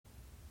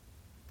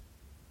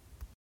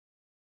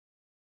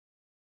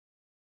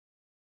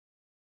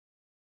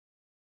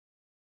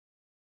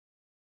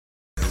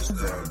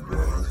that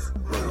was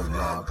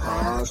my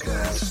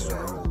podcast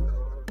show.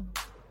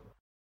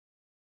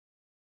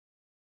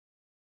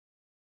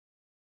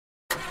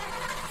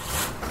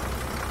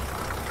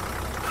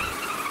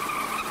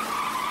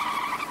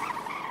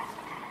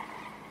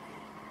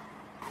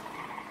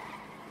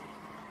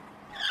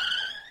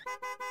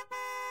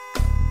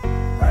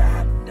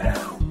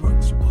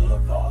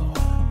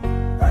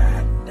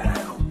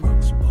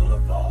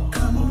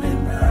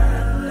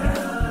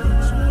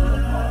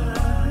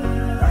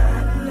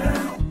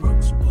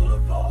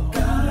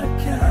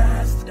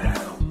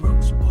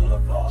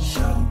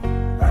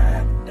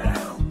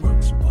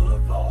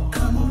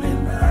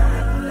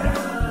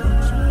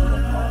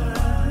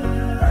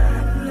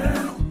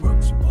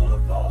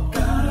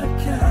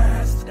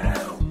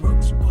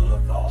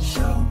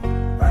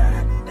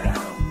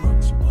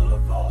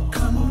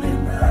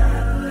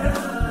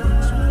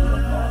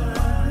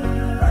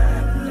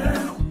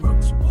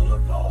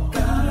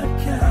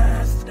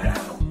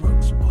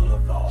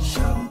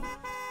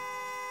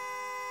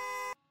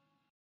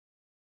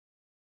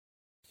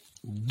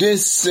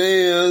 This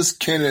is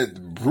Kenneth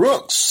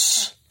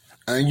Brooks,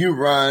 and you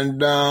riding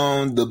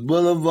down the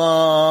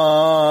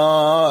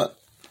boulevard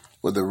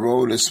where the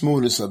road is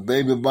smooth as a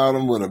baby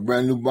bottom with a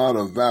brand new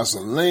bottle of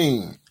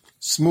Vaseline,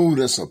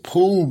 smooth as a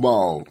pool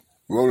ball,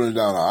 rolling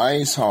down an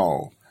ice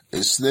hall.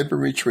 It's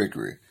slippery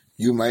trickery.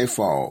 You may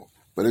fall,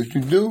 but if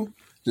you do,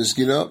 just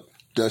get up,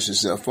 dust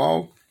yourself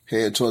off,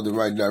 head toward the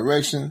right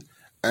direction,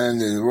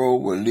 and the road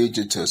will lead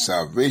you to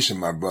salvation,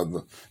 my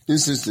brother.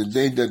 This is the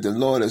day that the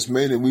Lord has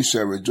made, and we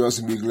shall rejoice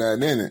and be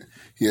glad in it.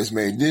 He has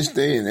made this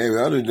day and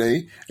every other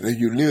day, and if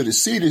you live to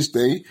see this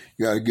day,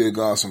 you got to give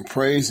God some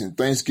praise and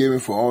thanksgiving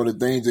for all the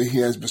things that He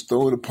has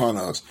bestowed upon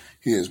us.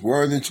 He is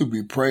worthy to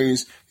be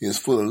praised. He is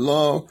full of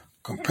love,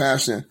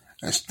 compassion,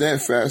 and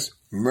steadfast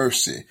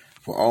mercy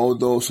for all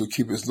those who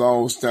keep His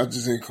laws,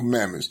 statutes, and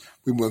commandments.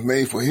 We were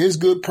made for His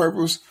good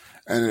purpose,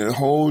 and the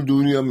whole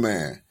duty of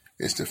man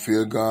is to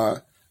fear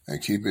God and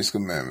keep His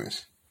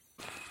commandments.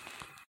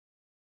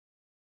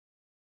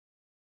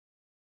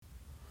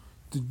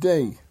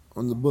 Today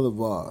on the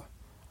Boulevard,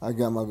 I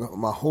got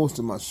my host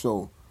of my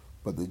show,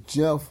 Brother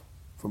Jeff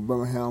from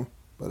Birmingham,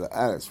 Brother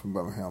Alex from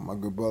Birmingham, my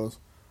good brothers.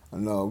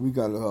 And we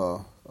got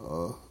a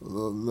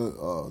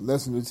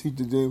lesson to teach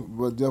today.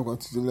 Brother Jeff going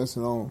to teach a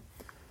lesson on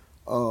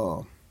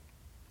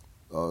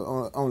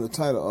the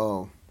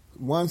title of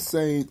Once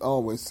Saved,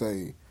 Always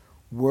Saved,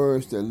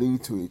 Words That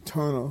Lead to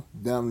Eternal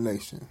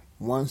Damnation.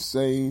 Once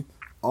saved,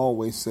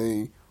 always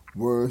saved,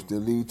 words that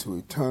lead to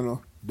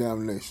eternal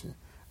damnation.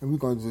 And we're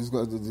going to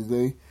discuss it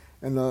today.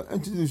 And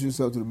introduce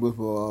yourself to the book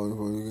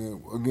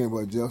again,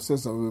 Brother Jeff. Say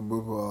something to the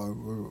book,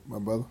 my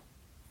brother.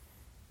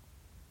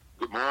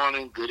 Good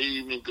morning, good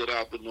evening, good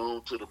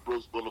afternoon to the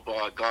Brooks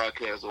Boulevard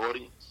Godcast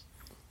audience.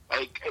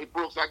 Hey,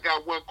 Brooks, I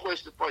got one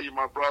question for you,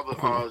 my brother.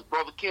 Is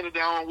Brother Kennedy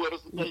on with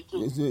us today, too?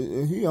 Yes,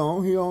 he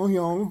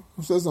on.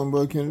 Say something,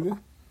 Brother Kennedy.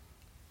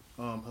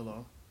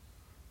 Hello.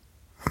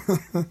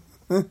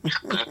 I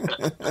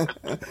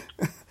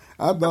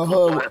thought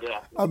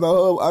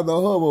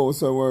Hubbo was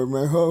somewhere,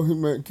 man.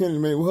 Kennedy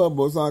made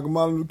Hubbo sound like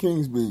Martin Luther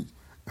King's speech.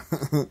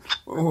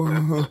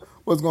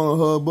 What's going on,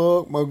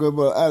 Hubbub? My good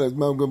brother Alex,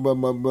 my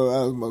brother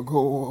Alex, my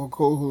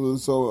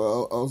co-host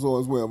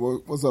also as well.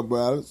 What's up,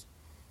 brother Alex?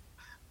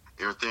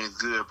 Everything's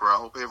good, bro. I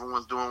hope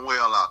everyone's doing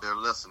well out there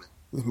listening.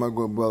 This is my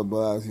good brother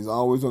Alex. He's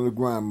always on the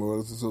grind,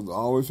 bro. So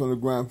always on the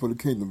grind for the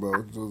kingdom,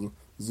 bro. So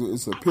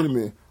it's an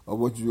epitome of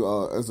what you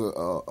are as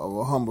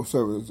a humble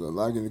servant,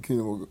 like in the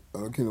kingdom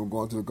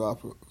going to the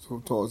gospel, so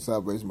towards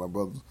salvation, my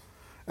brothers.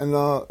 And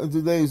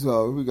today's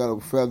we got a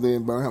fair day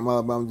in Birmingham,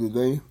 Alabama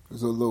today.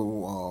 It's a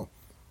little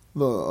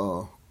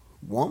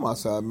warm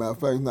outside. Matter of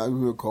fact, it's not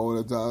real cold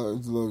at times.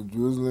 It's a little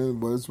drizzling,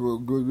 but it's real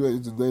good.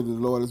 It's the day that the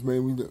Lord has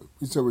made. We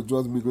shall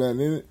rejoice and be glad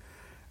in it.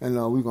 And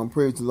we're gonna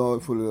praise the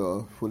Lord for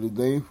the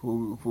day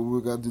for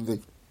we got today.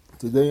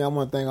 Today, I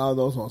want to thank all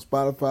those on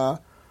Spotify,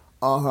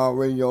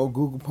 iHeartRadio,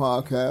 Google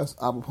Podcasts,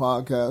 Apple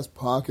Podcasts,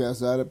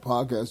 Podcast Addict,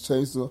 Podcast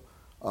Chaser,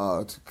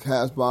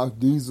 Castbox,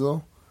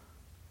 Diesel,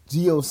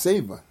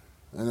 GeoSaver,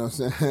 you know what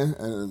I'm saying,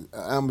 and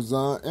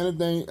Amazon,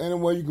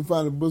 anywhere you can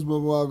find the Brooks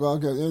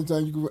Boulevard Godcast,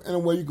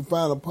 anywhere you can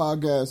find a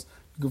podcast,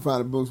 you can find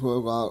the Brooks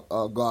Boulevard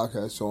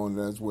Godcast show on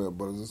there as well,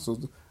 brothers and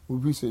sisters. We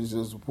appreciate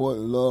your support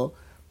and love.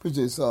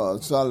 Appreciate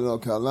Charlotte,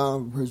 North Carolina.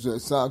 We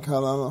appreciate South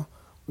Carolina.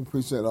 We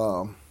appreciate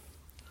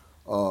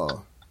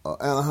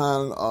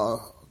Anaheim,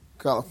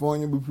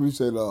 California. We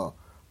appreciate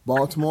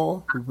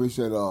Baltimore. We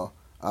appreciate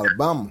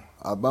Alabama.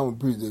 We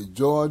appreciate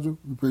Georgia.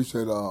 We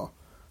appreciate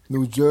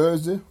New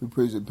Jersey. We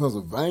appreciate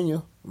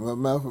Pennsylvania.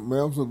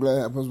 I'm so glad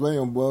to have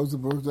Pennsylvania on board. It's the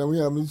first time we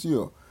have them this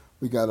year.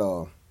 We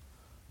got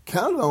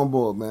Canada on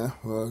board, man.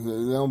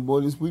 They're on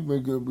board this week.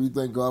 We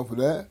thank God for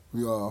that.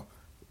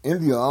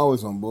 India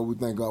always on board. We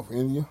thank God for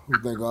India. We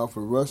thank God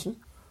for Russia.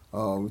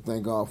 We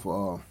thank God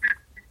for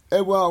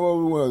everywhere all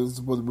over the world. This is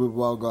supposed to be a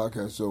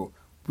Godcast show.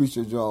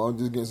 Appreciate y'all. I'm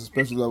just getting some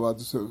special love out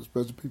to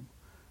special people.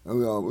 And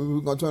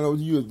we're going to turn it over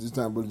to you at this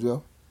time, Brother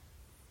Joe.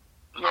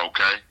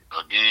 Okay.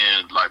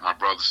 Again, like my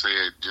brother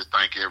said, just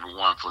thank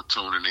everyone for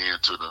tuning in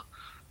to the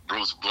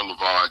Bruce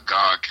Boulevard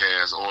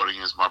Godcast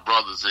audience. My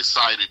brother's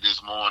excited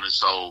this morning,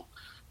 so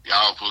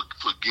y'all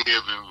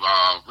forgive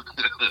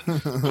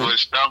him for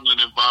stumbling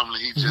and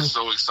bumbling. He's just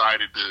so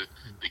excited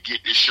to get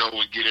this show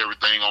and get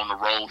everything on the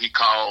road.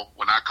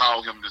 When I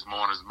called him this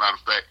morning, as a matter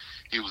of fact,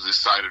 he was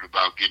excited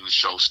about getting the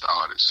show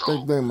started. So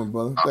thank you, my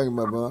brother. Thank you,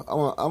 my brother. I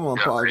want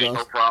to apologize. Ain't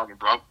no problem,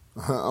 bro.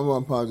 I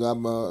want to apologize.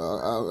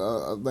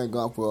 I thank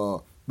God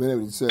for being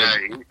able to say.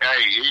 Hey,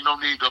 ain't no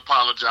need to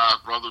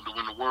apologize, brother.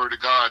 When the word of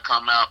God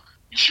come out,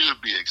 you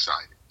should be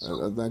excited.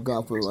 So, I thank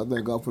God for the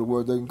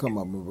word that can come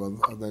out, my brother.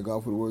 I thank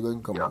God for the word that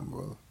can come out, my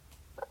brother.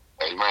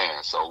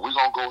 Amen. So we're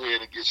going to go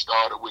ahead and get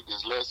started with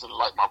this lesson.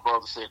 Like my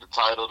brother said, the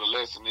title of the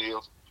lesson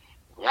is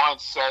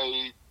Once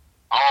Saved,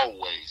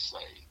 Always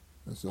Saved.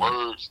 That's right.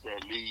 Words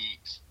that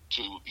leads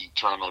to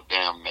eternal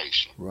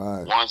damnation.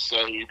 Right. Once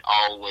saved,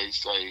 always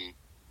saved.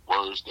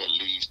 Words that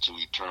leads to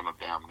eternal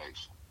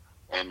damnation.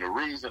 And the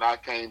reason I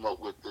came up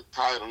with the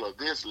title of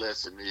this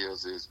lesson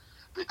is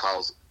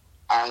because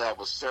I have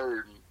a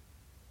certain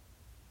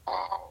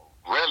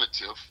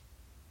relative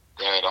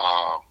that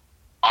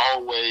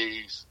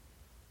always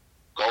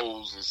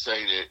goes and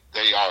say that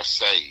they are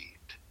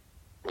saved.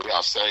 They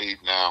are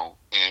saved now.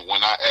 And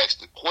when I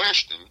asked the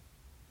question,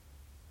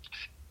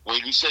 when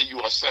you say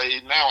you are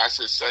saved now, I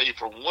said, saved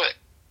from what?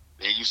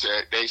 And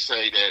they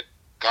say that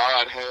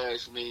God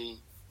has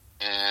me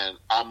and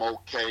I'm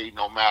okay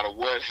no matter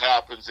what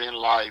happens in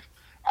life.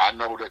 I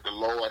know that the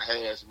Lord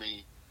has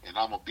me and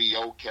I'm going to be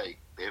okay.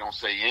 They don't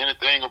say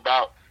anything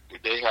about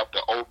that they have to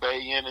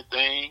obey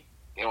anything.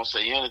 They don't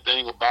say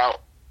anything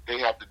about they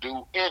have to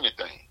do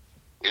anything.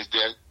 It's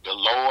that the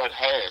Lord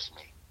has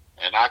me.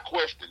 And I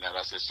question that.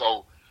 I said,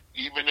 so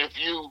even if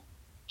you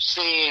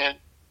sin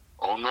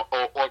or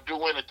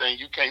do anything,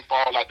 you can't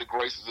fall out the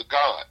graces of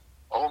God.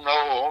 Oh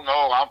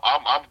no,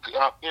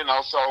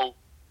 I'm so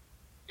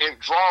it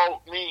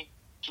drawed me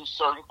to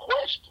certain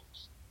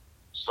questions.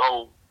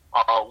 So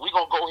we're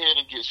gonna go ahead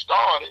and get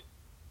started.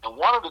 And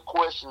one of the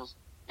questions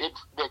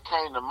that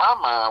came to my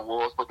mind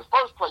was, but the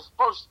first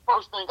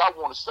thing I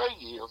want to say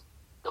is,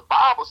 the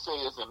Bible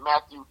says in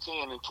Matthew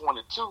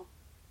 10:22,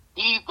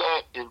 he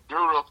that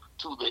endureth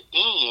to the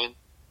end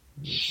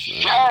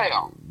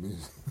shall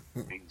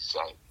be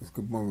saved. That's a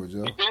good point,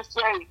 Joe. It didn't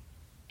say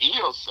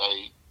he'll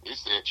save, it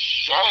said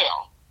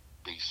shall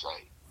be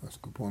saved. That's a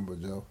good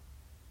point, Joe.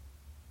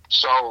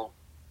 So,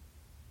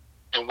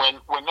 and when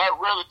that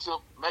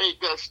relative made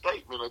that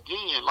statement,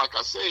 again, like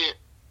I said,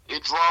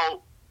 it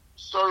drew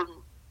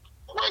certain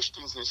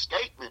questions and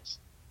statements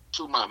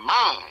to my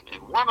mind.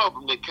 And one of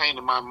them that came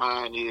to my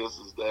mind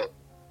is that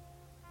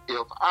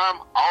if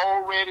I'm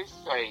already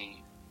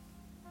saved,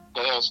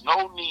 there's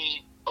no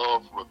need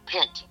of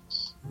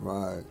repentance.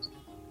 Right.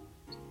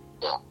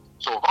 Yeah.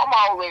 So if I'm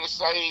already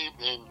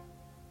saved and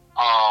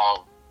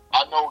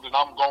I know that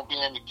I'm going to be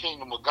in the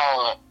kingdom of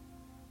God,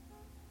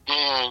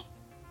 then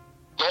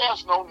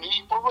there's no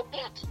need for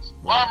repentance.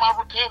 Right. Why am I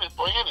repenting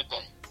for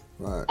anything?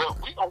 Right.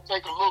 But we're going to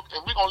take a look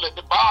and we're going to let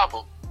the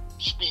Bible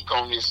speak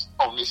on this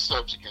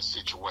subject and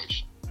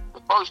situation.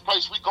 The first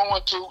place we're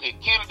going to, in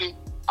Kennedy,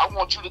 I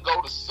want you to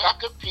go to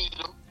 2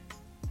 Peter,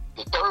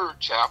 the 3rd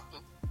chapter.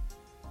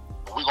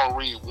 We're going to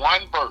read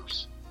one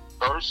verse,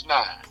 verse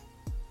 9.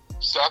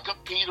 2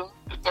 Peter,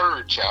 the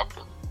 3rd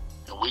chapter,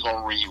 and we're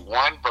going to read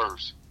one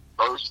verse,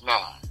 verse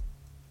 9.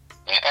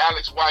 And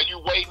Alex, while you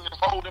waiting and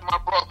holding, my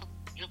brother,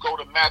 you go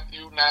to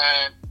Matthew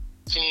 9,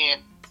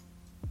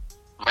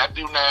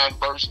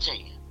 verse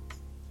 10.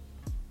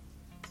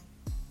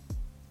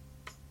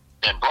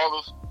 And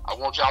brothers, I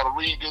want y'all to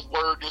read this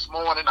word this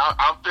morning.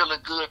 I'm feeling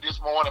good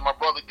this morning. My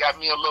brother got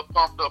me a little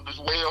pumped up as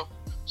well.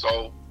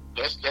 So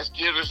let's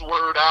get this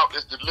word out.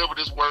 Let's deliver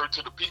this word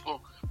to the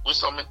people with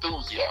some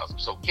enthusiasm.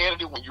 So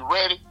Kennedy, when you're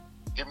ready,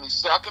 give me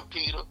 2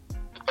 Peter,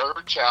 the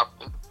 3rd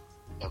chapter,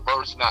 and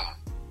verse 9.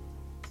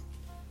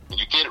 When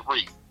you get it,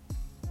 read.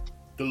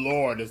 The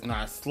Lord is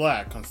not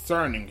slack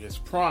concerning his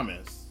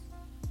promise,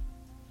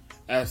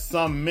 as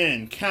some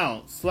men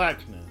count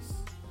slackness,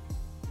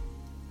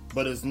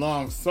 but is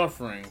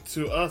long-suffering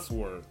to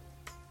usward,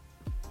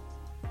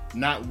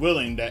 not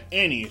willing that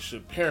any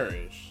should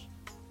perish,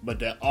 but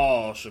that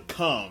all should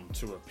come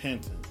to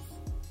repentance.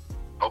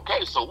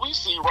 Okay, so we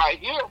see right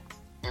here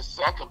in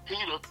 2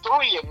 Peter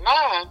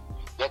 3:9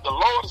 that the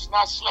Lord is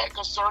not slack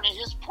concerning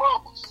his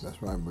promise.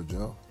 That's right,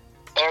 Joe.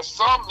 As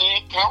some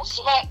men count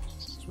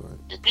slackness. That's right.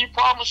 If he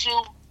promised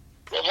you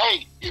that,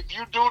 hey, if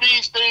you do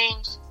these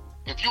things,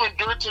 if you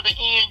endure to the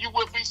end, you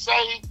will be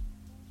saved,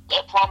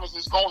 that promise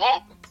is going to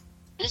happen.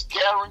 It's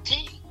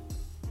guaranteed.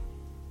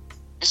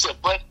 It said,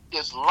 but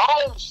it's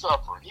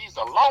long-suffering. He's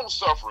a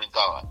long-suffering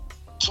God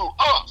to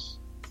us,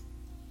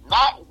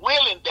 not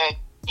willing that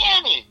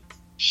any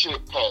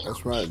should perish.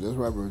 That's right,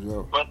 Brother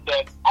Joe. But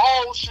that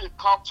all should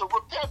come to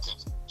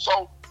repentance.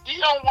 So he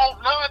don't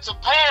want none to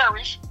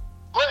perish,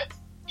 but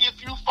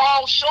if you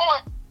fall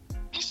short,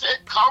 he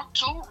said, come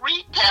to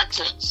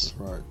repentance.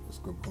 That's right. That's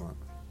a good point.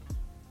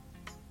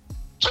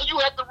 So you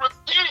have to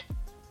repent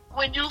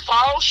when you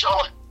fall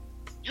short.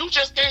 You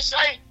just can't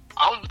say,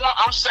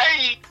 I'm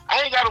saved.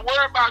 I ain't got to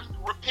worry about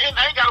repenting.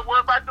 I ain't got to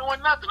worry about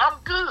doing nothing. I'm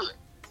good.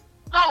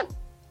 No.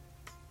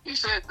 He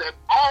said that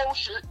all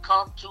should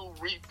come to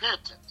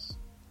repentance.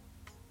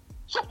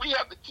 So we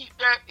have to keep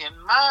that in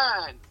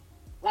mind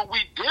when we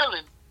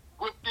dealing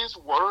with this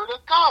word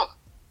of God.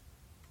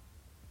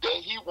 That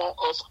he wants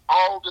us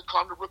all to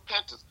come to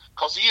repentance.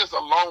 Because he is a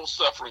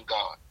long-suffering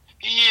God.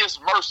 He is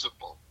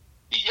merciful.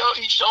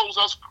 He shows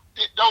us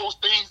those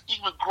things,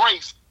 even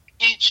grace,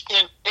 each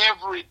and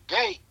every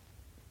day.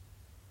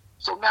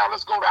 So now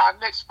let's go to our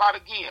next spot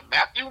again.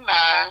 Matthew 9,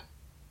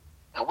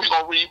 and we're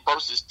going to read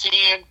verses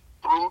 10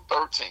 through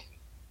 13.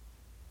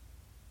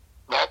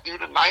 Matthew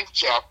the 9th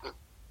chapter,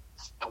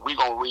 and we're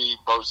going to read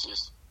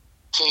verses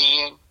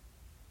 10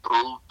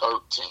 through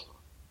 13.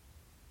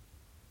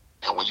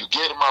 And when you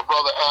get it, my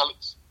brother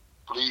Alex,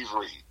 please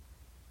read.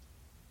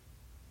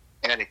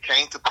 And it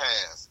came to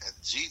pass, as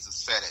Jesus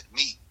sat at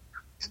meat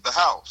in the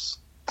house,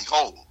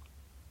 behold,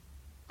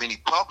 many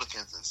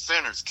publicans and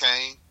sinners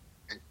came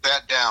and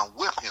sat down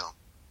with him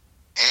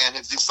and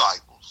his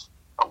disciples.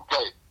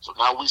 Okay, so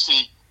now we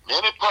see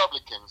many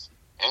publicans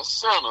and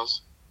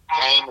sinners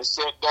came and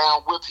sat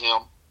down with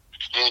him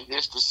and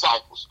his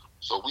disciples.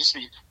 So we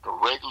see the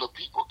regular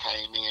people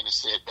came in and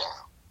sat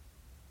down.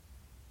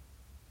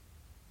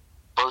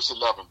 Verse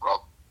 11,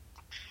 brother.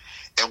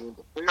 And when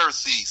the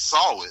Pharisees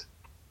saw it,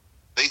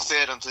 they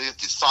said unto his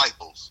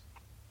disciples,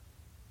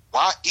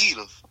 Why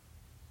eateth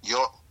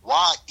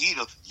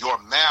your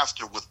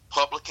master with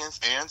publicans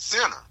and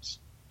sinners?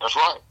 That's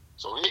right.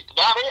 So now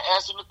they're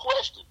asking the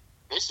question.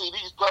 They see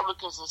these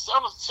publicans and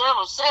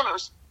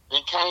sinners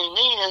then came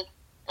in,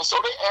 and so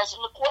they're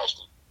asking the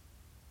question.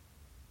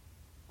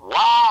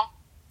 Why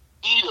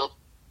eateth?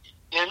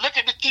 And look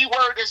at the key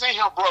word that's in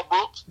here, bro,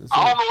 Brooks.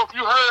 I don't know if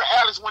you heard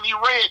Alex when he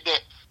read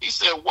that. He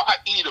said, why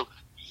eateth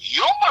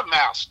your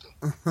master?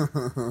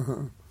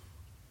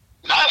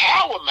 Not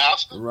our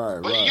master,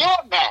 but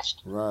your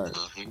master. Right,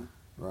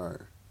 right.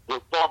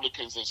 With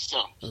publicans and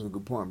sinners. That's a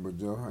good point, but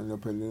Joe, I never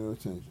paid any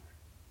attention.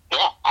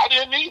 Yeah, I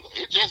didn't either.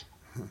 It just,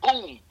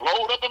 boom,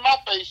 blowed up in my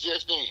face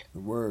just then. The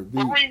word.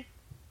 Go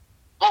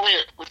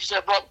ahead. What you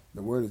said, brother?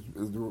 The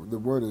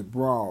word is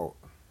broad.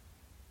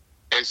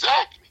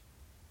 Exactly.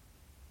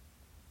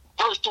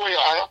 Verse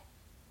 12.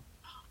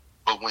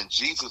 But when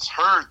Jesus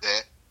heard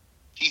that,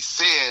 he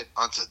said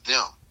unto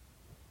them,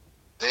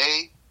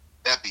 They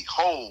that be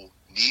whole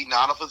need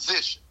not a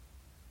physician,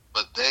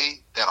 but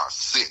they that are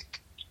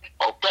sick.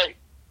 Okay,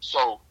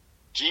 so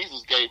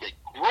Jesus gave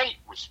a great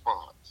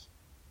response.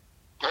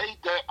 They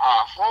that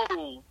are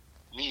whole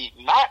need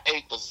not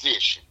a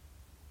physician,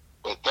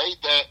 but they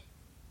that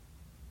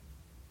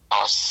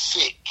are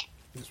sick.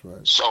 That's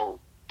right. So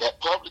that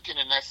publican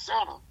and that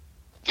sinner,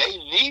 they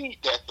need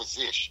that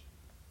physician.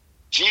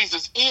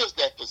 Jesus is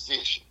that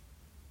physician.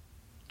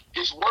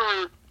 His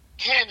word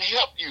can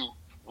help you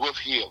with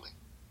healing.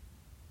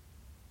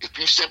 If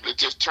you simply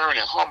just turn and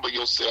humble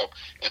yourself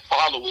and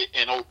follow it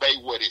and obey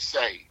what it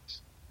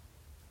says.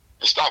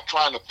 And stop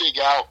trying to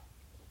figure out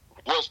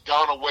what's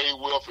done away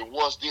with and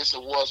what's this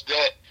and what's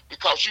that,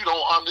 because you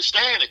don't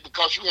understand it,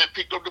 because you haven't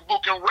picked up the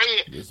book and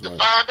read That's to right.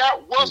 find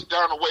out what's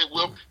done away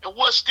with and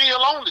what's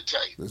still on the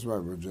table. That's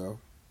right, bro, Joe.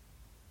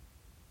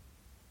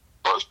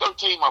 Verse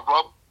 13, my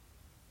brother.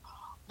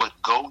 But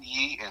go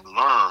ye and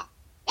learn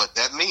what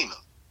that meaneth.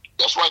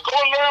 That's right. Go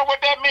and learn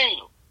what that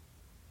means.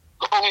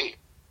 Go ahead.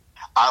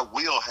 I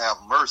will have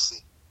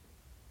mercy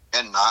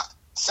and not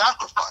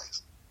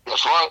sacrifice.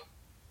 That's right.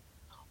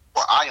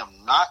 For I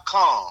am not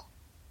come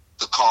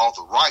to call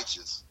the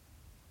righteous,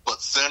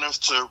 but sinners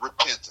to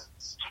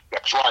repentance.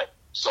 That's right.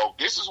 So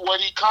this is what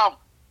he come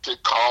to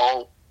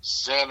call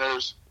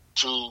sinners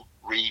to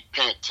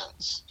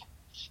repentance.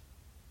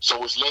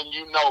 So it's letting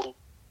you know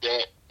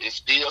that it's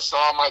still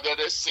some out there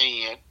that's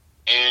sin,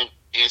 and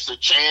it's a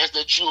chance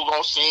that you're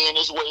going to sin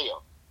as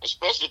well.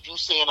 Especially if you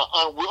sin an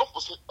unwillful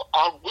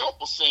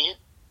sin.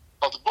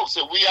 Because the book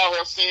said we all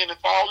have sinned and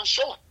fallen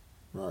short.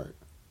 Right.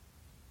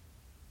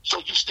 So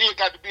you still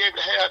got to be able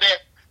to have that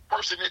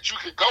person that you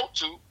can go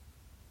to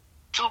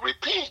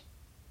repent.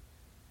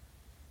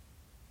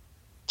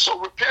 So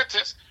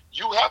repentance,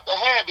 you have to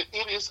have it.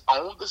 It's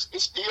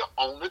still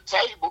on the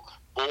table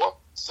for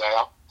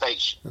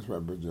salvation. That's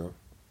right, bro, Joe.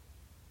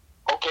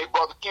 Okay,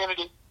 Brother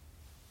Kennedy,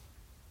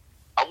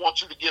 I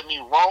want you to give me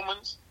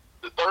Romans,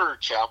 the 3rd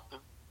chapter,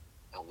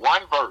 and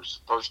one verse,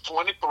 verse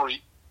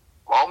 23,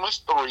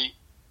 Romans 3,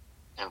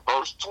 and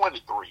verse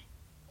 23.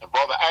 And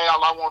Brother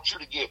Al, I want you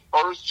to get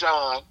 1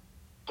 John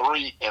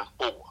 3 and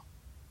 4.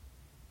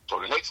 So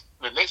the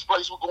next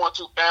place we're going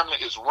to, family,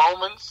 is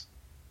Romans,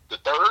 the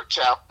 3rd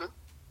chapter.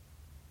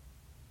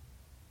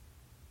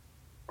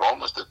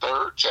 Romans, the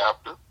 3rd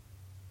chapter.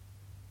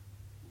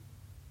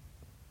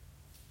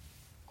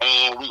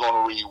 And we're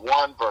going to read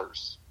one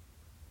verse.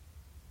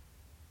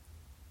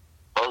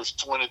 Verse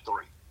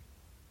 23.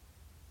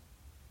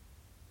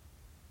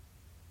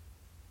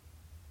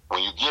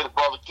 When you get it,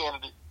 Brother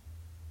Kennedy,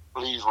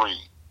 please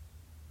read.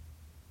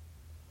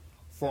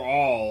 For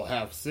all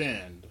have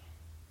sinned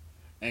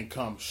and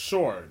come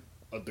short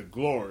of the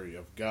glory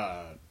of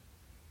God.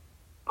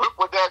 Look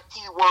what that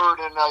key word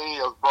in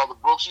there is, Brother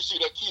Brooks. You see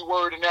that key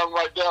word in there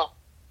right there?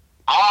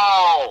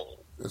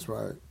 All. That's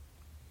right.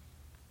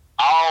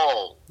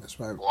 All. That's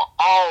right. For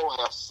all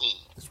have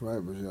sinned. That's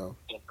right, Bishop.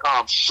 And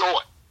come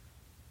short.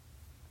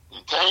 You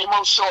came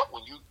up short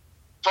when you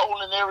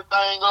totaling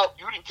everything up.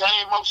 You done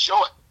came up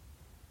short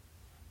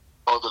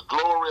of the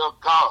glory of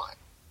God,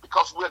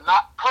 because we're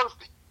not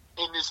perfect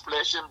in this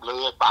flesh and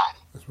blood body.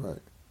 That's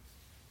right.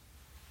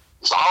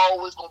 It's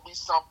always going to be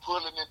some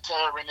pulling and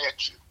tearing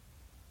at you.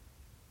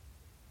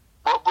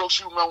 But Brooks,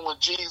 you remember when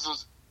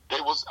Jesus,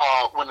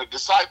 when the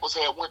disciples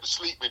had went to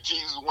sleep and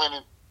Jesus went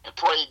in and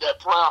prayed that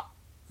prayer.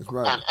 That's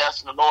right. And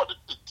asking the Lord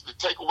to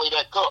take away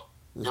that cup.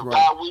 That's if right.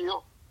 thy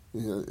will. He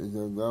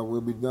said, thy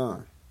will be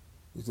done.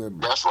 He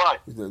said, that's right.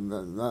 He said,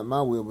 not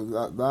my will,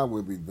 but thy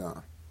will be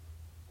done.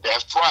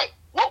 That's right.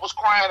 What was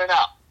crying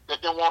out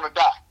that didn't want to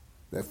die?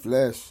 That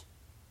flesh.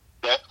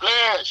 That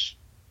flesh.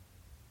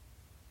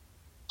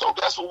 So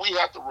that's what we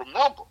have to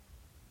remember.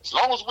 As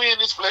long as we're in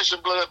this flesh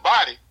and blood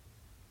body,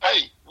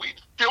 hey, we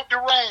filthy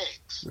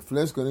rags. The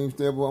flesh couldn't even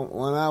stay up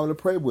 1 hour to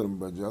pray with him,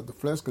 brother. The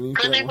flesh couldn't even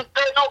couldn't even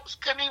stay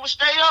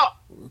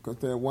up. Couldn't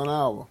stay 1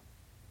 hour.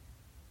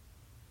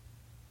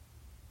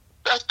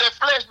 That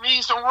flesh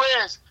needs some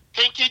rest.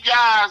 Can't keep your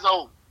eyes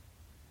open.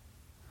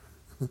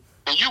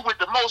 And you with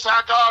the Most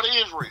High God of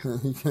Israel.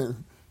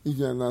 he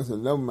can't not say,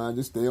 never mind,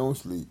 just stay on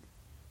sleep.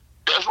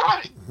 That's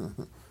right.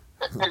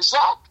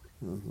 Exactly.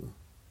 Mm-hmm.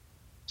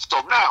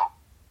 So now,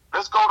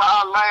 let's go to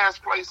our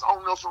last place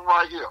on this one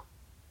right here.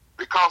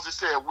 Because it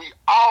said we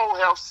all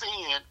have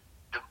sinned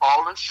and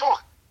fallen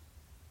short.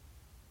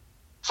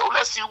 So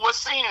let's see what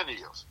sin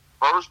is.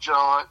 1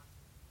 John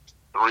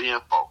 3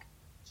 and 4.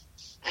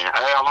 And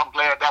Al, I'm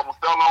glad that one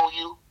fell on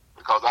you,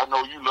 because I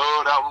know you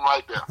love that one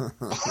right there.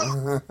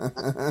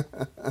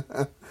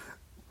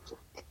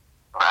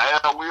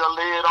 Al, we'll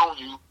lay it on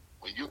you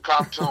when you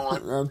come to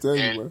him I'm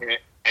telling you,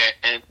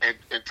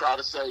 and try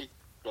to say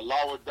the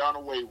law is done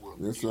away with.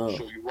 Yes, He'll sir.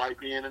 show you right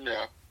then and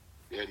there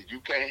that you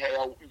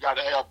got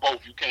to have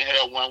both. You can't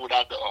have one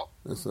without the other.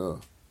 Yes, sir.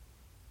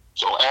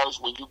 So, Alice,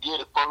 when you get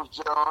it, 1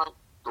 John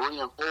 3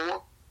 and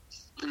 4,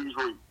 please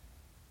read.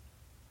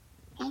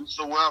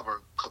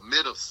 Whosoever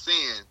committeth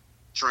sin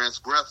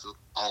transgresseth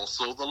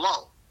also the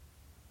law.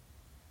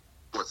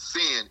 For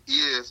sin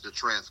is the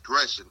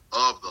transgression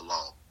of the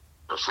law.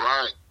 That's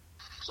right.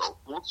 So,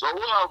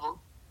 whosoever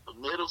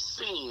committeth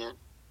sin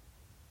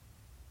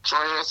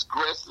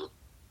transgresseth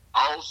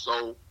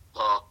also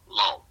the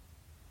law.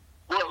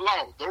 What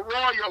law? The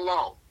royal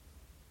law.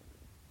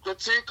 The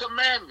 10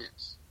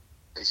 Commandments.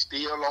 They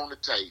still on the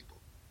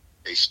table.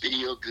 They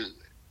still good.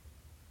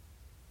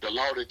 The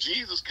law that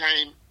Jesus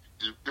came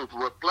to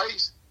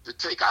replace, to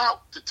take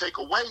out, to take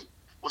away,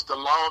 was the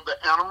law of the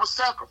animal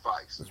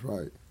sacrifice. That's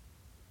right.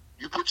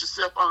 You put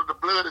yourself under the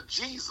blood of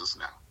Jesus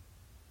now.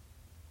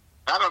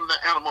 Not under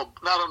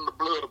the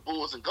blood of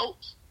bulls and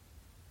goats.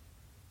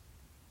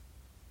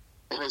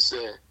 And it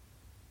said,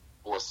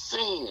 for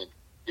sin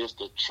is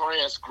the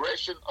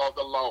transgression of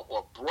the law,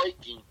 or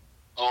breaking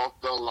of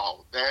the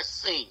law. That's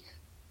sin.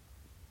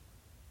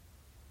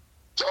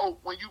 So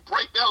when you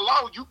break that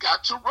law, you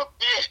got to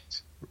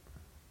repent.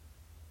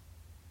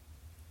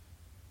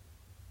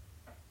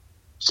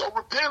 So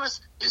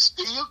repentance is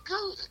still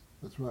good.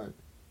 That's right.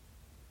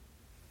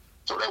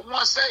 So that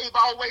one saved,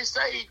 always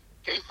saved,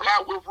 can't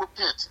fly with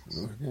repentance.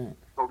 Okay.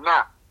 So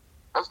now,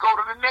 let's go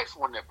to the next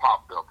one that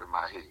popped up in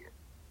my head.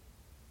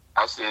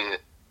 I said,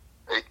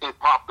 it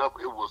popped up,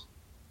 it was,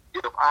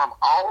 if I'm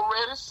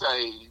already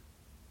saved,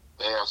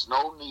 there's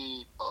no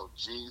need of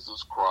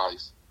Jesus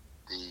Christ,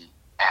 the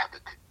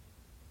advocate.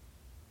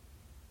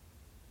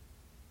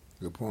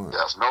 Good point.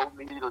 There's no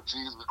need of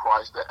Jesus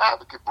Christ, the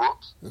advocate,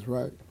 Brooks. That's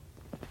right.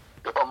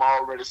 If I'm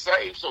already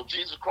saved, so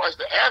Jesus Christ,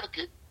 the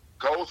advocate,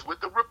 goes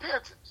with the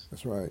repentance.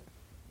 That's right.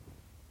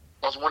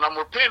 Because when I'm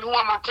repenting, who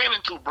I'm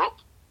repenting to,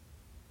 Brooks?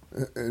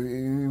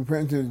 You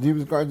repent to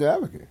Jesus Christ, the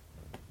advocate.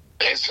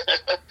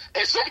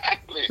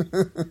 Exactly.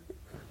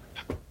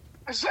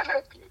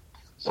 Exactly.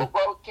 So,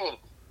 Brother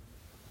Kennedy,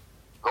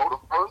 go to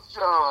 1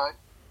 John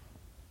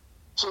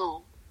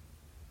 2,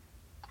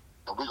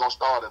 and we're going to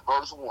start at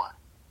verse 1.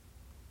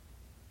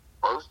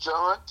 1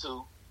 John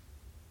 2,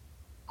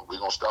 and we're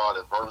going to start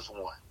at verse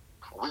 1.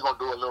 We're going to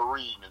do a little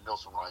reading in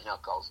this one right here,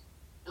 because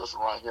this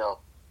one right here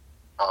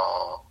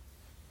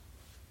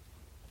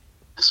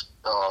is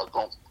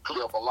going to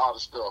clear up a lot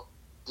of stuff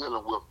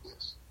dealing with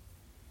this.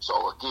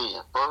 So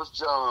again, 1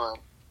 John,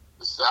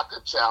 the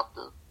 2nd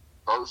chapter,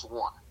 verse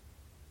 1.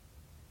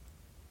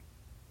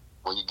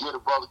 When you get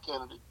it, Brother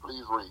Kennedy,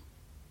 please read.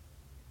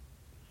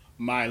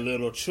 My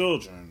little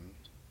children,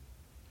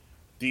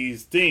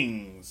 these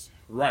things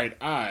write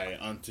I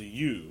unto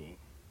you,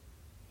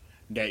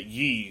 that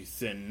ye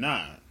sin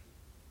not.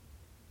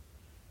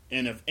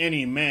 And if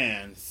any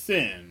man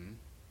sin,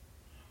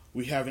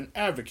 we have an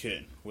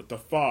advocate with the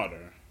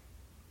Father,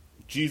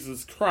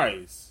 Jesus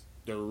Christ,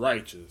 the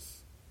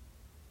righteous.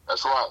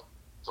 That's right.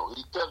 So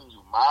he's telling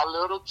you, my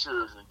little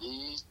children,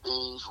 these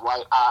things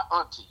write I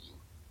unto you,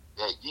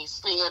 that ye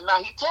sin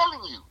not. He's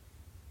telling you,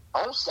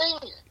 don't sin.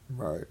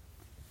 Right.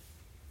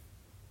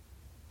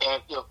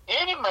 And if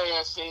any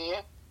man sin,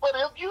 but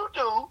if you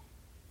do,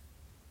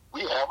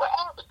 we have an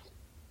advocate.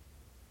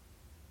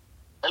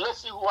 And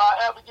let's see who our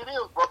advocate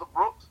is, Brother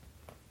Brooks.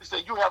 He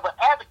said, you have an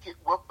advocate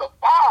with the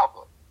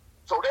Father.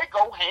 So they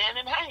go hand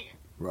in hand.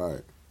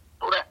 Right.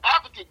 So that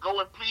advocate go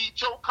and plead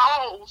your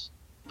cause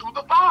to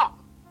the Father.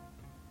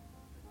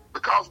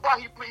 Because why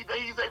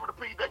he's able to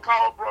plead that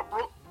cause, Brother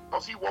Brooks?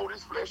 Because he wore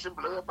his flesh and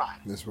blood body.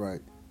 That's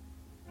right.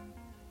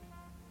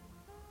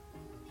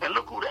 And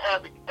look who the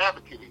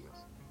advocate is.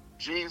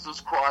 Jesus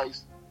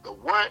Christ, the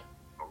what?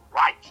 The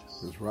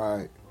righteous. That's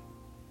right.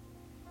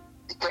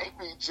 It can't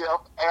be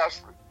Jeff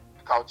Ashford.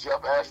 Because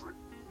Jeff Ashford,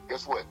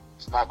 guess what?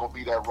 It's not going to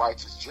be that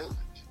righteous judge.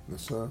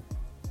 Yes, sir.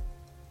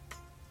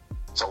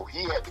 So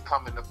he had to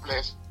come in the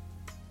flesh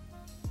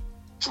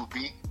to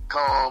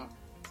become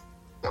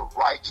the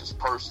righteous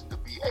person, to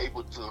be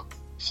able to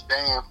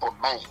stand for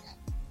man.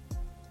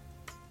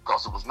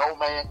 Because there was no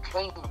man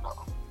clean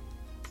enough.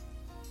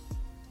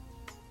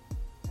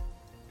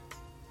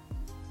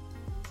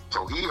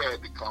 So he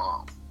had to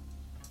come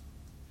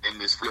in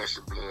this flesh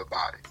and blood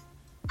body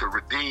to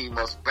redeem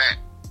us back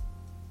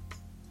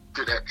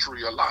to that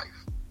tree of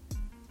life.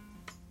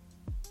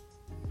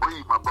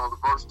 Read, my brother,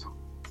 verse 2.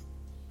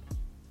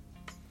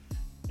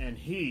 And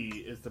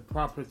he is the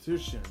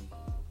propitiation,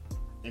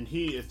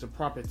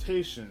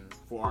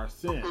 for our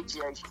sin.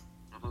 Propitiation.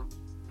 Mm-hmm.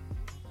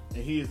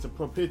 And he is the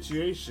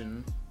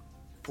propitiation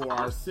for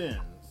our sins.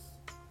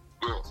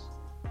 Yes.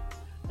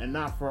 And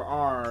not for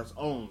ours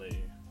only,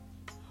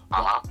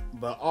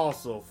 but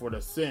also for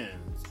the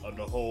sins of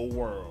the whole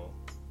world.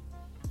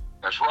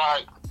 That's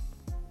right.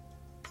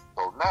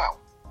 So now,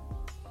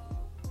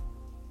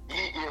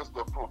 he is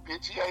the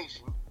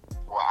propitiation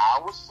for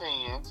our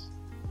sins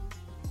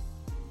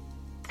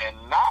and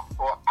not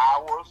for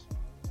ours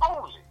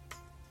only.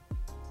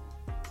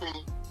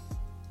 See,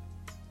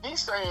 he's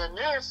saying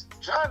this,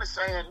 John is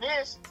saying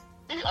this,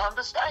 he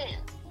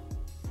understands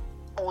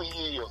who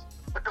he is.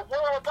 But the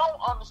world don't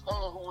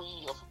understand who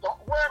he is. The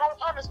world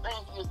don't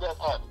understand he is that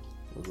advocate.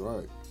 That's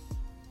right.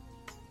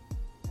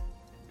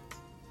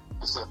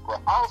 It said,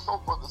 but also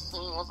for the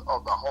sins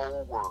of the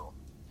whole world.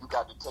 You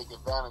got to take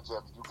advantage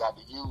of it. You got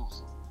to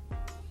use it.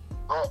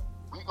 But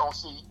we going to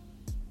see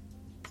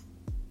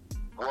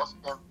what's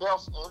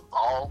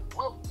involved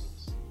with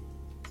this.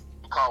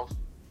 Because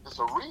there's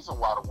a reason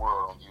why the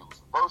world don't use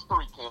it. Verse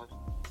 3, Kennedy.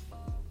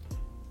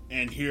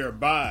 And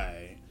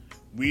hereby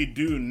we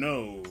do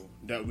know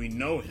that we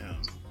know him,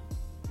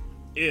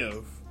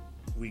 if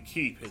we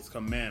keep his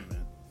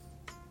commandments.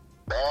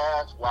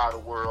 That's why the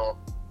world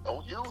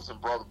don't use him,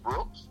 Brother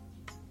Brooks.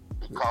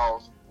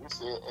 Because he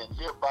said, and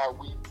hereby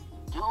we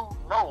do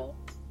know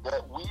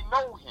that we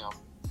know him,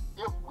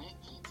 if we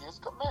keep his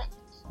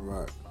commandments.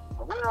 Right.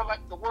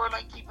 The world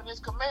ain't keeping his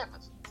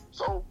commandments.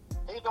 So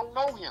they don't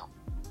know him.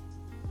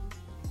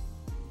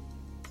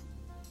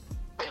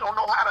 They don't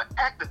know how to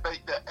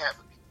activate that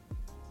advocate.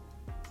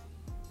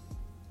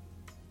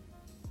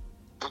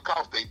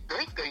 Because they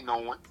think they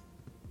know him,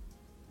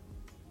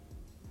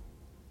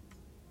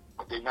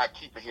 but they're not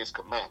keeping his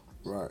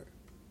commandments. Right.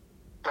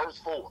 Verse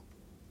 4.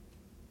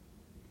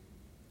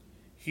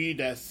 He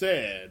that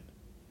said,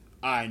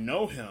 I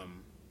know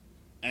him,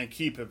 and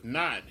keepeth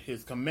not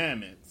his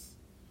commandments,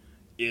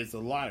 is a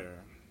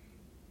liar,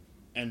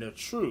 and the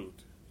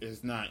truth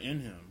is not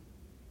in him.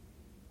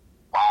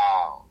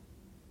 Wow.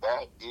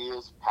 That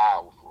is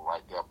powerful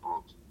right there,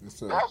 Brooks. Yes,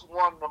 sir. That's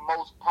one of the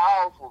most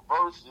powerful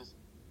verses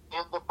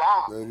in the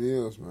Bible. That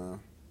is, man.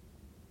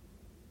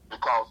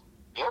 Because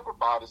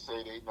everybody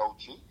say they know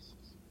Jesus.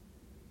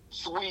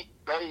 Sweet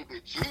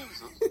baby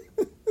Jesus.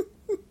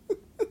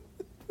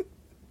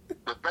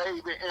 The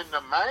baby in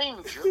the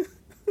manger.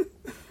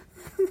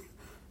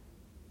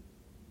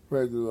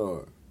 Praise the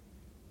Lord.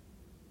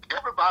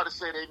 Everybody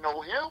say they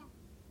know him.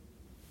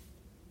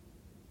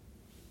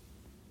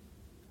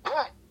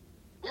 But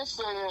it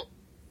said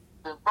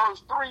in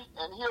verse 3,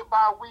 and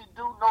hereby we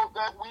do know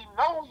that we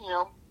know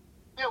him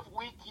if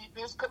we keep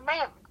his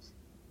commandments.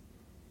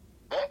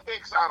 That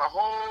takes out a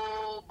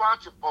whole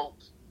bunch of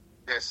folks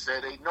that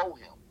say they know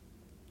him.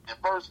 And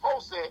verse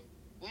 4 said,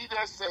 he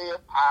that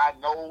saith, I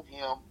know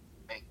him,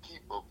 and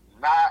keepeth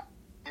not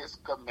his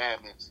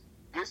commandments.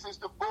 This is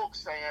the book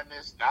saying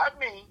this, not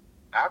me,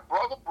 not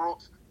Brother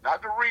Brooks,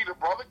 not the reader,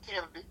 Brother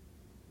Kennedy,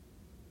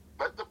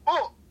 but the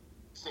book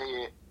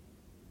said,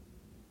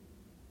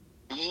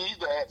 he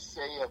that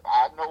saith,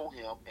 I know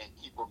him, and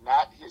keepeth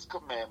not his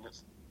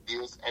commandments,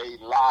 is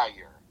a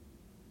liar,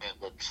 and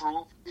the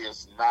truth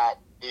is not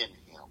in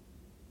him.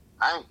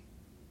 Ain't.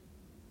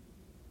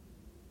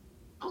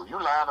 So you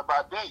lying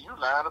about that, you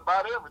lying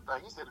about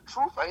everything. He said the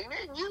truth ain't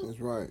in you. That's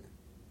right.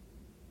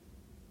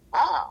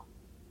 Wow.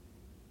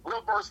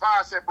 What verse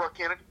 5 said, Brother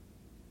Kennedy?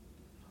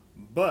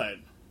 But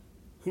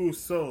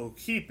whoso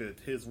keepeth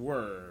his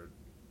word,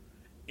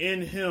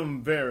 in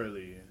him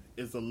verily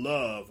is the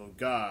love of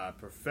God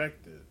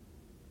perfected.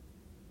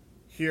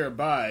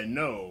 Hereby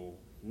know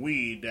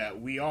we that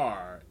we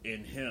are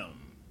in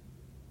him.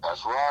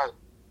 That's right.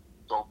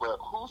 So, but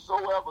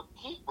whosoever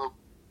keepeth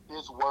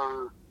his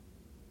word,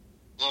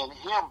 in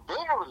him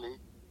verily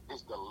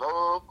is the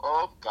love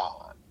of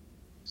God.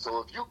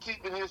 So if you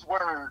keeping his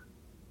word,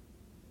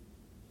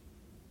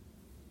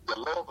 the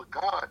love of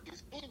God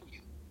is in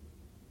you.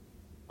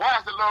 Why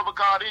is the love of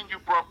God in you,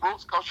 Bro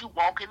Brooks? Because you're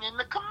walking in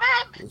the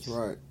commandments. That's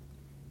right.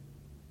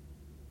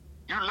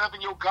 You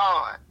loving your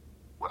God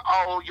with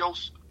all your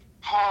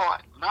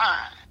heart,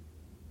 mind,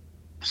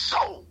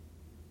 soul.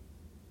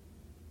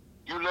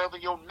 You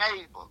loving your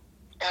neighbor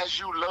as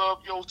you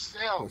love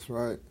yourself. That's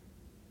right.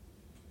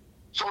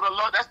 So the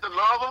love, that's the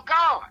love of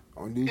God.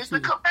 It's the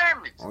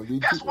commandments.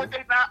 That's what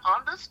they're not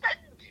understanding.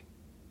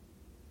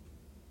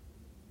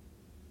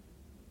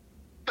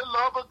 The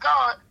love of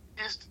God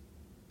is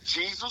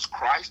Jesus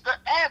Christ, the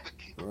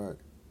advocate. Right.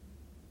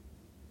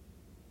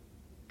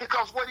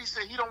 Because what he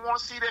said, he don't want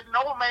to see that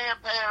no man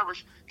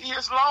perish. He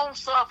is long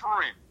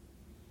suffering.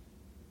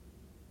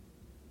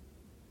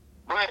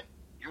 But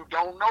you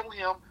don't know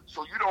him,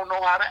 so you don't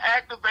know how to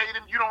activate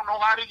him. You don't know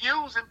how to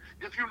use him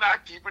if you're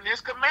not keeping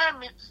his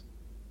commandments.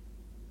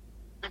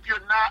 If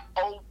you're not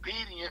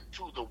obedient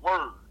to the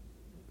word.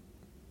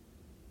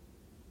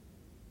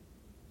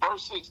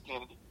 Verse 6,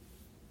 Kennedy.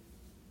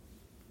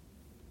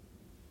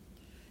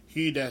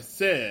 He that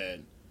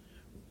said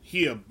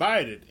he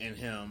abideth in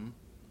him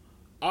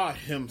ought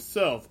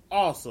himself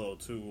also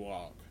to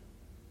walk,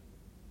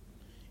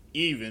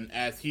 even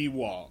as he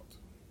walked.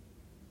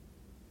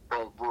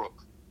 Bro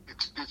Brooks.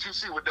 Did you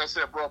see what that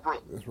said, Bro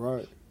Brooks? That's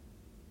right.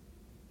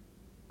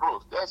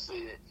 Brooks, that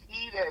said,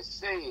 he that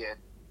said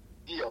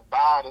he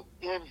abideth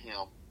in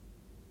him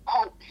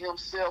ought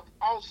himself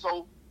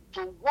also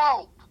to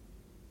walk,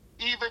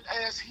 even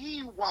as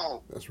he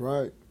walked. That's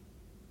right.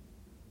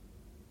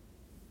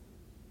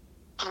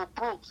 So,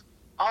 Brooks,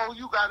 all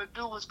you got to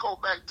do is go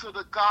back to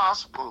the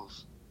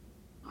Gospels.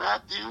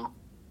 Matthew,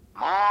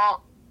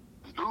 Mark,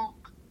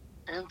 Luke,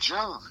 and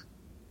John.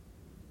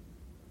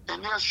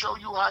 And they'll show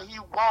you how he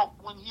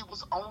walked when he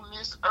was on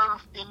this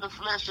earth in the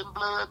flesh and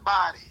blood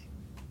body.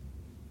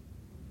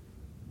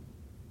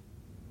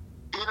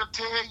 It'll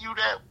tell you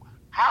that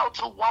how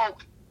to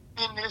walk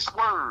in this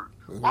word.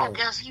 Walk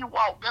as he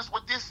walked. That's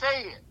what this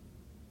said.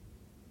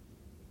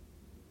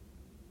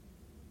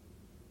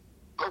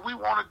 But we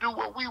want to do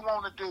what we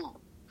want to do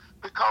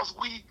because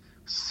we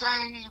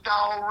saved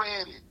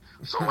already.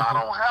 So I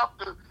don't have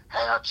to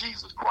have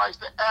Jesus Christ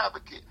the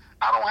advocate.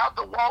 I don't have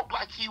to walk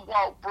like he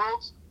walked,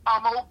 Brooks.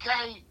 I'm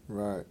okay.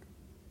 Right.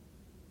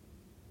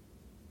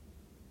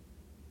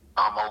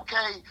 I'm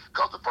okay.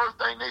 Because the first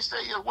thing they say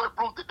is what,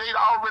 Bruce, that they'd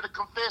already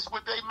confessed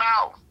with their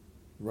mouth.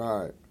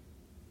 Right.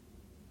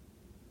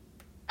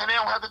 And they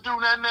don't have to do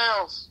nothing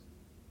else.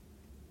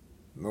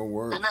 No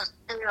words. And that's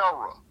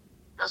error.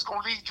 That's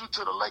going to lead you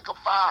to the lake of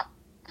fire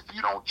if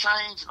you don't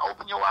change and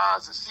open your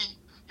eyes and see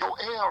your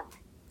error.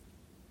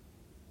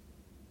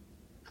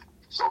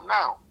 So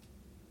now,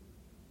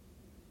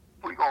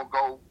 we're going to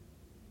go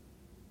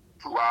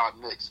to our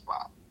next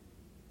spot.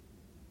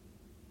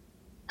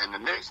 And the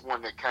next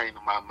one that came to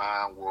my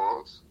mind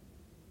was,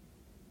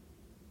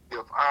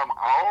 if I'm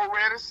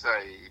already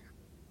saved,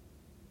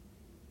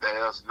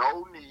 there's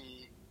no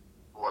need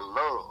for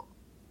love,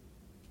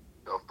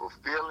 the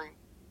fulfilling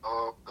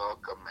of the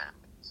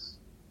commandments.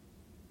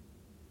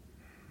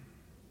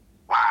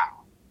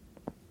 Wow.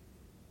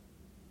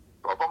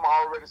 So if I'm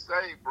already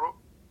saved, bro,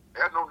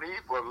 there's no need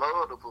for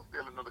love, the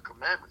fulfilling of the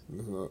commandments.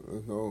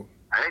 No.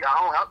 I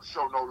don't have to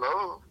show no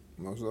love.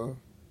 No, sir.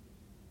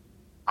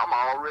 I'm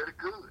already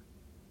good.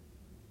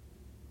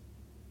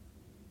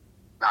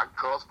 I can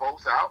cuss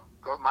folks out,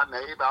 cuss my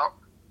neighbor out.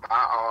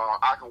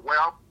 I can wear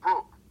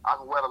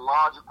the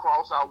larger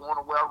cross I want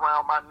to wear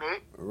around my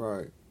neck.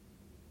 Right.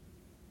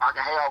 I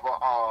can have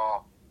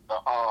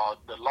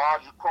the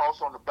larger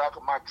cross on the back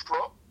of my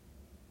truck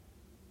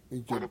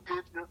with a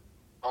picture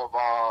of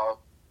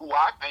who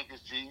I think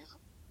is Jesus.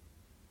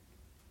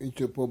 Eat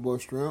your po' boy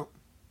shrimp.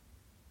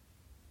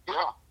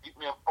 Yeah, eat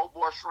me a po'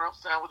 boy shrimp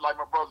sandwich like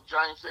my brother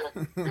James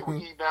said. They would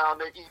eat down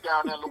there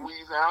in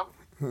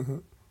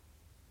Louisiana.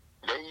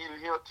 They eat it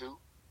here too.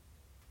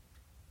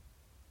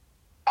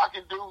 I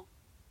can do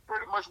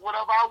pretty much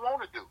whatever I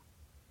want to do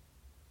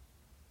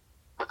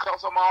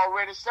because I'm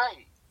already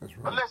saved. That's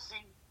right. But let's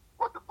see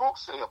what the book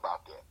say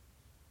about that.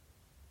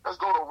 Let's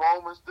go to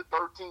Romans, the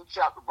 13th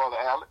chapter, Brother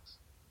Alex.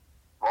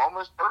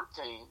 Romans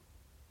 13,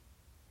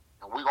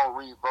 and we're going to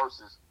read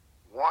verses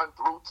 1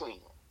 through 10.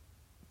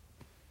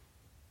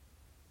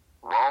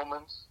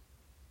 Romans,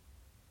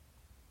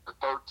 the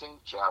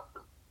 13th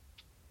chapter,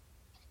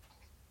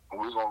 and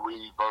we're going to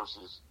read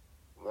verses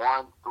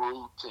 1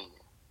 through 10.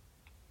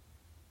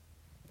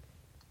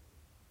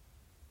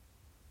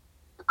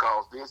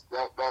 Because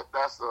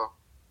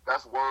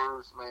that's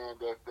words, man,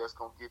 that's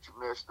going to get you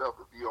messed up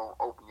if you don't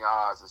open your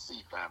eyes and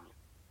see, family.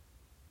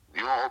 If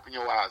you don't open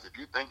your eyes, if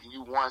you're thinking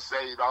you once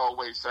saved,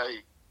 always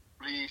saved,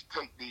 please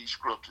take these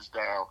scriptures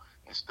down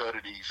and study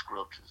these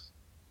scriptures.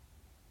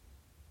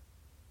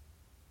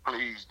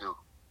 Please do.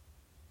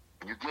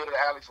 When you get it,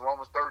 Alex,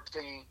 Romans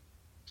 13,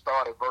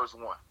 start at verse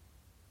 1.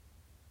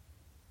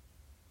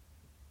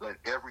 Let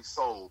every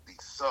soul be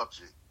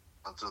subject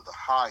unto the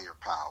higher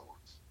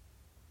powers,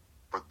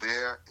 For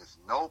there is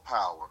no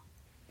power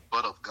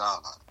but of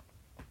God.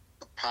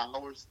 The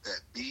powers that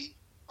be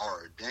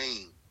are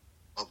ordained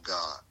of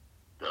God.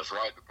 That's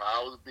right. The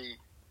powers that be,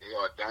 they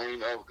are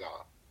ordained of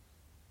God.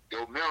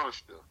 Your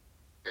minister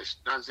that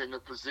stands in the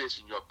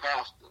position, your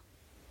pastor,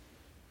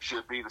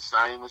 should be the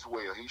same as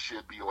well. He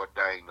should be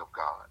ordained of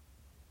God.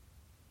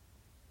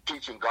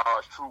 Teaching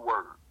God's true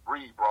word.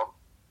 Read, brother.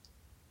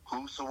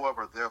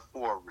 Whosoever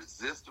therefore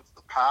resisteth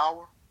the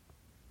power,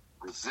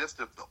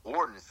 resisteth the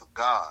ordinance of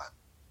God.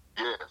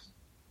 Yes.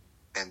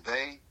 And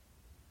they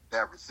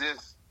that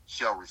resist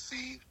shall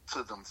receive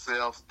to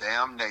themselves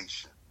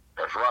damnation.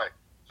 That's right.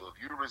 So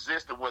if you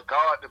resisting what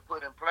God had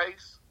put in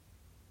place,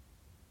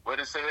 what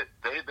it said,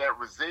 they that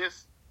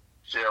resist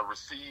shall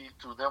receive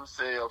to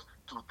themselves.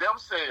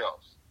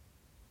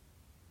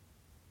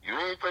 You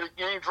ain't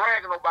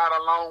dragging nobody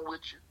along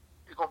with you.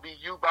 It's gonna be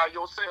you by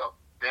yourself.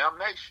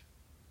 Damnation.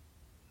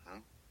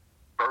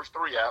 Verse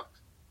 3, Alex.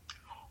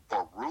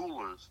 For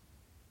rulers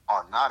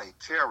are not a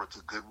terror to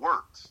good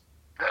works.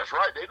 That's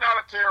right. They're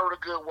not a terror to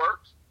good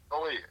works.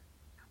 Go ahead.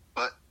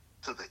 But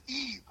to the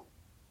evil.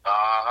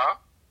 Uh-huh.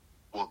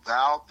 Wilt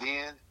thou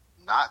then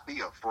not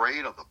be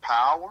afraid of the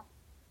power?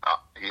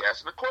 He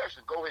asking the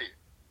question. Go ahead.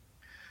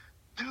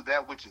 Do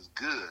that which is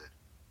good,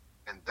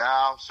 and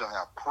thou shalt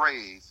have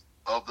praise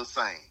of the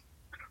same.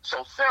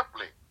 So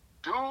simply,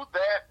 do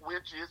that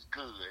which is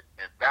good,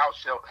 and thou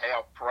shalt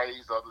have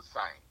praise of the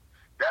same.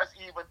 That's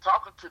even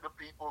talking to the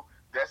people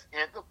that's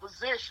in the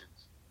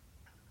positions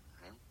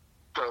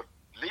to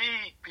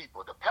lead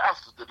people, the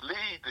pastors, to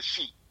lead the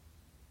sheep.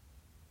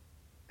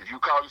 If you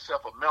call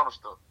yourself a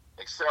minister,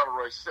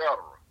 etc., etc.,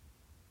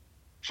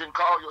 you shouldn't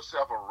call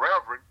yourself a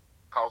reverend,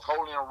 because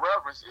holy and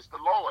reverence is the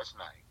Lord's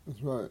name.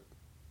 That's right.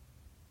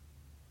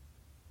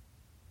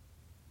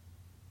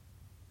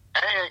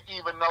 And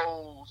even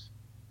those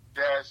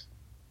that's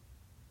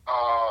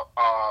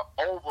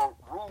over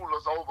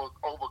rulers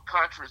over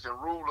countries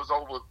and rulers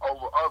over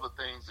other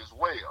things as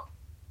well.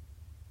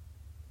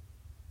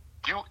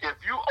 If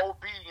you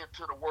obedient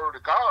to the word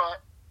of God,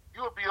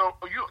 you'll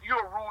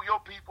rule your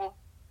people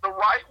the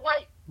right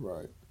way.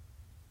 Right.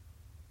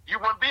 You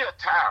wouldn't be a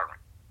tyrant.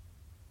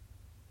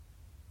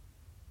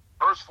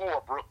 Verse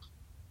 4, Brooks.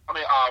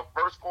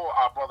 Verse 4,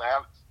 Brother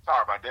Alex.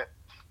 Sorry about that.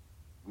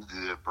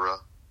 Good, bruh.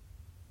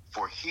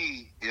 For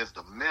he is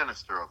the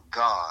minister of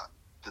God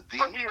to thee.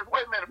 But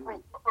wait a minute,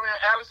 Brooks.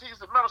 Alex, he's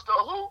the minister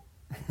of who?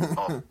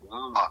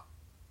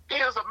 He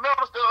is a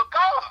minister of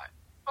God.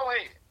 Go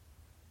ahead.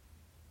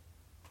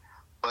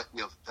 But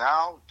if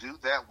thou do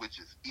that which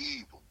is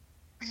evil,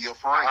 be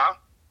afraid.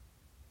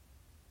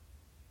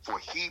 For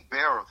he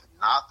beareth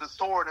not the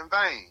sword in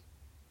vain.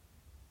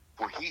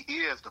 For he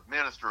is the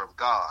minister of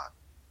God,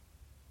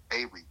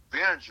 a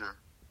revenger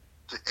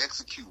to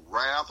execute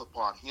wrath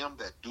upon him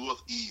that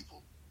doeth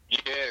evil.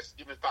 Yes,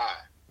 give me 5.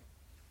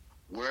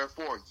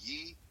 Wherefore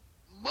ye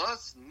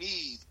must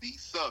needs be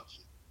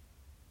subject,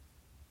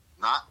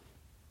 not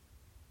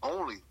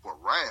only for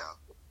wrath,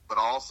 but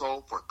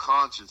also for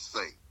conscience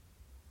sake.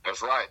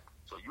 That's right.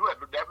 So you have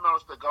that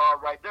minister of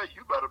God right there,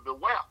 you better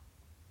beware.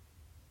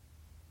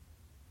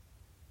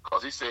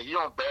 Because he said he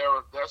don't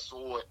bear that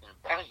sword in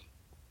vain.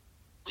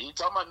 He ain't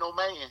talking about no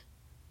man.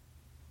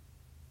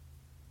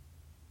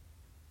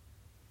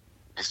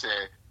 He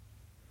said,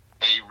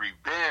 a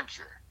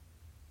revenger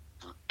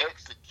to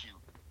execute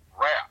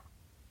wrath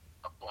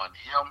upon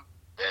him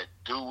that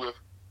doeth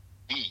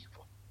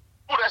evil.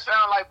 Who that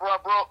sound like, bro,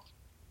 Brooks?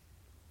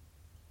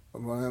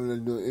 About him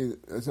that do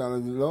it, that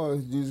sounds like the Lord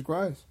is Jesus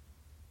Christ.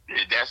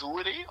 Yeah, that's who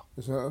it is.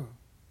 Yes, sir.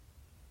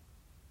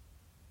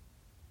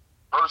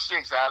 Verse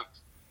 6,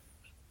 Alex.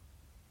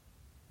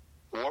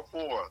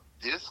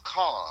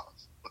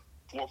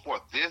 For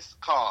this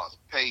cause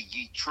pay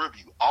ye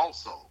tribute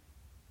also,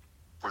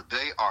 for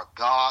they are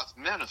God's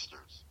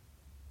ministers,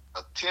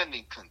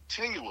 attending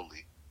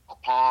continually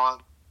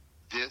upon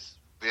this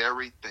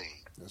very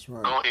thing. That's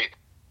right. Go ahead.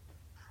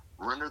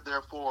 Render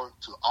therefore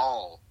to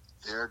all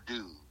their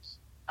dues.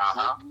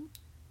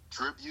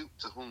 Tribute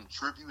to whom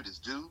tribute is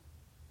due,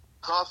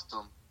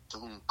 custom to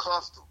whom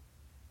custom,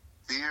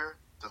 fear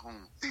to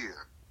whom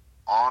fear,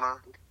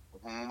 honor to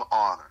whom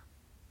honor.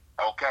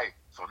 Okay,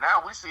 so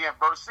now we see in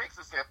verse 6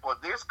 it said, for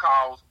this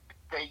cause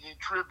pay ye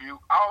tribute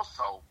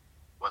also,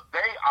 but they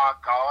are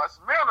God's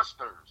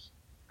ministers.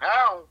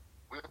 Now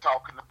we're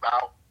talking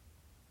about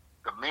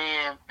the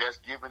men that's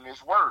giving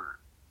this word,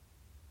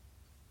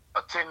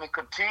 attending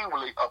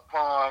continually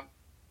upon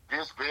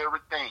this very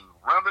thing.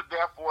 Render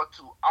therefore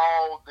to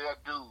all their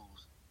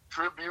dues,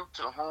 tribute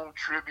to whom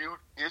tribute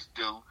is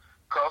due,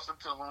 custom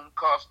to whom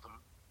custom,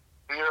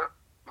 fear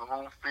to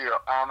whom fear,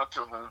 honor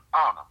to whom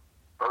honor.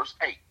 Verse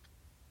 8.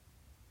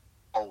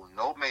 Owe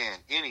no man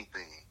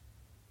anything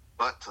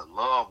but to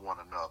love one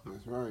another.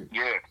 That's right.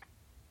 Yeah,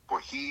 For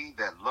he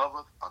that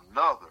loveth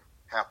another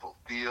hath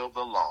fulfilled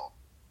the law.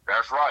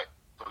 that's right.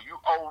 So you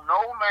owe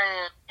no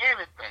man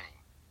anything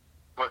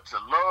but to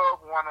love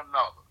one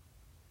another.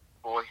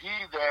 For he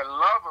that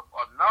loveth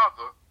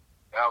another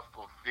hath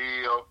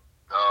fulfilled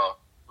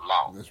the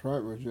law. That's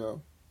right,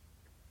 Rachel.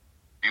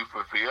 You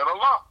fulfill the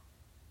law.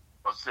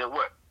 So But said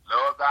what?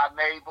 Love thy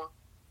neighbor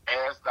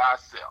as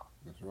thyself.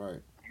 That's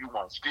right. You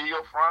won't steal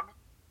from him.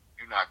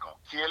 You're not going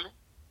to kill him.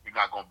 You're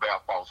not going to bear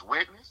false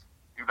witness.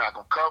 You're not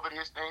going to covet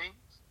his things.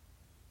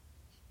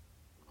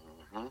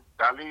 Mm-hmm. Did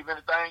I leave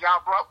anything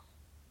out,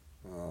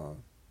 brother?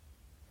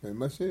 Pretty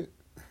much it.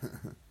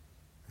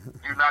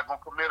 You're not going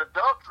to commit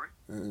adultery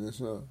Yes,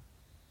 sir.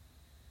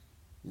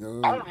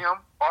 on him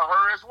or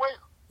her as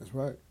well. That's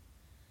right.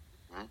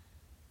 Mm-hmm.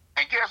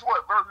 And guess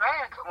what? Verse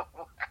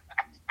 9.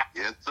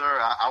 Yes, sir.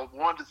 I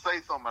wanted to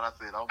say something, but I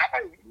said,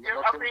 hey,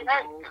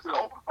 it's an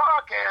open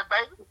podcast,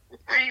 baby.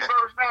 Read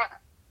verse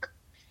 9.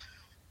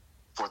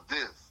 For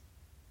this,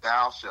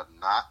 thou shalt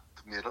not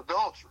commit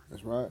adultery.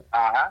 That's right.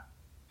 Uh-huh.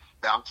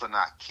 Thou shalt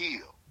not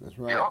kill. That's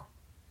right. Yep.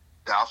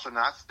 Thou shalt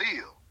not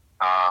steal.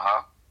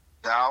 Uh-huh.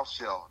 Thou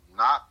shalt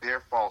not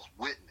bear false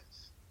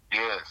witness.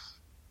 Yes.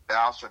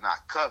 Thou shalt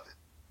not covet.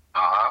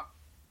 Uh-huh.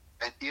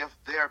 And if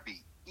there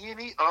be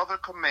any other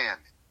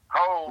commandment.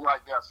 Hold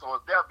like that. So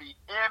if there be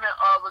any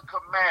other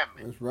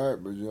commandment. That's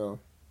right, but yo.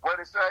 What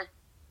did it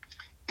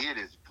say? It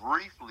is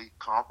briefly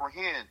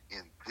comprehended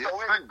in this So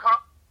thing.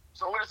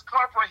 it is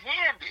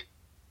comprehended.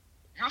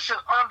 You should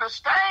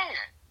understand.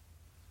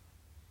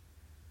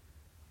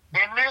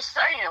 In this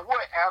saying,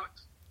 what,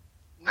 Alex?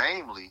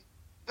 Namely,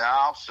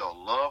 thou shalt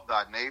love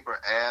thy neighbor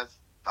as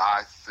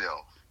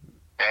thyself.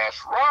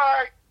 That's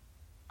right.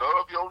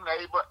 Love your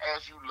neighbor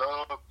as you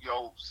love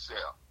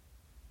yourself.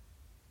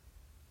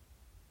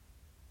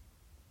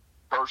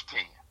 Verse 10.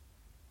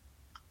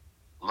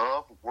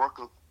 Love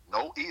worketh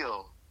no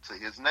ill to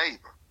his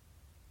neighbor.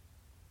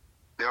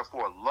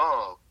 Therefore,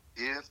 love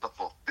is the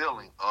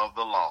fulfilling of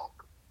the law.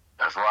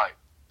 That's right.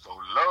 So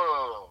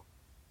love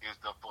is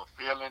the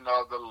fulfilling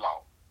of the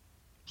law.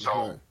 So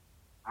Right.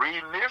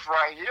 reading this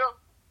right here,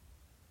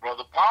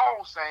 Brother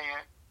Paul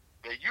saying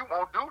that you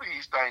won't do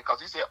these things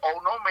because he said,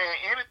 "Oh, no man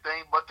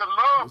anything but to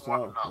love That's one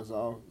all. another." That's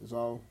all. That's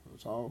all.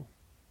 That's all.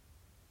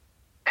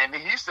 And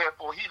he said,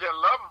 "For he that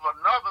loveth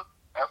another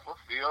hath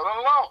fulfilled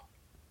the law."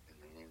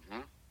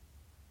 Mm-hmm.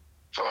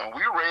 So when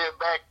we read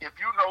back, if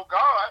you know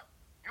God,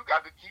 you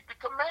got to keep the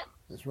commandments.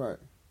 That's right.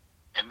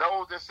 And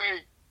those that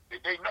say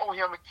that they know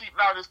him and keep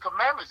not his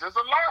commandments is a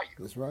liar.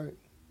 That's right.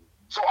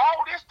 So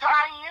all this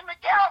tie in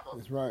together.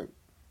 That's right.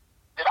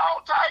 It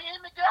all tie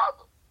in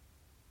together.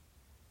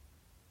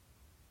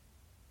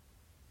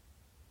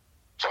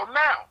 So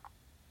now,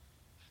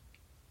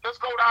 let's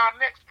go to our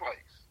next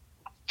place.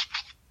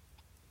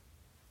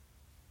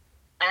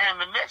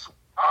 And the next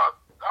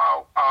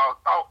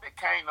thought that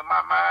came to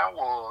my mind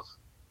was,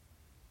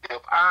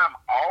 if I'm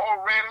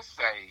already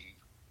saved,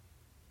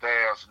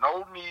 there's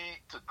no need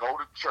to go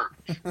to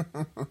church.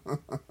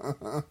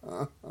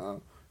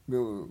 Good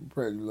one.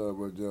 Praise the Lord,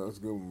 brother Joe. That's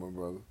a good one, my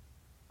brother.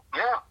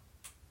 Yeah.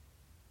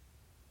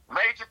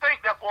 Made you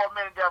think that for a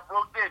minute there,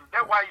 Brooke, didn't it?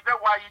 That's why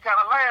you kind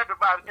of laughed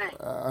about it, didn't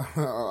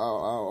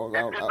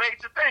you? It made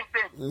you think,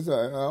 didn't it? It's all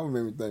right. I don't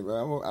make me think, but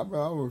I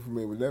was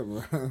familiar with that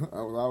one.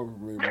 I was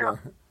familiar with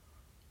that.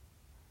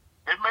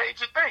 It made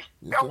you think.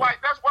 Yes, That's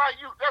sir. why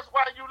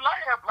you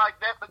laugh like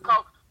that,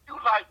 because you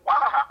like,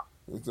 wow.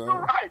 It's You're all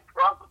right. right,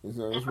 brother. It's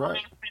You right. don't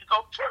need me to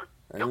go to church.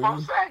 And If I'm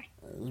we- saved.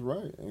 That's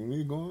right. And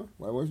we going.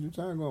 Why waste your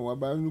time going? Why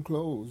buy new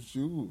clothes,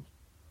 shoes?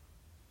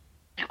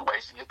 You're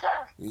wasting your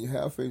time. And your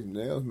hair, face, and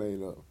nails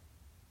made up.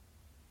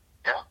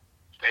 Yeah.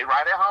 Stay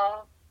right at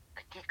home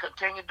and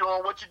continue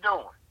doing what you're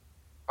doing.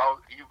 Oh,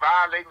 you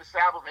violating the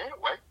Sabbath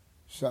anyway.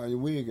 Shine your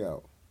wig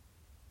out.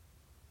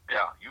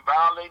 Yeah, you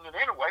violating it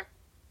anyway.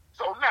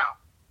 So now,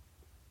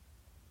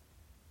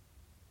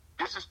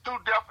 this is two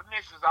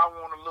definitions I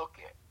want to look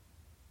at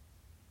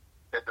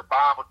that the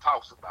Bible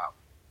talks about.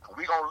 And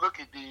we're going to look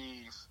at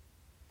these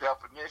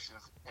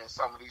definitions in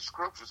some of these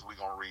scriptures we're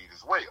going to read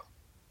as well.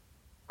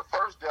 The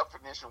first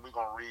definition we're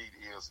going to read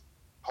is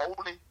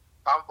holy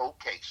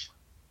convocation.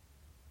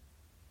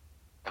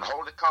 And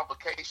holy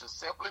convocation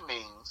simply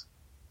means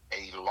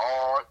a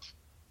large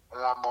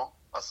formal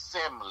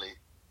assembly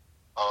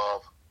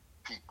of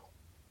people.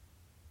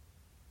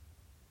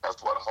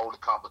 That's what a holy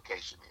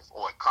convocation is,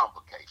 or a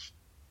convocation.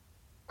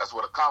 That's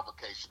what a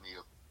convocation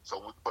is. So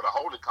we put a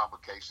holy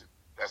convocation,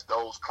 that's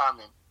those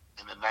coming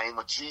in the name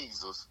of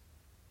Jesus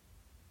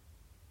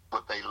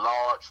with a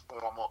large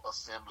formal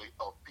assembly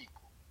of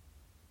people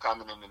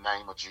coming in the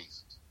name of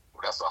Jesus.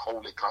 Well, that's a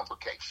holy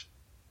convocation.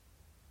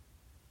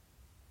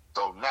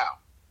 So now,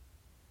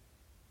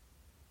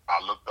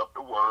 I looked up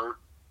the word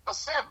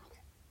assembly.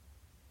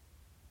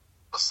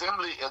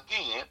 Assembly,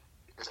 again,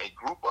 is a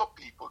group of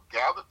people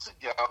gathered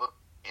together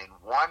in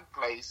one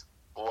place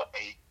for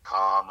a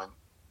common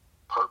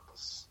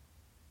purpose.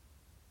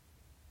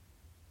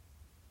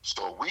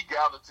 So we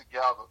gather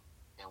together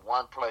in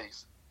one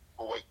place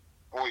for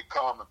a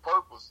common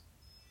purpose,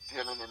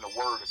 dealing in the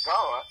Word of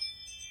God.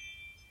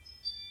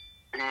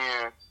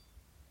 And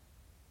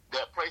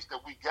that place that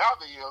we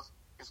gather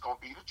is going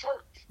to be the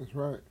church. That's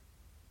right.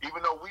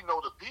 Even though we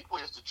know the people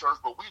is the church,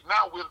 but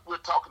we're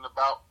talking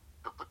about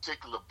the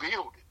particular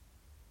building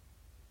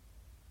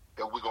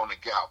that we're going to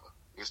gather.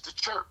 It's the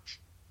church.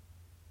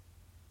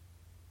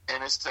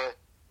 And it's that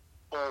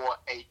for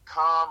a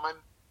common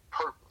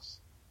purpose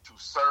to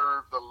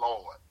serve the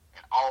Lord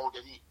and all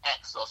that he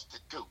asks us to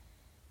do.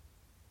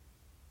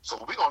 So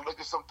we're going to look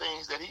at some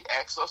things that he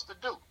asks us to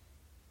do.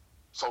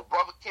 So,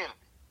 Brother Kennedy,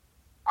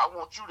 I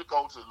want you to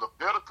go to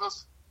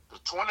Leviticus, the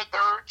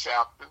 23rd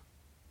chapter,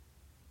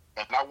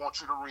 and I want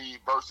you to read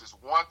verses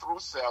 1 through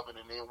 7,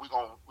 and then we're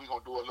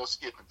gonna do a little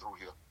skipping through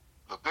here.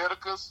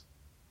 Leviticus,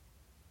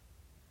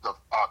 the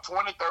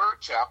 23rd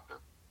chapter,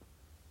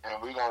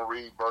 and we're going to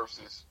read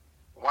verses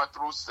 1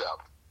 through 7.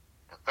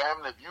 And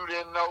family, if you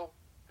didn't know,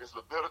 this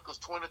Leviticus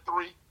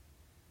 23,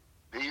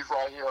 these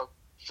right here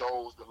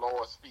shows the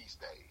Lord's feast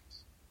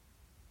days.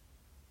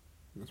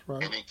 That's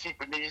right. And in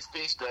keeping these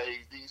feast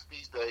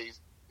days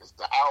is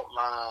the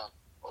outline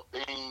of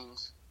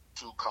things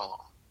to come.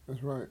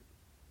 That's right.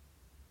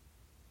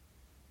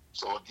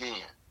 So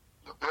again,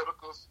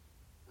 Leviticus,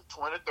 the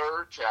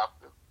 23rd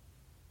chapter,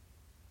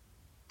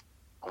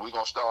 and we're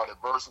going to start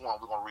at verse 1.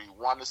 We're going to read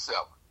 1 to 7.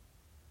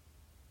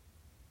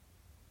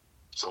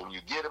 So when you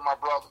get it, my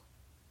brother,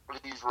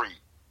 please read.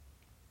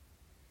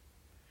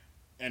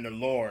 And the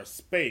Lord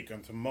spake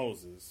unto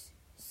Moses,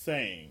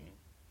 saying,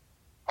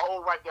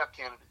 Hold right there,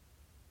 Kennedy.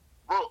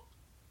 Brooke,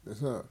 Yes,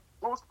 sir.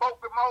 who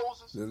spoke to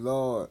Moses? The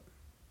Lord.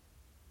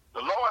 The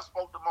Lord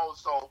spoke to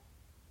Moses. So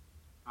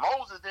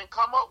Moses didn't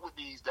come up with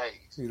these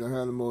days. He don't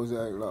have the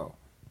Mosaic law.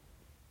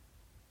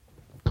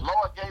 The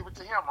Lord gave it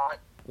to him, right?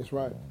 That's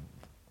right.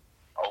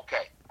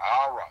 Okay,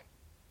 all right.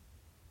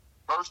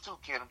 Verse 2,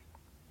 Kennedy.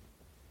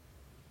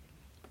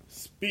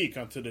 Speak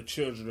unto the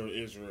children of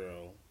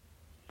Israel,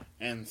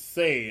 and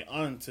say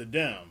unto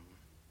them,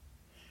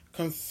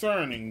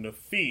 concerning the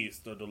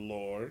feast of the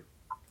Lord.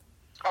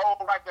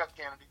 Hold right there,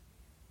 Kennedy.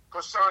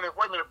 Concerning,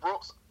 wait a minute,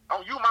 Brooks.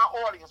 Oh, you my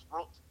audience,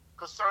 Brooks.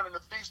 Concerning the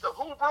feast of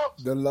who,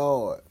 Brooks? The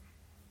Lord.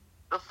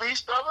 The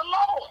feast of the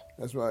Lord.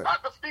 That's right.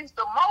 Not the feast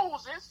of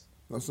Moses.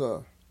 No,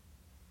 sir.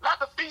 Not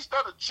the feast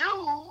of the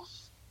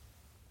Jews.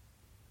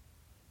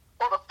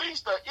 Or the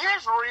feast of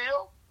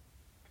Israel.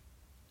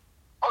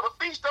 Or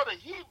the feast of the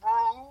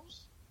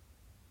Hebrews.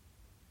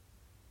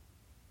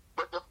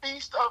 But the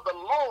feast of the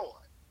Lord.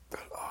 The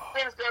Lord.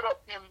 Finish that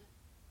up, Kennedy.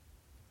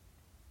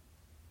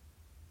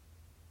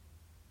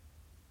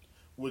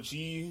 Which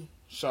ye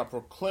shall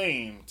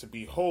proclaim to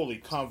be holy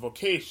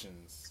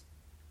convocations.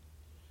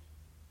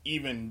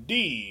 Even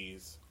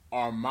these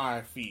are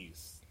my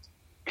feasts.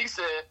 He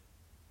said,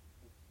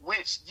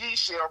 which ye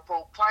shall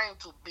proclaim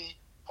to be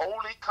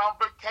holy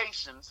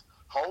convocations,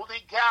 holy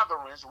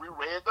gatherings. We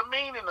read the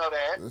meaning of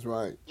that. That's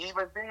right.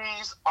 Even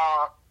these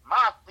are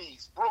my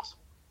feasts. Brooks,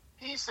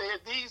 he said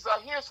these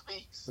are his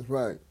feasts. That's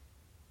right.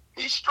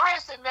 He's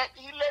stressing that,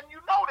 he letting you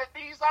know that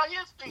these are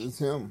his It's feasts.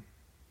 him.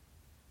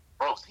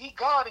 Brooks, he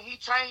God and he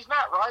changed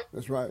not, right?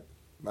 That's right.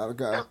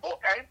 Malachi. That's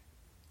book, ain't it?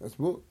 That's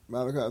book.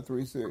 Malachi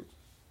 3:6.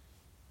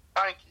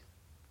 Thank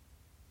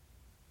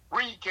you.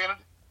 Read,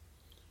 Kennedy.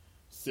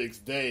 6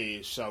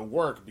 days shall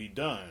work be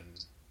done,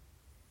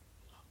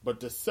 but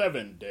the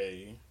 7th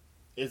day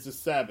is the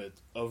Sabbath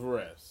of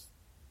rest.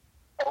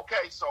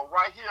 Okay, so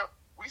right here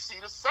we see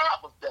the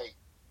Sabbath day.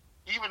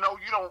 Even though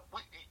you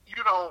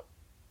don't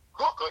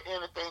hook or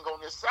anything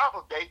on this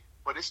Sabbath day,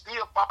 but it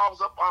still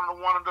falls up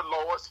under one of the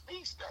Lord's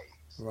feast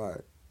days.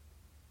 Right.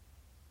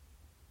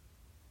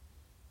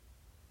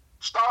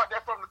 Start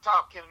that from the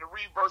top, Kennedy.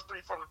 Read verse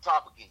 3 from the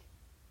top again.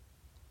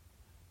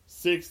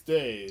 6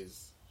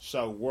 days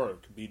shall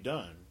work be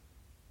done,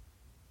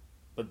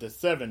 but the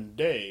 7th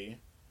day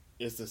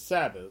is the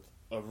Sabbath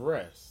of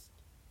rest,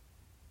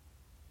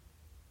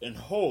 an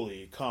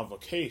holy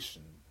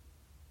convocation.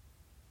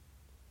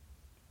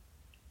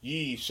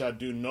 Ye shall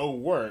do no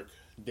work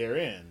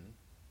therein.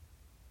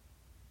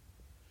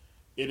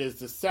 It is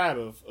the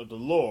Sabbath of the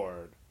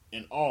Lord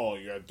in all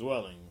your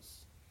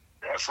dwellings.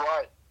 That's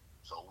right.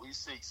 So we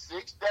see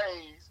 6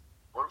 days,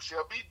 work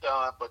shall be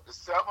done, but the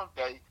 7th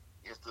day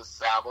is the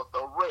Sabbath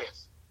of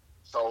rest.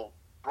 So,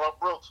 Bro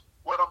Brooks,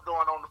 what I'm doing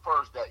on the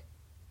first day?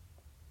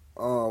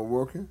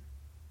 Working.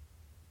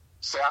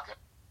 Second,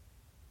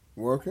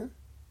 Working.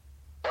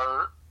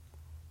 third,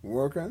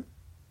 Working.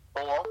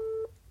 fourth,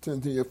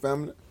 Tend to your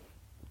family.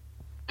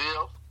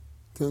 fifth,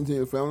 Tend to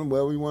your family.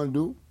 Whatever you want to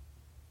do.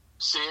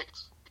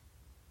 sixth,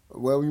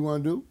 Whatever you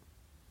want to do.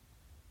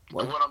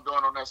 and what I'm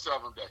doing on that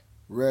 7th day.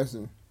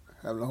 Resting.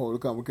 Having a holy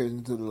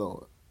convocation to the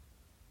Lord.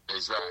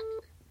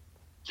 Exactly.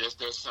 Just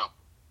that simple.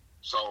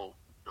 So,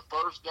 the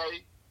first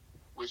day,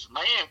 which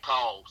man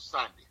called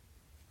Sunday.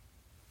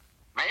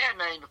 Man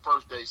named the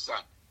first day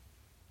Sunday.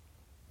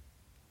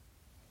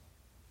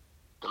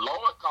 The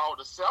Lord called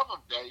the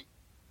 7th day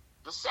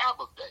the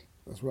Sabbath day,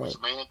 That's right. which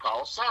man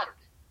called Saturday.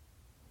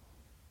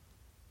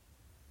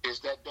 It's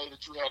that day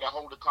that you had a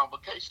holy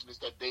convocation. It's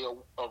that day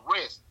of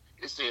rest.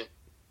 It said,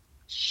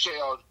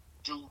 shall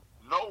do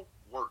no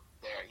work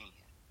therein.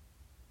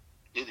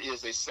 It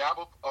is a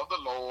Sabbath of the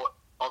Lord,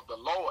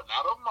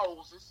 not of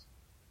Moses,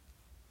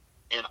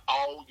 in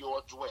all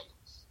your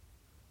dwellings.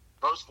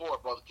 Verse 4,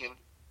 Brother Kennedy.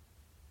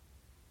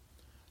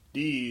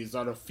 These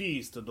are the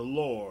feasts of the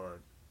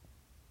Lord,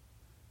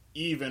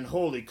 even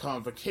holy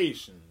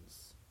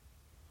convocations,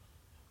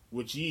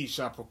 which ye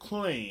shall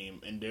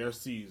proclaim in their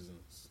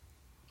seasons.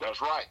 That's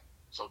right.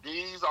 So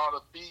these are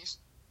the feasts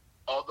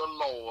of the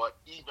Lord,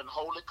 even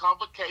holy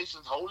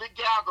convocations, holy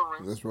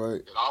gatherings. That's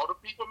right. That all the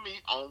people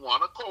meet on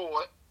one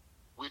accord,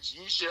 which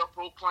ye shall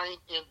proclaim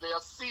in their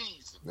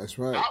season. That's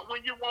right. Not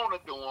when you want to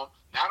do them,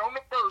 not on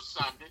the first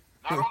Sunday,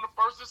 not on the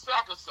first and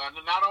second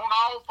Sunday, not on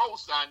all 4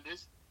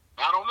 Sundays,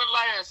 not on the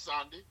last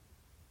Sunday.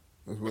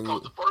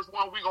 Because the first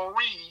one we're going to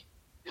read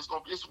it's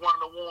one of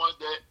the ones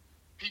that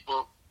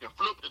people can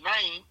flip the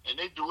name and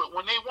they do it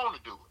when they want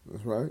to do it.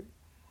 That's right.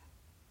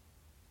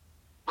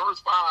 Verse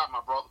 5,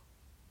 my brother.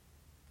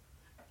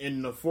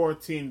 In the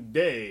 14th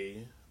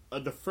day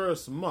of the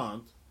first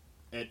month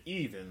at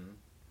even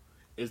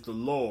is the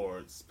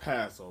Lord's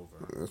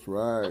Passover. That's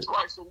right. That's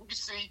right. So we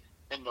see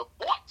in the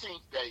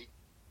 14th day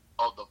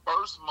of the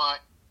first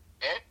month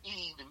at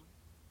even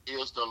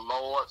is the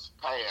Lord's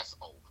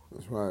Passover.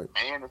 That's right.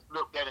 Man, it's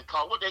looked at and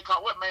called what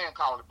man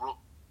called it, Brooke?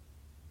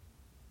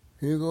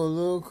 Here go a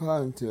little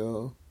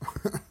cottontail.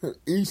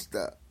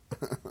 Easter.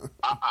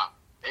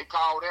 They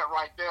call that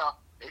right there.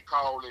 They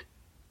call it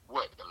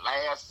what? The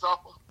Last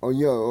Supper. Oh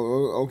yeah.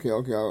 Okay.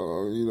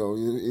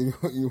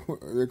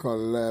 They call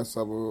it Last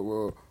Supper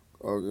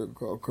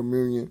or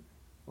communion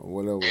or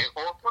whatever.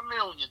 Or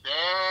communion.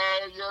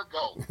 There you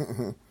go.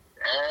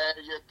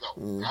 There you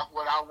go. That's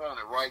what I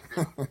wanted right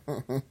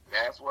there.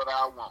 That's what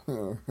I want.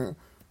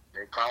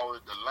 They call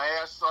it the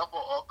Last Supper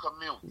or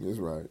communion. That's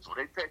right. So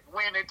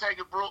when they take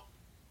it, Brooke?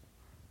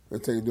 They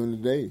take it during the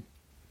day,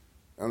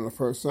 on the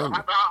first Sunday.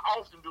 How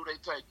often do they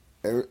take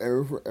it?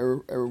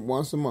 Every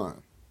once a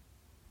month.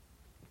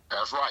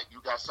 That's right. You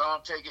got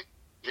some take it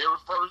every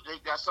first. They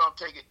got some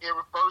take it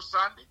every first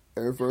Sunday.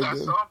 Every first day.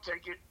 You got some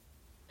take it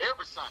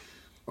every Sunday.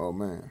 Oh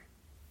man.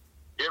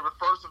 Every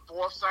first and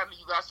fourth Sunday,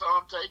 you got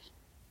some take it.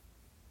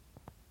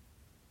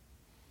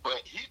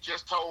 But he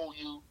just told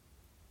you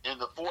in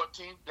the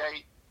 14th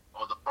day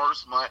of the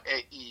first month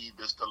at Eve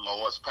is the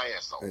Lord's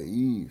Passover. At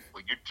Eve.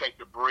 When you take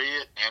the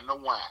bread and the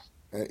wine.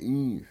 At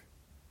Eve.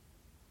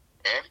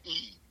 At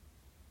Eve.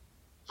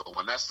 So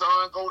when that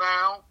sun go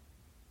down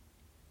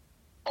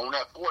on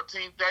that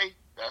 14th day,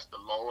 that's the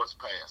Lord's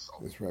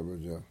Passover. That's right,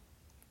 Brother Joe.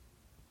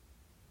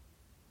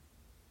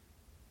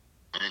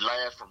 And it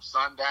lasts from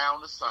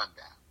sundown to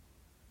sundown.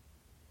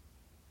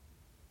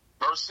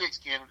 Verse 6,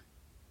 Kennedy.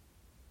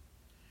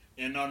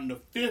 And on the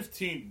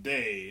 15th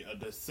day of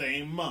the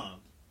same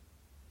month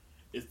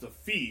is the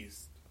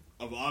feast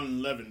of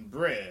unleavened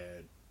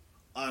bread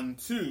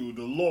unto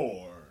the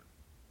Lord.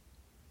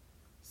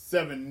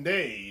 7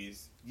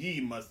 days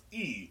ye must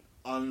eat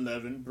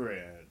unleavened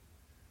bread.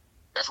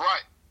 That's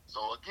right. So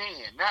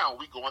again, now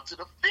we go into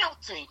the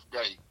 15th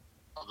day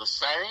of the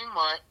same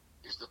month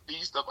is the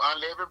feast of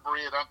unleavened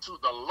bread unto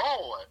the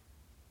Lord.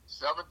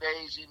 7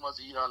 days ye must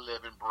eat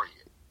unleavened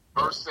bread.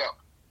 Verse 7.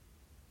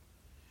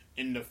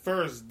 In the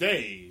first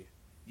day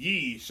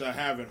ye shall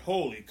have an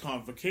holy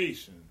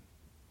convocation.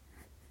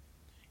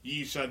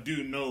 Ye shall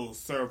do no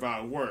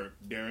servile work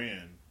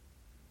therein.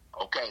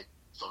 Okay,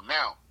 so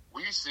now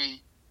we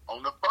see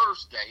on the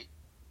first day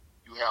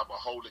you have a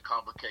holy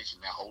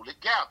convocation, that holy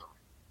gathering.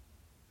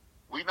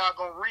 We're not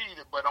going to read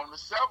it, but on the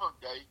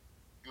 7th day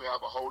you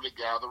have a holy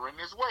gathering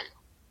as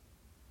well.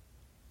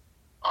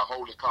 A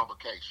holy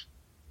convocation.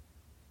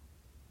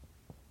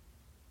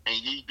 And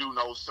ye do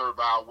no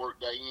servile work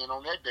therein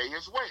on that day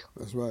as well.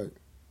 That's right.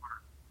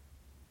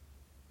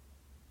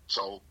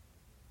 So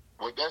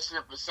what that's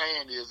simply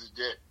saying is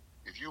that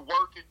if you're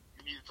working,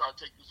 you need to try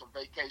to take you some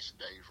vacation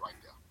days right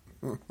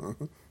there.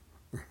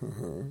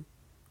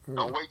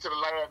 Don't wait till the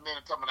last minute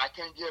and tell me I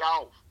can't get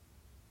off.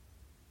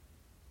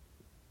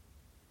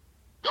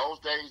 Those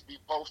days be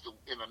posted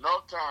in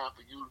enough time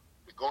for you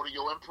to go to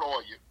your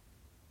employer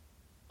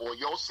or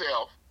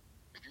yourself,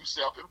 if you're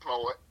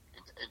self-employed,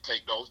 and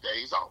take those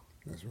days off.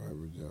 That's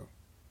right, Joe.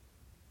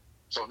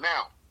 So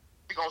now,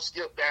 we're going to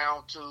skip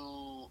down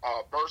to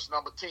verse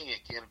number 10,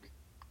 Kennedy.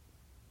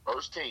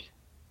 Verse 10.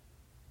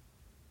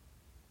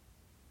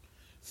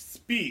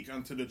 Speak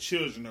unto the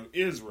children of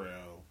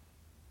Israel,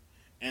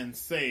 and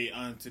say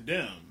unto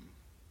them,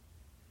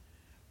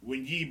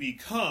 when ye be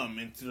come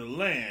into the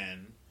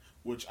land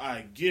which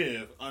I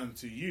give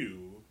unto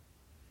you,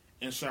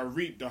 and shall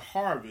reap the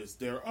harvest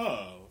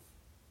thereof,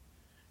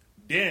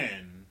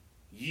 then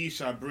ye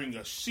shall bring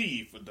a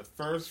sheaf of the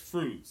first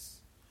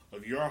fruits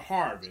of your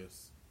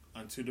harvest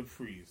unto the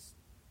priest.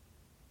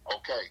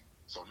 Okay,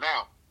 so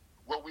now,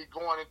 what we're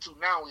going into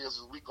now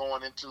is we're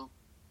going into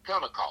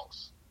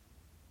Pentecost.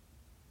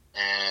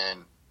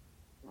 And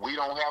we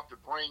don't have to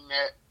bring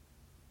that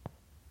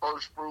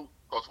first fruit,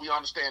 because we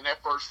understand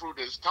that first fruit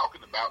that it's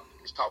talking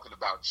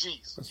about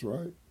Jesus. That's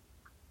right.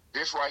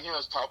 This right here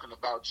is talking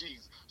about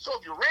Jesus. So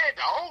if you read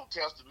the Old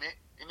Testament,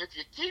 and if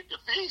you keep the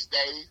feast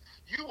days,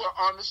 you will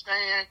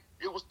understand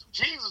it was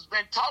Jesus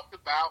been talked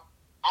about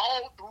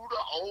all through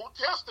the Old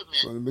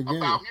Testament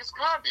about his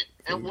coming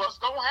and what's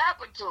going to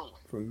happen to him.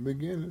 From the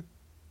beginning.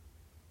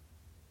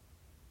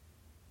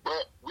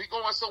 But we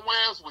going somewhere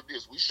else with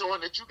this. We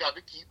showing that you got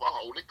to keep a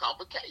holy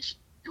convocation.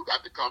 You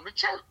got to come to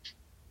church.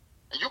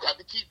 And you got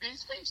to keep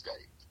these feast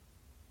days.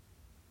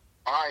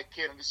 All right,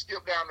 Kennedy,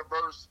 skip down to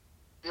verse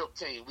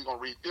 15. We're going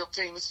to read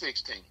 15 to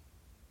 16.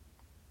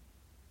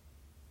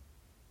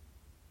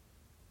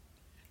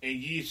 And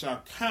ye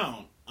shall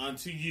count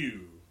unto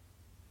you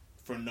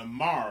from the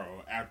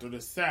morrow after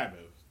the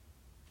Sabbath,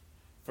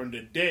 from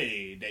the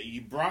day that ye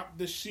brought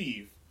the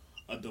sheaf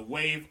of the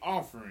wave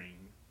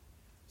offering,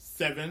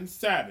 7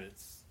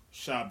 Sabbaths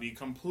shall be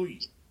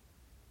complete.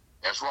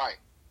 That's right.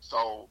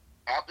 So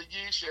after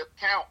ye shall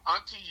count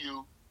unto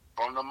you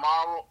from the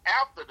morrow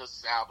after the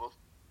Sabbath,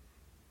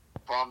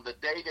 from the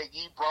day that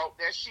ye brought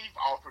that sheaf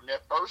offering,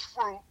 that first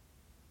fruit,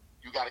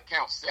 you got to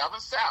count 7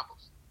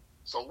 Sabbaths.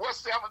 So what's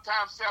 7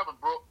 times 7,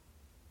 Brooke?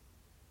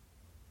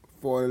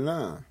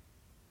 49.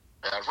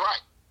 That's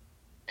right.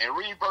 And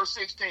read verse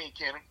 16,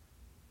 Kenny.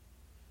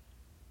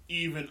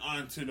 Even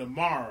unto the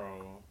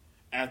morrow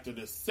after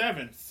the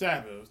 7th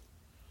Sabbath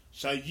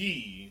shall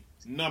ye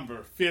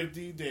number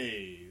 50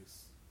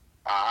 days.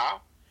 Uh-huh.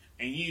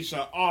 And ye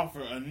shall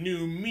offer a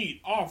new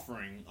meat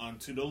offering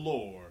unto the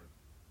Lord.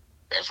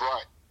 That's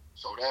right.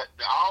 So that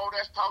all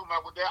that's talking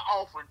about with that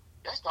offering,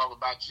 that's talking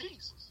about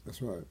Jesus.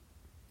 That's right.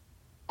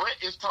 But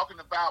it's talking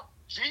about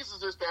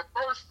Jesus is that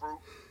first fruit,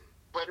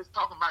 but it's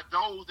talking about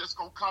those that's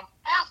going to come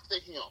after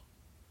him.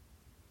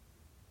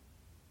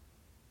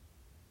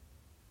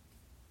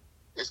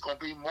 It's going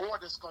to be more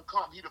that's going to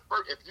come. He the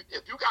first.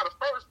 If you got a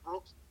first,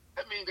 Brooks,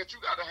 that means that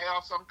you got to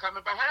have something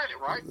coming behind it,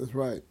 right? That's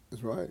right.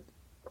 That's right.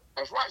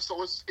 That's right.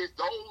 So it's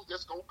those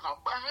that's going to come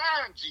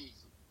behind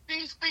Jesus.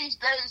 These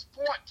feast days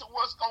point to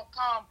what's going to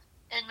come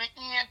in the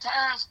end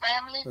times,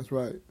 family. That's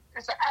right.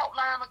 It's an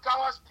outline of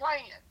God's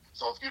plan.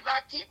 So if you're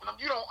not keeping them,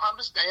 you don't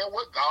understand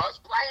what God's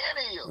plan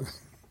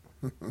is.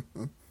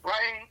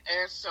 Plain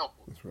and simple.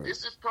 That's right.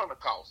 This is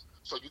Pentecost.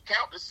 So you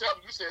count the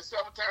 7. You said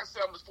 7 times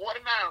 7 is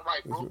 49,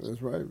 right, Bruce?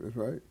 That's right. That's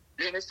right.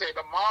 Then it said,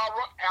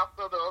 tomorrow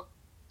after the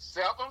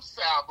 7th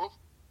Sabbath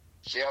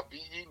shall be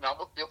ye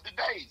number 50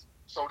 days.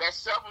 So that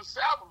 7th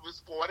Sabbath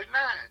is 49.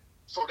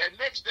 So that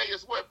next day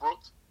is what,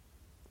 Brooks?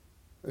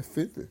 That's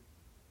 50.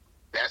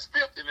 That's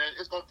 50. And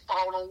it's going to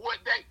fall on what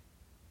day?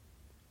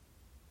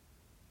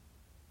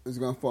 It's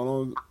going to fall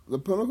on the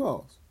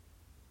Pentecost.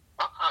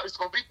 It's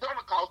going to be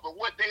Pentecost, but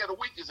what day of the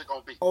week is it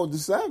going to be? Oh, the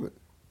Sabbath.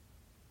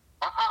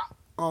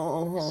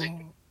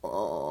 See?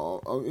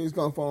 It's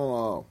going to fall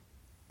on,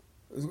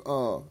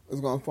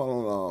 it's going to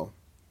fall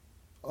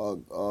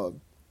on,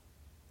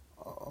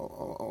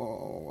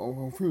 I'm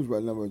confused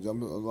right now, but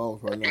I'm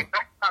lost right now.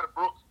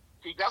 Brooks.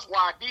 See, that's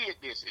why I did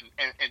this.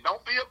 And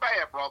don't feel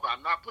bad, brother.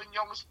 I'm not putting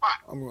you on the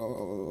spot. I'm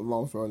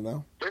lost right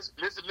now.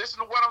 Listen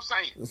to what I'm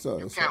saying. Yes, sir.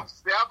 You Yes, count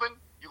sir. 7.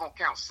 You're going to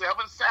count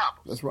 7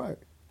 Sabbaths. That's right.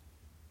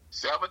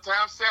 7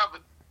 times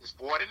 7 is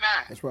 49.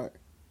 That's right.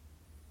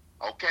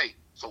 Okay,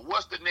 so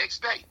what's the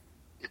next day?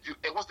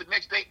 What's the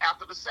next day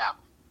after the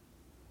Sabbath?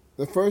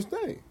 The first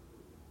day.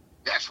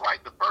 That's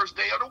right, the first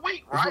day of the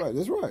week, That's right? right.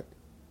 That's right.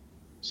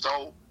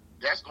 So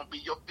that's going to be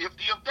your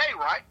 50th day,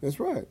 right? That's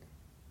right.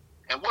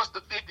 And what's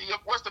the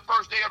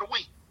first day of the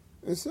week?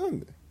 It's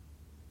Sunday.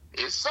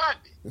 It's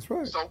Sunday. That's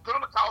right. So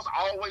Pentecost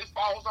always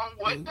falls on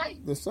what day?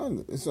 The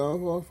Sunday. It's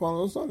all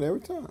fall on Sunday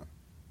every time.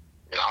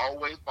 It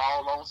always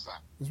falls on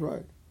Sunday. That's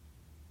right.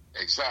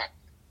 Exactly.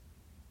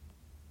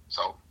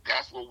 So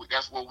that's where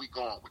we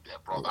going with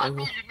that, brother. I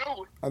knew you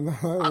knew it.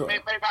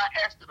 Maybe I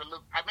asked it a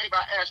little. Maybe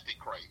I asked it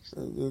crazy.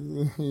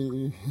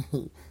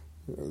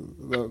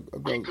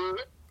 We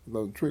good?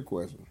 The trick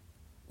question.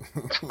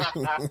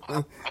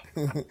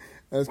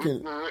 That's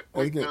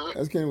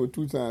Kenny with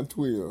 2 times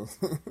 12.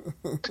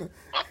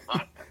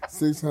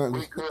 600.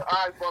 We good. All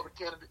right, Brother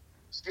Kennedy.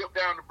 Skip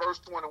down to verse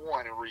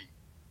 21 and read.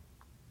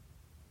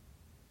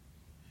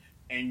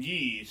 And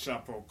ye shall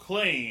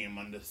proclaim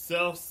on the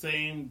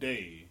selfsame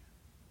day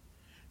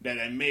that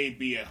it may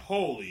be a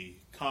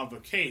holy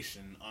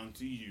convocation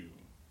unto you.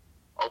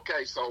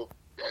 Okay, so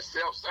that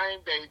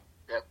same day,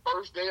 that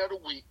first day of the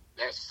week,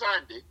 that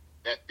Sunday,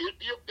 that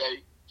 50th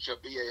day, shall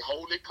be a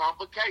holy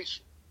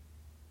convocation.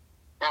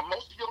 Now,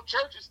 most of your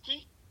churches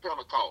keep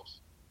Pentecost,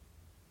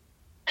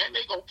 and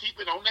they're going to keep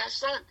it on that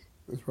Sunday.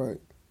 That's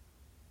right.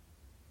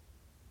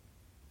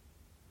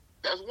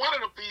 That's one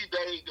of the feast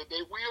days that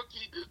they will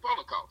keep is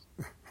Pentecost.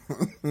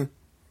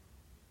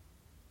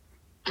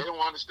 They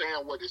don't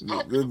understand what it's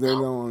talking about. They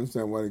don't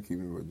understand why they keep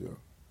it, Joe.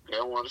 They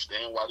don't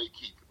understand why they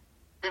keep it.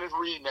 Finish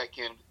reading that,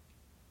 Kennedy.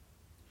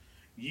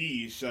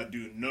 Ye shall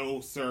do no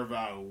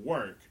servile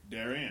work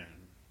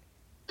therein.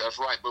 That's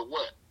right, but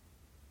what?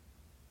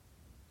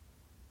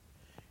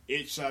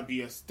 It shall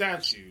be a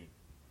statute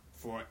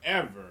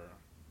forever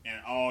in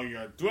all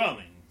your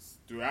dwellings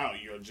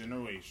throughout your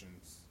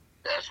generations.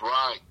 That's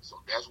right. So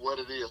that's what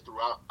it is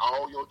throughout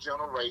all your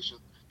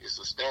generations. It's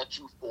a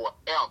statute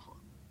forever.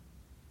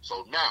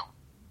 So now,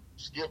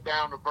 skip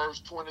down to verse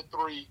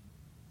 23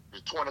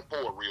 to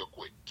 24 real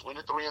quick.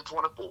 23 and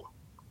 24.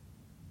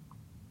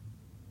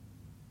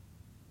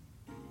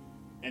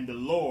 And the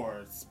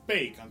Lord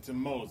spake unto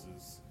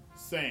Moses,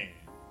 saying,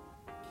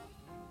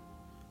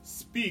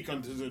 Speak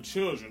unto the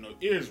children of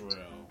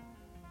Israel,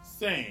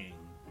 saying,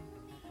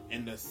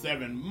 In the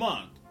 7th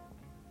month,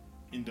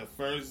 in the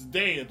first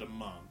day of the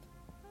month,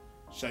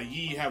 shall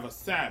ye have a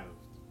Sabbath,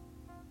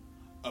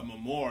 a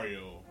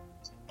memorial,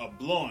 a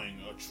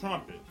blowing of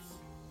trumpets,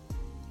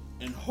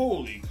 and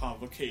holy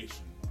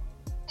convocation.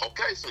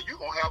 Okay, so you're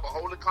going to have a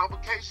holy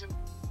convocation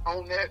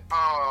on that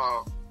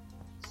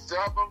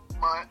 7th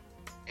month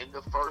in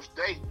the first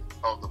day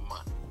of the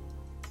month.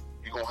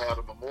 You're going to have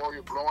the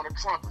memorial blowing a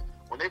trumpet.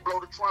 When they blow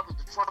the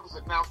trumpets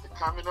announce the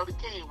coming of the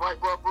king, right,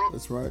 Brother Brooks?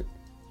 That's right.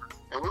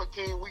 And what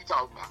king we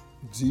talking about?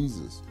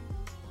 Jesus.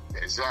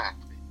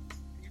 Exactly.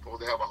 You're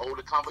supposed to have a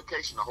holy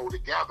convocation, a holy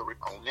gathering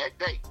on that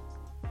day.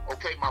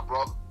 Okay, my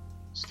brother.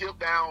 Skip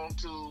down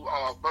to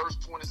verse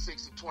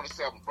 26 and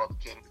 27, Brother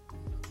Kennedy.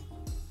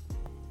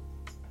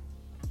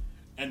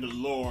 And the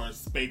Lord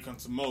spake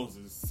unto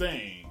Moses,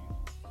 saying,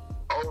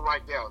 Oh,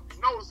 right there.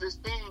 You notice this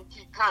theme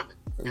keep coming.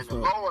 That's and the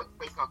right. Lord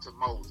spake unto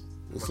Moses.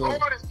 That's the right.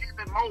 Lord is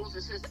giving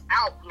Moses his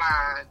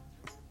outline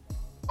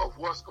of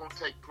what's going to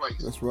take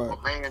place That's right.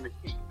 for man to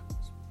keep.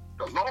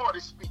 The Lord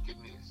is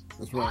speaking this.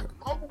 That's right.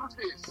 Not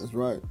Moses. That's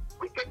right.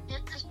 We can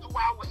get this through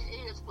our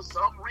heads for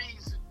some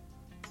reason.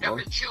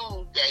 Every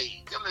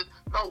Tuesday.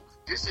 No,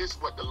 this is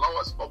what the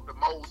Lord spoke to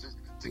Moses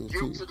to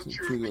give to the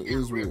children of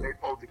Israel. They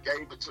both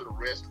gave it to the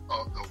rest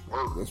of the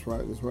world. That's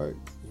right. That's right.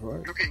 That's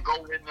right. You can go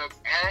in the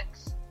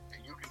Acts,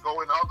 and you can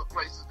go in other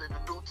places in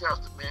the New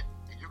Testament,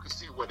 and you can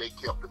see where they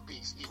kept the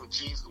feast. Even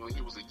Jesus, when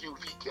he was a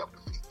youth, he kept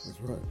the feast.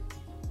 That's right.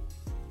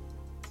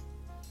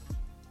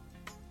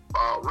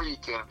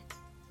 Read, Kennedy.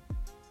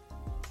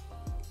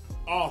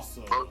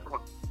 Also,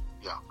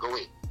 yeah, go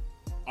ahead.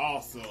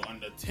 Also on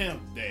the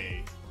 10th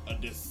day of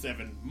this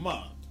 7th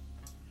month,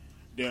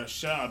 there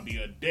shall be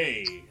a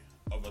day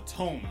of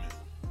atonement.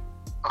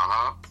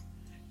 Uh-huh.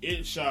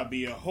 It shall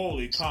be a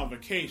holy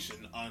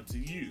convocation unto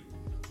you.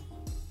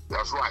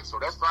 That's right. So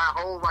that's fine.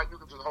 Hold right. You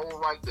can just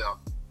hold right there.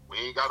 We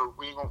ain't gotta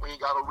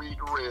read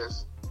the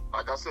rest.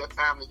 Like I said,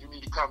 family, you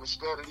need to come and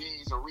study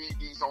these and read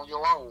these on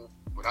your own.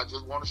 But I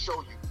just want to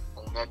show you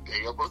on that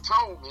day of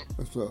atonement,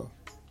 That's right.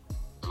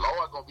 the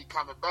Lord gonna be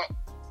coming back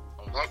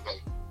on that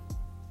day.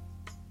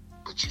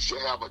 But you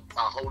should have a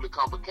holy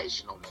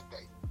convocation on that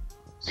day.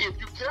 See, if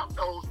you kept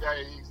those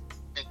days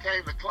and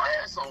came to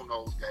class on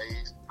those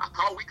days,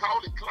 we call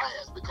it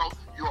class because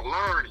you're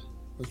learning.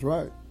 That's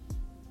right.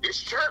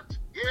 It's church.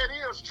 Yeah,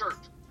 it is church.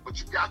 But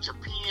you got your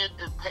pen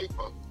and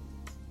paper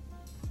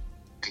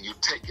and you're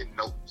taking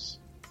notes.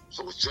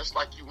 So it's just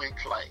like you in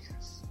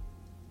class.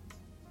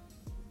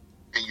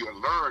 And you're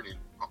learning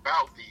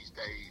about these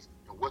days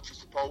and what you're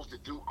supposed to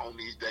do on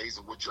these days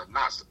and what you're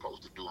not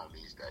supposed to do on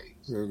these days.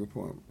 Very good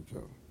point,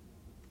 Joe.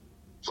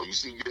 So you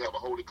see, you have a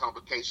holy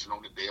convocation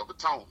on the Day of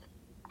Atonement.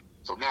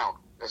 So now,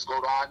 let's go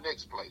to our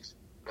next place.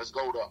 Let's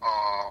go to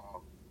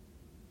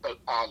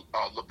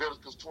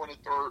Leviticus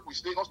 23rd. We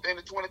still going to stay in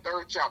the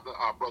 23rd chapter,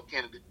 Brother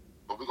Kennedy,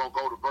 but we're going to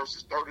go to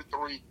verses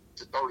 33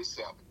 to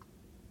 37.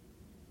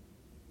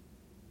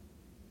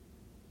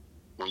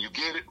 When you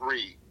get it,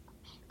 read.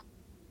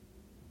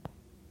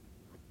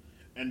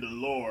 And the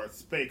Lord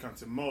spake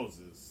unto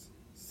Moses,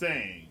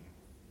 saying,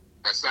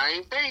 The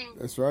same thing.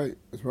 That's right.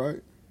 That's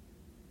right.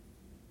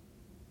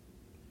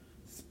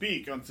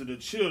 Speak unto the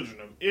children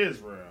of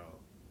Israel,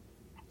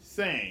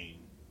 saying,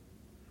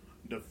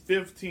 The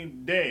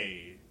 15th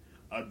day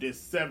of this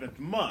 7th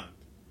month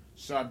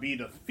shall be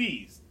the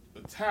feast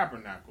of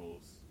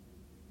tabernacles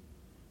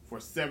for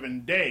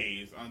 7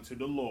 days unto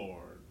the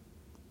Lord.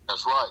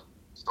 That's right.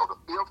 So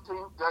the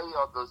 15th day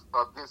of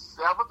this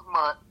 7th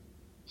month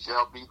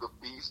shall be the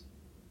feast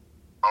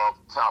of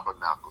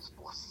tabernacles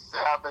for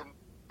 7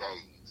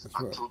 days That's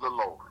unto right. the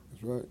Lord.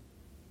 That's right.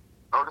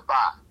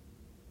 35.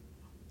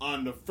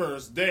 On the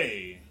first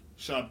day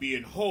shall be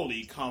an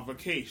holy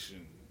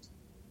convocation.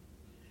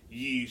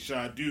 Ye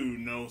shall do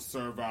no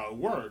servile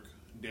work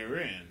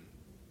therein.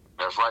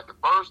 That's right. The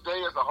first day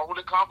is a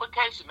holy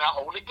convocation, that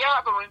holy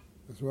gathering.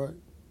 That's right.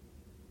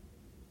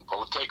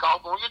 Go take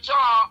off on your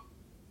job.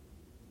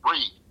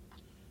 Read.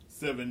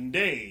 7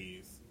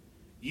 days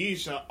ye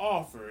shall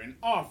offer an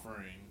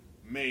offering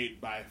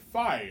made by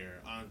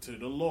fire unto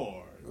the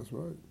Lord. That's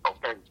right.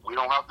 Okay, we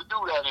don't have to do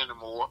that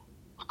anymore.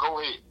 But go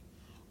ahead.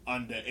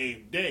 On the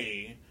 8th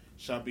day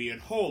shall be an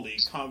holy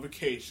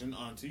convocation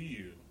unto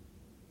you.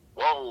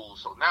 Whoa,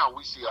 so now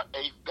we see an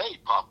 8th day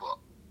pop up.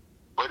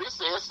 But it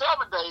says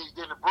 7 days,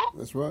 didn't it, Brooke?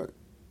 That's right.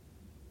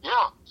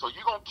 Yeah, so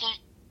you're going to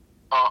keep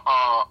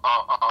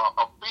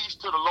a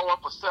feast to the Lord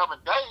for 7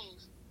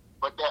 days,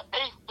 but that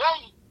 8th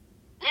day,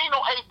 there ain't no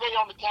 8th day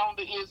on the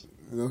calendar, is it?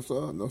 No,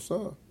 sir. No,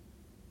 sir.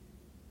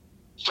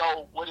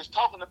 So what it's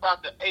talking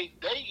about the 8th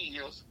day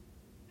is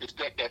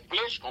that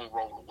flesh going to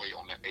roll away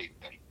on that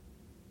 8th day.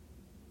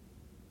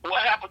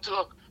 What happened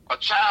to a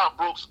child,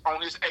 Brooks,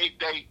 on this 8th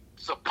day,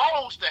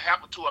 supposed to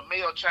happen to a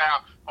male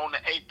child on the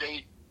 8th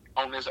day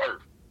on this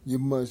earth? You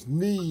must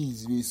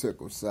needs be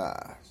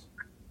circumcised.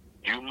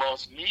 You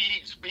must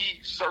needs be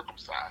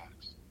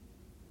circumcised.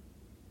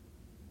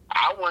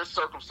 I wasn't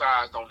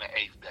circumcised on the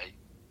 8th day.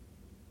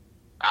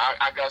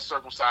 I got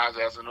circumcised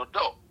as an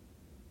adult.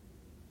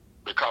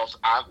 Because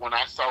when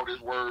I saw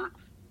this word,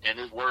 and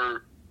this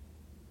word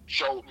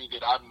showed me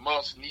that I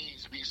must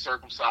needs be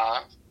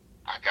circumcised,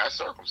 I got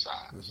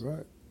circumcised. That's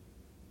right.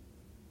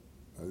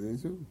 I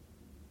did too.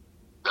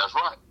 That's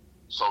right.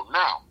 So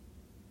now,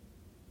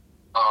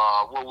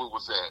 where we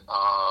was at?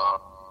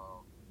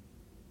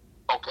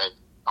 Okay,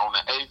 on the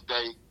 8th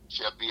day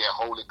shall be a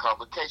holy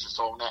convocation.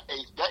 So on that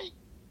 8th day,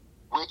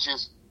 which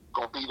is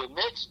going to be the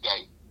next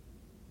day,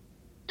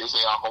 is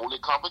a holy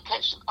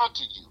convocation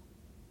unto you.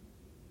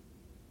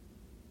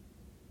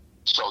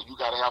 So you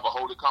got to have a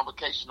holy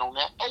convocation on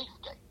that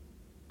 8th day.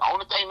 The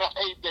only thing that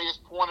 8th day is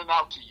pointing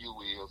out to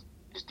you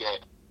is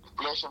that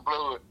flesh and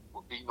blood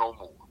will be no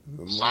more.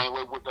 Same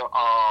way with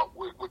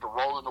the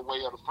rolling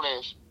away of the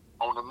flesh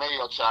on the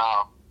male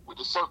child with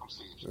the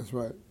circumcision. That's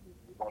right.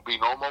 There won't be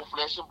no more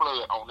flesh and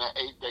blood on that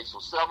 8th day. So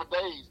 7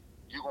 days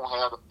you're gonna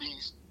have the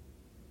feast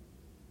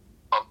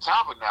of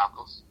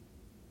tabernacles,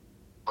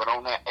 but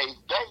on that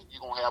 8th day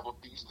you're gonna have a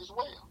feast as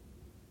well,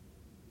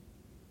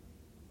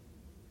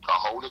 a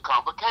holy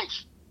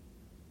convocation.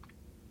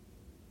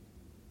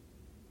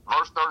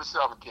 Verse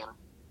 37, Kenneth.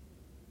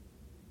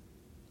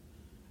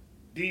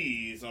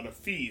 These are the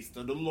feasts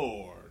of the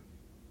Lord.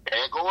 There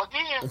you go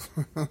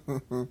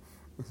again.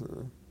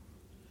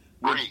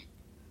 Read.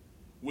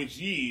 Which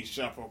ye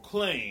shall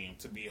proclaim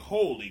to be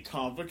holy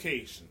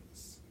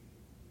convocations.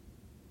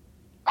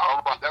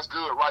 All right, that's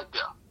good right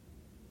there.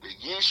 That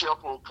ye shall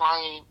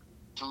proclaim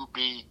to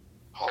be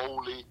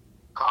holy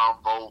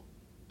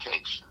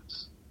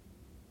convocations.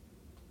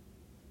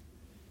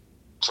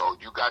 So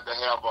you got to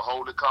have a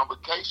holy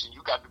convocation.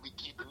 You got to be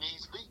keeping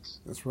these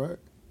feasts. That's right.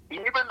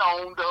 Even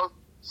on the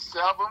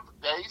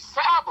 7th day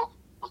Sabbath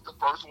was the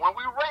first one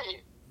we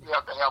read. You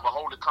have to have a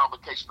holy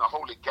convocation, a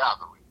holy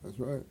gathering. That's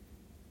right.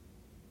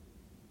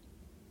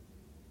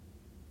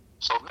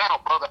 So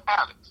now, Brother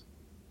Alex,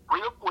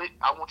 real quick,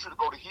 I want you to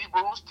go to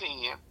Hebrews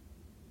 10,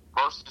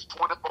 verses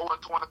 24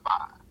 and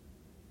 25.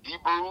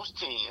 Hebrews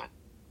 10,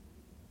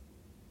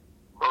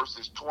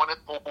 verses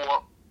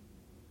 24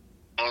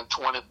 and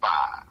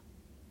 25.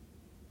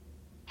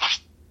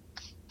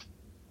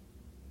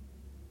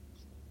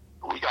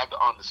 We got to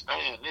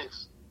understand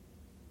this.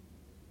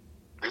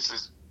 This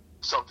is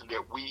something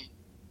that we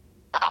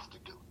have to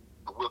do,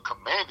 that we're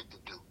commanded to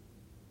do,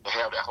 to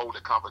have that holy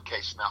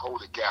convocation, that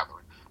holy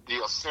gathering,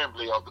 the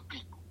assembly of the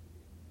people.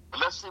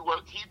 But let's see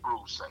what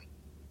Hebrews say.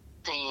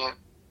 10,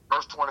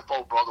 verse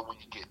 24, brother, when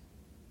you get it.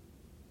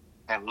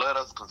 And let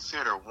us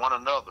consider one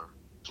another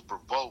to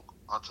provoke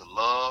unto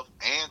love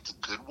and to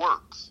good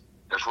works.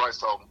 That's right,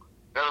 so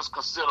let us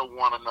consider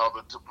one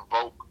another to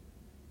provoke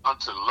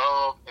unto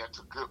love and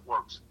to good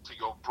works, to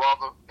your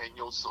brother and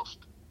your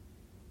sister.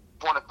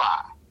 25.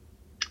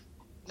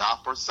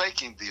 Not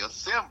forsaking the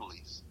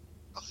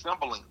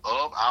assembling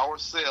of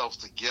ourselves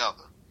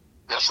together.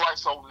 That's right,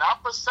 so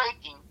not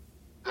forsaking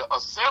the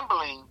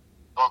assembling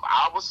of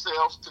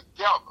ourselves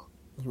together.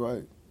 That's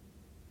right.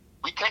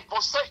 We can't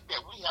forsake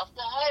that. We have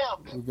to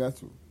have that. We got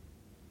to.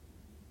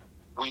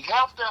 We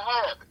have to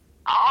have it.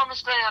 I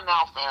understand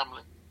now,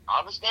 family. I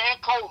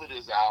understand COVID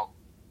is out.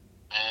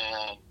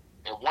 And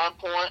at one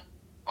point,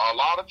 a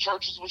lot of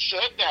churches were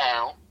shut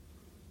down.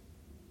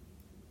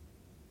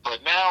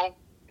 But now,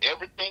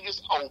 everything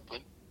is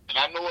open. And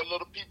I know a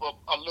little people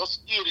are a little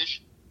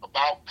skittish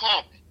about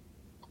coming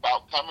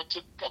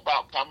to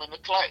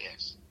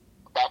class,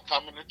 about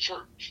coming to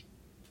church.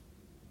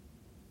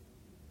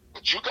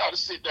 But you got to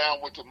sit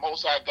down with the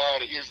Most High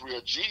God of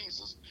Israel,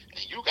 Jesus,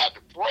 and you got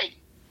to pray.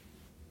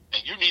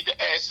 And you need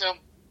to ask him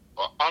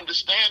for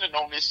understanding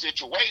on this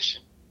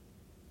situation.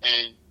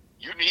 And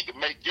you need to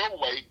make your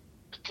way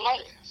to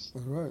class.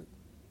 That's right.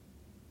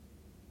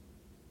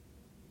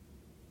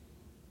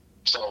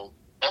 So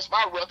that's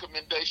my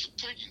recommendation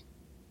to you.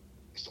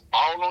 Is to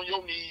fall on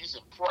your knees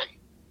and pray.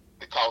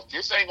 Because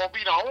this ain't going to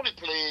be the only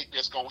plague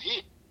that's going to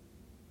hit.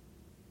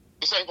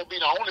 This ain't going to be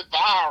the only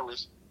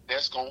virus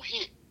that's going to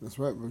hit. That's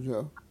right, Brother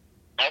Joe.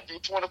 Matthew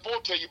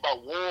 24 tell you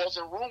about wars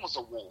and rumors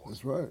of wars.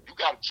 That's right. You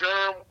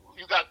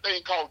got a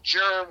thing called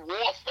germ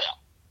warfare,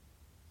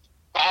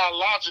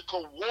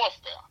 biological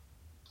warfare.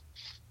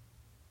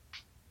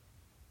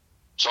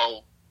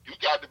 So you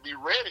got to be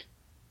ready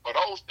for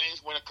those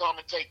things when it come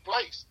and take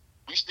place.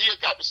 We still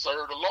got to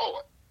serve the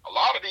Lord. A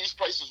lot of these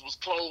places was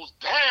closed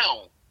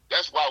down.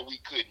 That's why we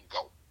couldn't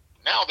go.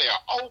 Now they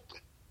are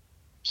open.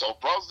 So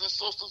brothers and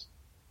sisters,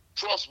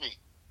 trust me,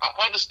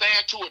 I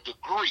understand to a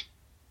degree.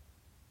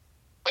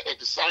 But at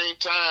the same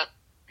time,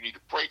 you need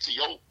to pray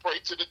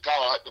to the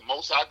God, the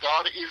Most High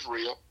God of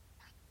Israel,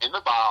 in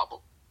the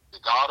Bible, the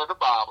God of the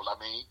Bible,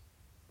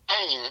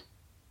 and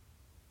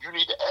you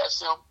need to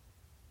ask him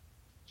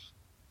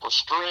for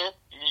strength.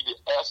 You need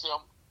to ask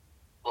him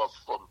for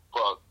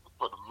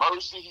the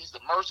mercy. He's the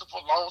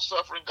merciful,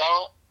 long-suffering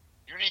God.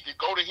 You need to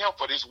go to him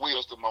for this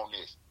wisdom on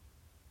this.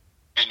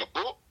 And the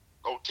book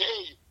gonna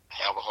tell you,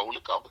 have a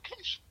holy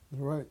convocation.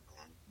 That's right.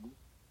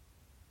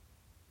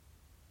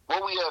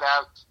 Where we at,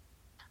 Alex?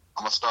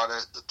 I'm going to start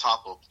at the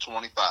top of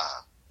 25.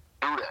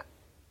 Do that.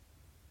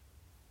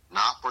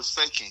 Not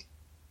forsaking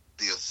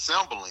the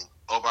assembling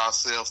of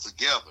ourselves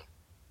together,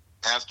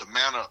 as the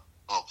manner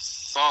of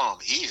some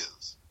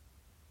is,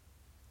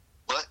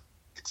 but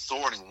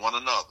exhorting one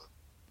another.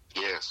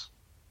 Yes.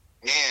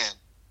 And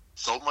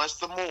so much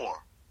the more,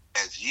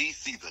 as as ye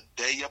see the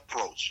day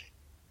approaching.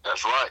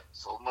 That's right.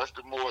 So much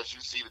the more as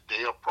you see the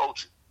day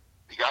approaching.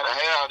 You got to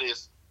have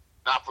this,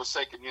 not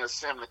forsaking the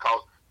assembly,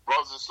 because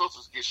brothers and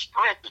sisters get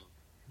strengthened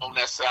on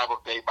that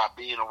Sabbath day by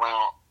being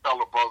around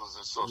fellow brothers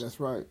and sisters. That's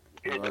right.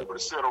 Being able to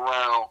sit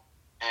around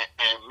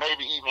and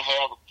maybe even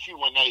have a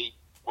Q&A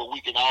where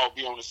we can all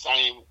be on the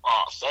same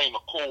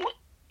accord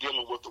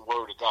dealing with the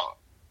Word of God.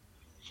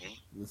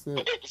 That's it.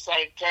 But at the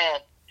same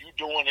time, you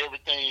doing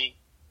everything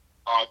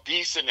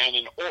decent and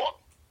in order.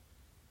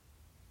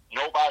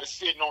 Nobody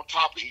sitting on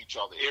top of each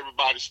other.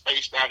 Everybody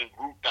spaced out and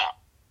grouped out.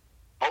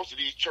 Most of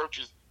these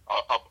churches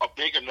are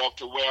big enough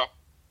to where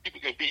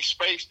people can be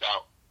spaced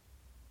out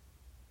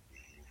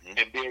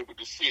and be able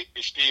to sit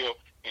and still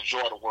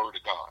enjoy the Word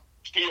of God.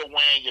 Still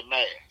wearing your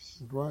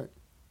mask. Right.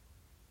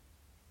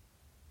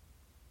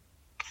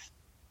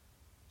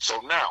 So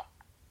now,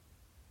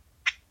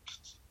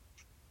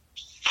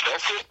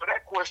 that's it for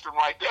that question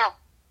right there.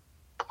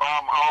 If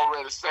I'm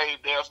already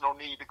saved, there's no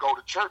need to go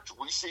to church.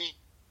 We see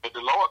that the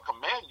Lord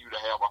command you to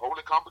have a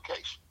holy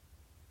convocation,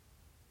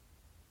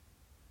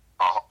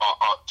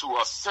 to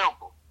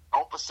assemble.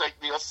 Don't forsake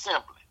the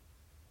assembly.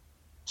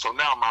 So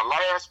now my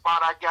last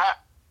spot I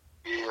got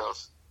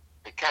is,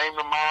 it came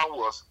to mind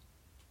was,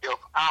 if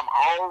I'm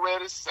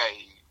already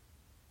saved,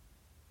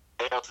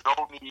 there's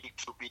no need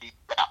to be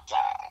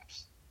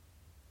baptized.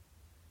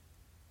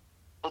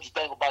 What you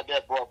think about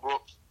that, bro,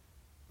 Brooks?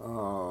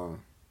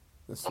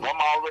 If I'm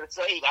already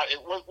saved,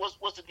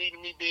 what's the need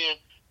of me being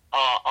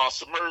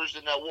submerged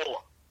in that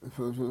water?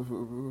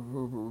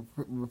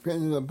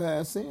 Repenting of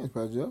past sins,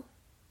 Brother Joe.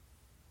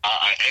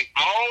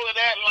 All of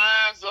that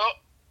lines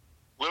up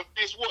with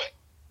this what?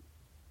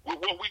 With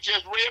what we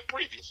just read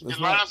previous. It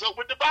lines up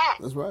with the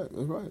Bible. That's right.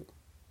 That's right.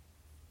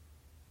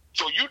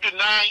 So you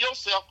deny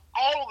yourself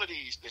all of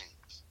these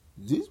things.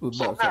 Jesus was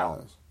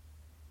baptized.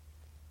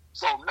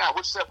 So now, what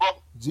you said, brother?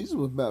 Jesus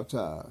was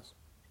baptized.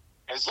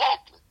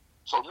 Exactly.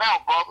 So now,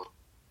 brother,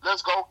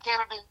 let's go,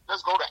 Kennedy.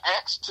 Let's go to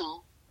Acts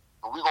 2,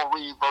 and we're going to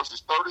read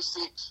verses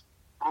 36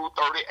 through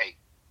 38.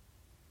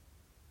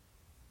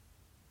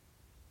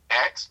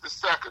 Acts, the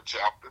 2nd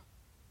chapter.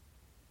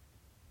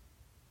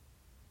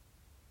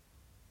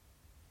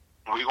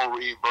 And we're going to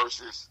read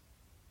verses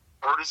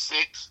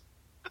 36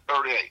 to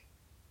 38.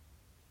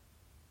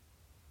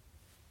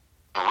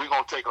 And we're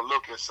going to take a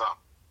look at something.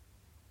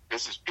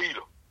 This is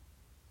Peter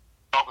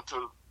talking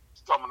to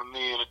some of the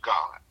men of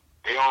God.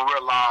 They don't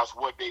realize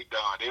what they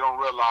done. They don't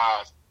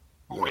realize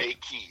who they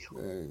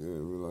killed.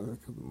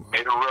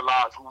 They don't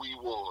realize who he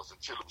was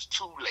until it was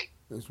too late.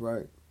 That's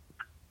right.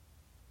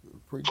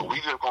 So we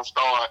just going to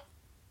start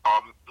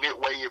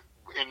midway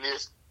in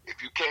this.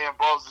 If you can,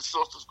 brothers and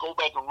sisters, go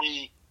back and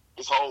read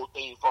this whole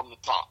thing from the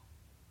top.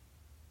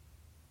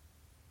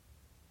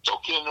 So,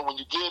 Kendall, when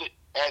you get it,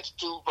 Acts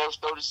 2, verse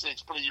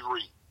 36, please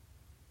read.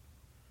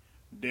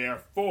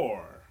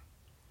 Therefore,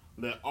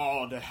 let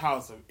all the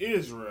house of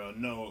Israel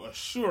know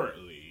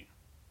assuredly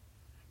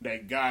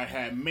that God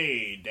had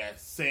made that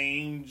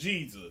same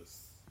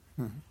Jesus,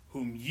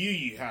 whom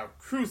ye have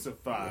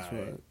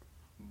crucified,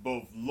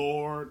 both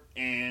Lord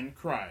and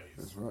Christ.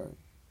 That's right.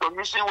 So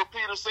you see what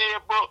Peter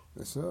said, bro?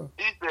 Yes, sir.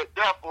 He said,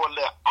 therefore,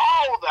 let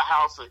all the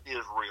house of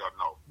Israel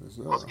know. Yes,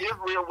 sir. Because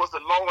Israel was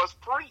the Lord's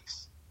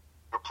priest.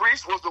 The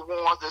priest was the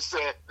ones that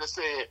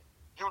said,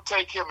 you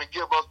take him and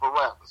give us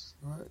Barabbas.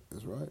 Right.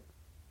 That's right.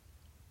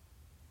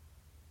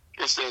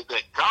 It said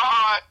that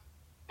God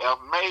have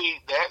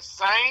made that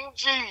same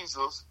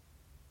Jesus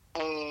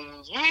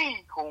whom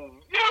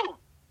you,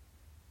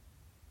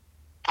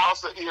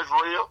 house of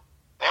Israel,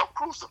 have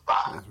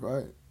crucified. That's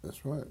right.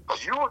 That's right.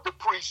 Because you was the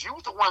priest, you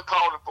was the one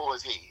calling for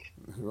his head.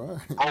 That's right.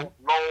 Both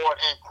Lord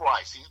and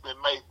Christ. He's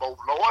been made both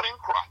Lord and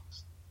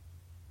Christ.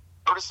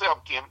 37,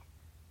 Kim.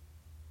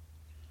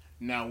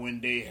 Now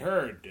when they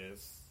heard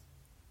this,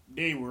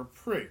 they were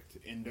pricked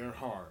in their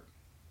heart,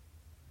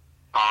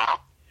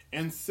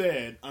 and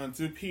said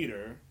unto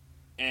Peter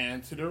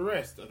and to the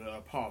rest of the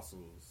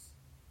apostles,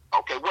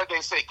 okay, what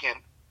they say, Ken?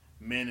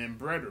 Men and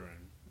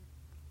brethren,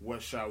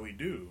 what shall we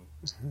do?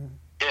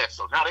 Yeah,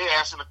 so now they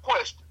asking the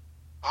question.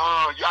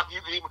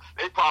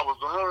 They probably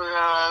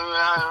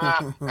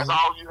was, that's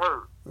all you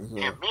heard. That's And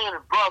right. men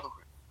and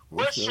brethren,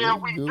 what shall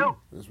we do?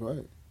 That's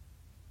right.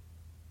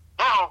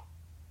 Now,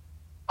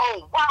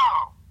 oh,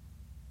 wow.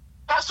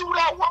 That's who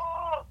that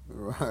was.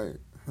 Right.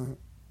 When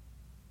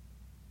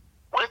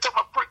they talking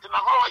about pricked in the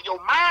heart, your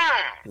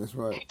mind. That's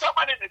right. He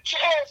talking about in the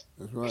chest.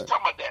 That's He's right.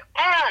 talking about that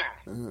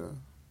mind.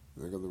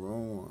 Yeah. They got the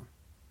wrong one.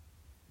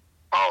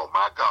 Oh,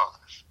 my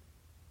gosh.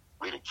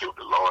 We done killed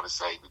the Lord and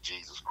Savior,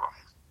 Jesus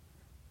Christ.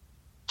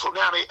 So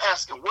now they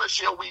asking, what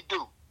shall we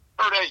do?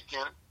 38,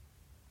 Kenneth.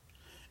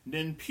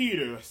 Then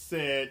Peter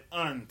said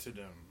unto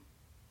them,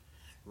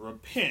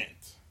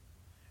 Repent,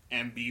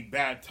 and be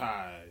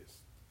baptized,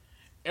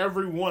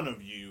 every one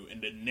of you,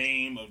 in the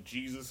name of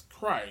Jesus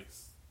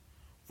Christ,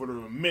 for the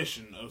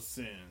remission of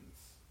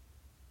sins,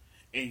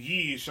 and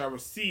ye shall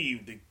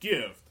receive the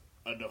gift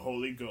of the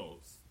Holy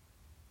Ghost.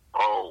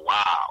 Oh,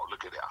 wow.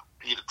 Look at that.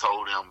 Peter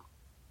told them,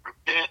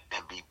 repent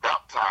and be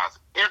baptized,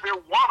 every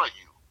one of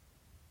you,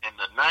 in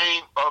the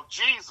name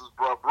Jesus,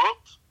 bro,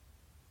 Brooks.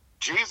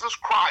 Jesus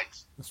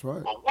Christ. That's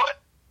right. For what?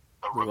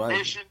 The The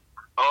remission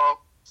of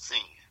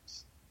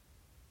sins.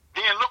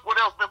 Then look what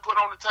else been put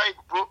on the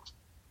table, Brooks.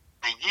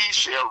 And ye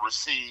shall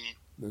receive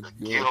The the gift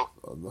gift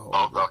of the of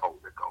Holy the Ghost.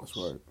 Holy Ghost. That's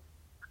right.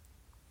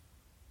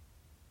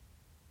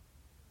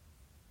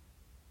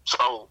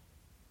 So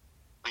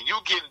when you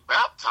getting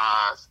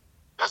baptized,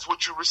 that's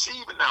what you're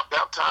receiving now,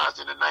 baptized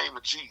in the name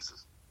of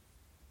Jesus.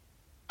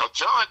 Now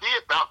John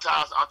did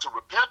baptize unto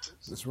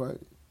repentance, That's right.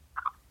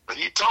 but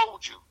he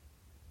told you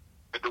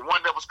that the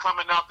one that was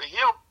coming after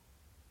him,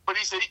 but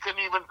he said he couldn't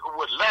even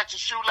latch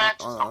his shoe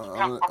latches.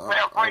 I'm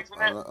paraphrasing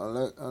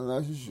that.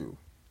 Unless it's you.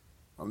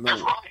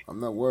 That's right. I'm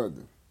not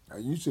worthy.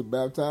 You should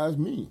baptize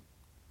me.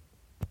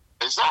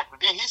 Exactly.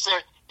 Then he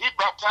said he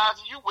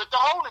baptizing you with the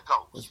Holy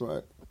Ghost. That's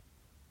right.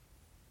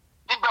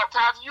 He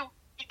baptizing you.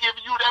 He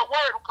giving you that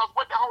word, because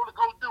what the Holy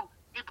Ghost do,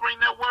 he bring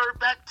that word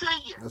back to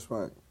you. That's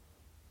right.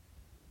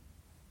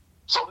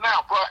 So now,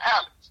 Brother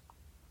Alex,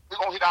 we're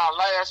going to hit our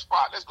last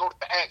spot. Let's go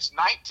to Acts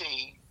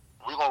 19.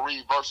 We're going to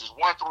read verses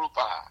 1 through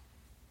 5.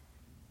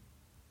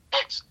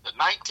 Acts, the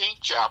 19th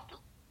chapter.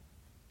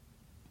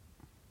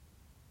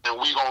 And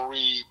we're going to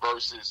read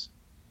verses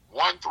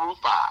 1 through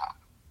 5.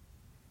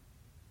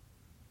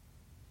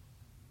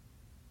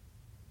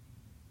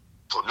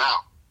 So now,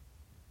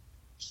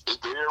 it's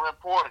very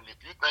important. If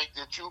you think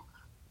that you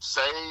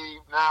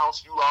saved now,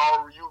 so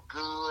you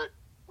good,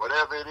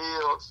 whatever it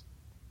is,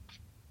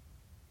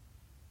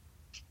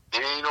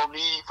 there ain't no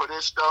need for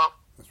this stuff.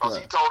 That's Because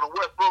right. he told them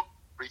what, bro?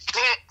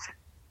 Repent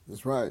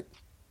That's right.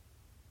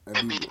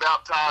 and be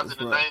baptized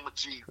in the right. name of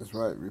Jesus. That's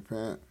right.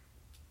 Repent.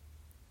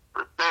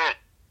 Repent.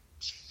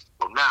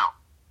 So now,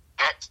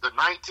 Acts the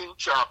 19th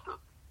chapter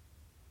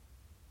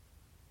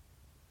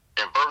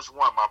and verse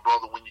 1, my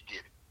brother, when you get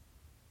it.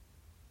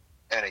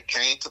 And it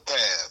came to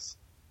pass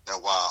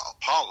that while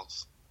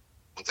Apollos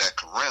was at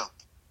Corinth,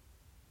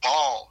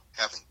 Paul,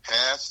 having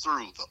passed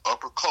through the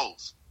upper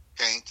coast,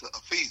 came to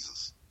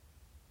Ephesus,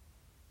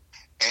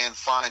 and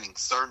finding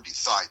certain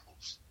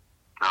disciples.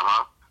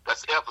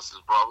 That's Ephesus,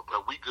 brother,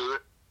 but we good.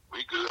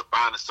 We good.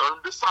 Finding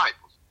certain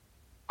disciples.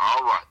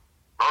 All right.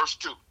 Verse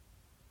 2.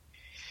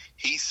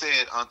 He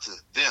said unto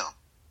them,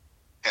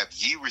 Have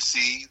ye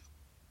received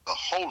the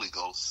Holy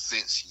Ghost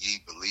since ye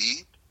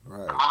believed?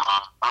 Right.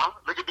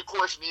 Look at the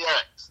question he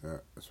asked. Yeah,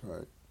 that's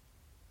right.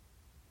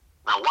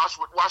 Now watch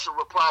the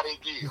reply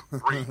they give.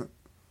 Read.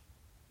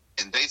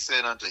 And they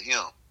said unto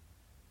him,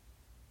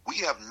 We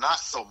have not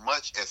so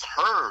much as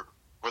heard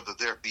whether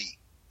there be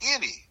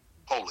any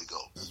Holy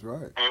Ghost. That's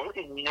right. And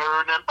we didn't hear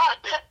nothing about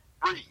that.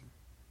 Read.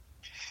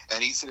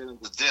 And he said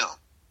unto them,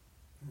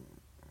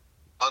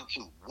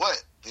 Unto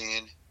what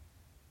then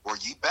were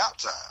ye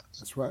baptized?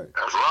 That's right.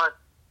 That's right.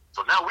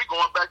 So now we're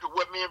going back to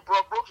what me and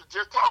Brother Brooks were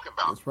just talking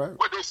about. That's right.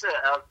 What they said,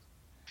 Alex.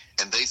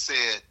 And they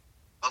said,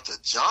 Unto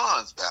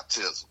John's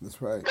baptism.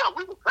 That's right. Yeah,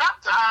 we were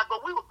baptized,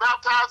 but we were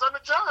baptized under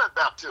John's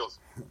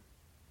baptism.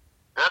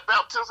 That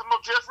baptism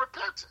of just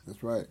repentance.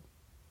 That's right.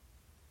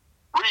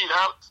 Read,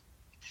 Alex.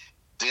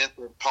 Then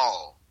said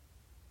Paul,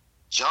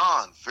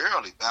 John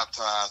verily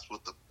baptized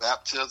with the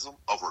baptism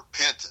of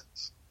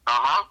repentance,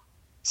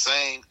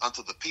 saying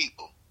unto the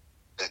people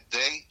that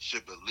they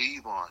should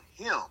believe on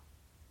him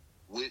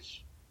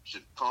which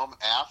should come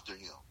after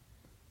him,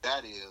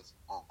 that is,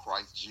 on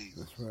Christ Jesus.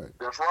 That's right.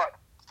 That's right.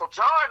 So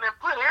John didn't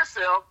put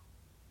himself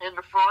in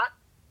the front,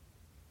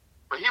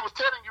 but he was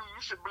telling you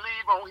should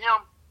believe on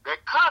him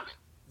that coming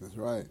That's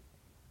right.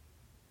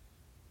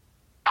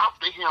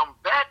 after him,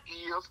 that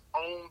is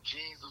on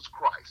Jesus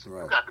Christ.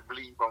 Right. You got to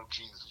believe on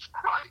Jesus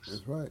Christ.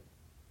 That's right.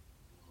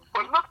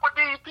 But look what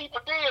these people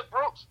did,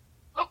 Brooks.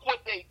 Look what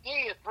they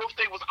did, Brooks.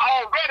 They was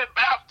already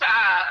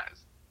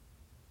baptized.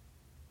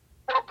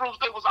 Well, Brooks,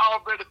 they was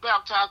already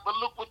baptized, but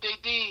look what they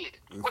did.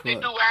 That's what right.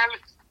 they do,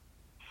 Alex?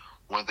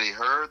 When they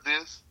heard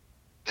this,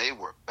 they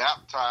were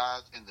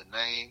baptized in the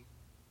name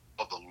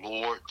of the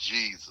Lord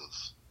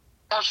Jesus.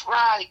 That's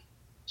right.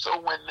 So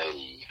when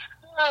they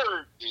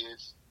heard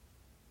this,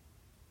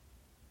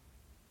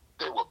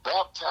 they were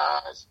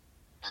baptized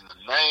in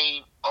the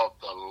name of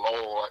the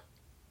Lord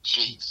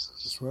Jesus.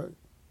 That's right.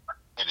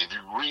 And if you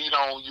read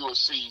on, you'll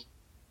see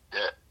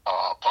that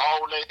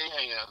Paul laid their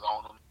hands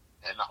on them,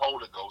 and the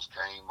Holy Ghost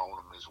came on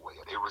them as well.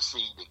 They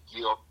received the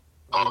gift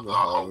of the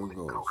Holy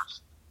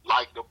Ghost.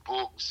 Like the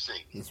book said.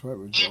 That's right.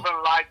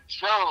 Even like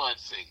John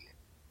said.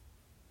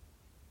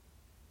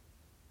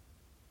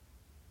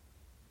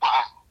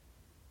 Wow.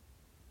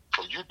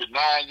 So you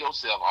denying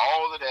yourself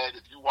all of that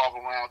if you walk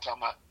around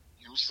talking about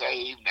you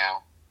saved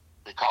now.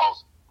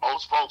 Because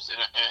most folks, and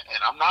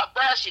I'm not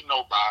bashing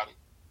nobody,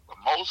 but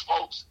most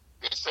folks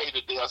that say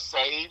that they are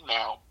saved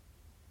now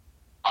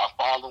are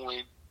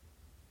following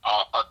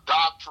a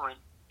doctrine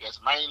that's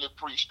mainly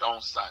preached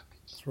on Sundays.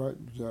 That's right,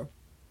 Jeff.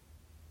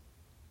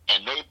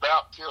 And their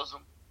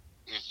baptism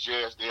is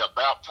just, they are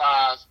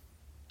baptized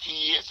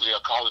kids. They'll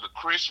call it a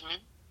christening.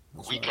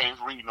 That's We right. can't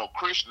read no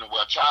christening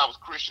where a child was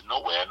christened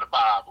nowhere in the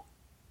Bible.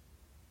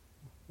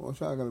 What a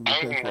child got to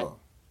repent for?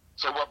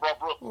 So what, bro,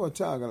 Brooks? What a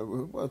child got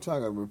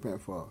to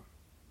repent for?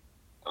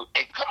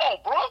 Hey, come on,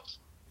 Brooks.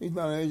 He's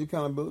not an age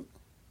accountability.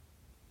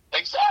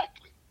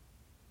 Exactly.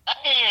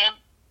 And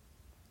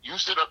you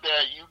sit up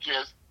there, you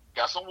just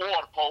got some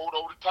water poured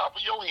over the top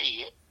of your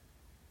head.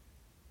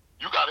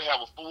 You got to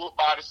have a full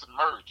body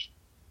submersion.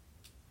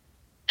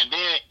 And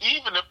then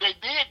even if they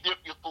did dip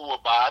your full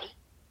body,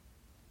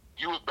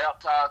 you was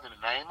baptized in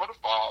the name of the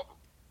Father,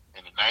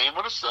 in the name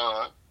of the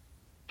Son,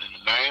 in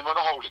the name of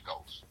the Holy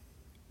Ghost.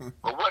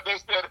 But what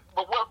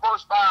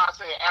verse 5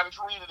 said, Alex,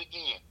 read it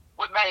again.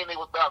 What name they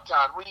was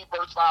baptized? Read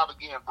verse 5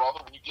 again, brother,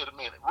 when you get a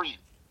minute. Read it.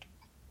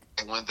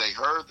 And when they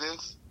heard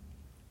this,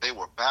 they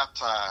were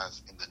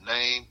baptized in the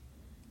name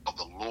of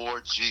the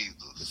Lord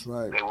Jesus. That's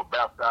right. They were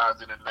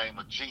baptized in the name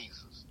of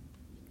Jesus.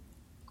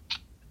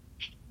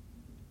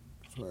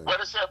 That's right. What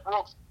it said,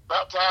 Brooks?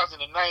 Baptized in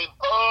the name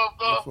of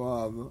The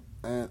Father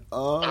and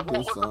of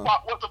the Son.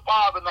 What's the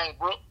Father name,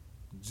 Brooks?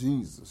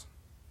 Jesus.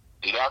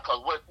 Yeah,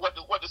 because what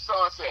the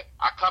Son said,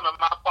 I come in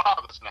my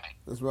Father's name.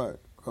 That's right.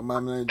 Come my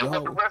name, And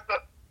Jehovah.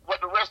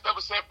 what the rest of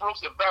it said,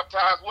 Brooks, and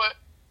baptized what?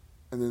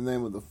 In the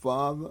name of the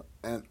Father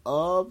and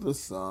of the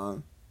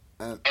Son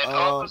and of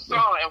of the Son.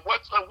 And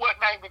what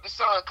name did the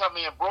Son come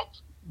in,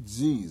 Brooks?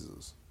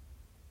 Jesus.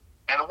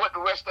 And what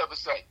the rest of it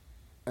say?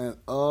 And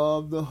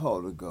of the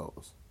Holy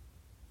Ghost.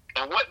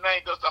 And what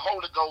name does the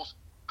Holy Ghost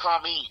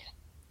come in?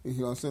 He's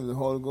going to send the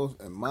Holy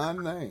Ghost in my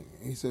name.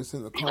 He said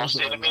send the He's going to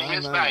send him in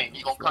his name.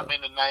 He's going to come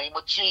in the name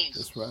of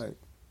Jesus. That's right.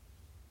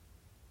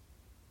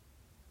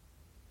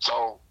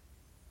 So,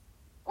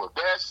 with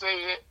that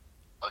said,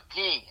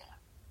 again,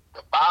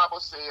 the Bible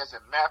says in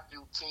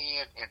Matthew 10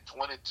 and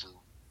 22,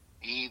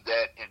 he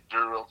that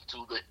endureth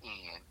to the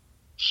end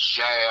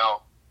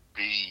shall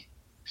be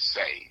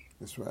saved.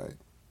 That's right.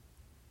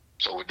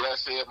 So with that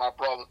said, my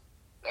brother,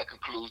 that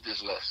concludes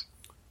this lesson.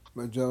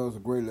 Man, Joe, it's a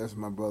great lesson,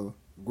 my brother.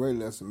 Great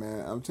lesson,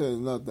 man. I'm telling you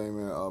another thing,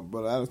 man.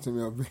 Brother Alex sent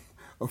me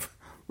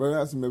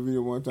a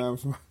video one time.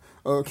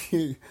 A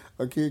kid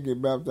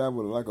get baptized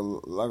with like a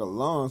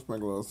lawn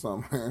sprinkler or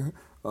something, man.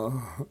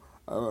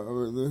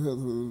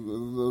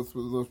 Those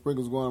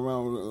sprinkles going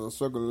around with a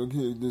circle, and the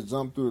kid just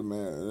jumped through it,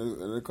 man.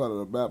 And they call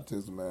it a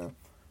baptism, man.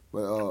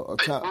 But a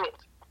child.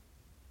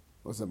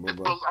 What's up,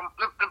 bro?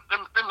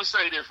 Let me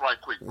say this right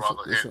quick,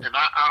 brother. And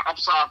I'm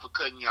sorry for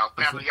cutting you off.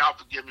 Family, y'all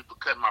forgive me for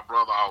cutting my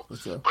brother off.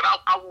 But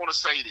I want to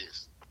say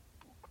this.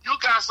 You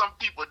got some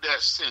people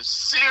that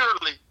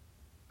sincerely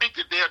think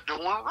that they're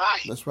doing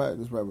right. That's right.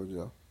 That's right,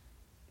 Joe.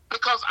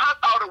 Because I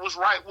thought it was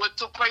right what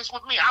took place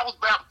with me. I was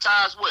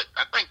baptized,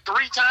 I think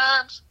 3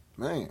 times?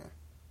 Man.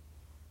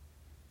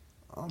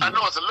 I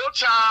know as a little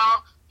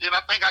child. Then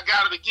I think I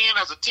got it again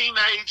as a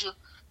teenager.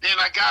 Then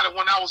I got it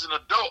when I was an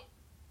adult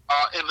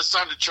in the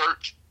Sunday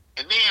church.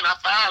 And then I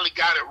finally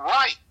got it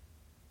right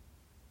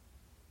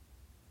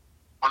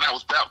when I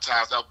was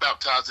baptized. I was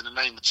baptized in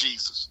the name of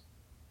Jesus.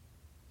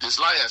 This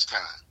last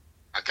time,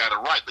 I got it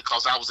right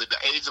because I was at the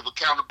age of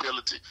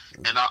accountability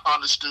and I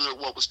understood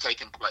what was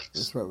taking place.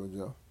 That's right,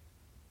 Joe.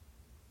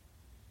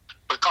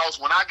 Because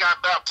when I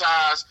got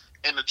baptized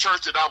in the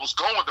church that I was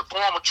going, the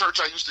former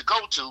church I used to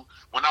go to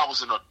when I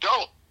was an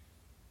adult,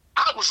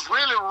 I was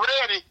really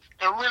ready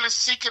and really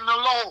seeking the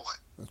Lord.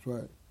 That's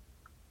right.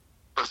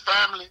 But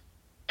family,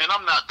 and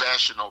I'm not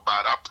bashing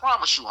nobody, I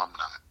promise you I'm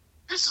not.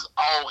 This is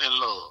all in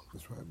love.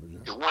 That's right,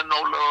 Joe. There wasn't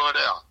no love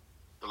there.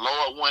 The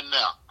Lord wasn't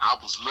there. I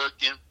was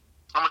looking.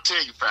 I'm going to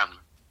tell you, family.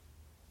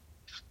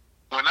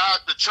 When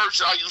the church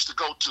I used to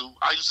go to,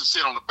 I used to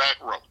sit on the back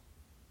row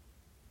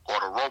or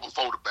the row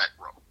before the back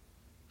row.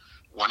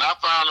 When I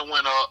finally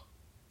went up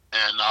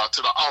and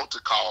to the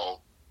altar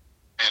call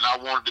and I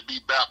wanted to be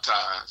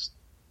baptized,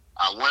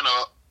 I went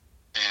up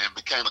and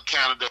became a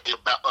candidate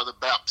of the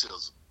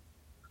baptism.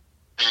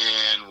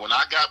 And when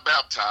I got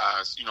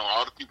baptized,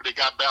 all the people that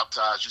got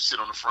baptized, you sit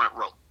on the front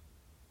row.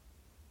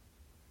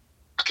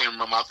 I can't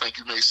remember. I think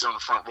you may sit on the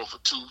front row for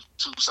two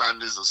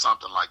Sundays or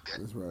something like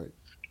that. That's right.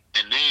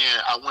 And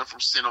then I went from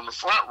sitting on the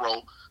front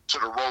row to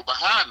the row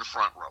behind the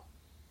front row.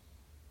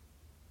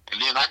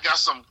 And then I got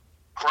some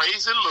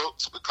crazy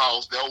looks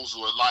because those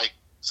were like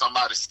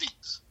somebody's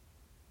seats.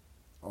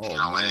 Oh,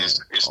 man.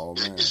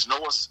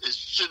 It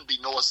shouldn't be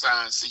no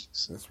assigned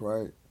seats. That's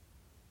right.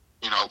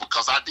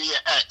 Because I did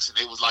ask, and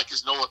it was like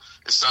it's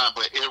assigned.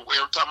 But every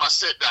time I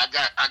sat there,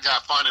 I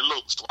got funny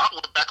looks. So I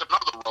went back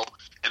another row,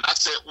 and I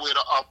sat with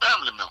a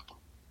family member.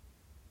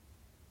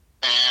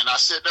 And I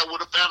sat there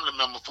with a family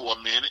member for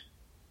a minute,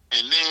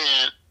 and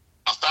then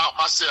I found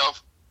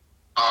myself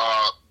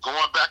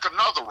going back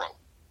another row.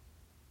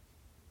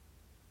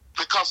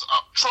 Because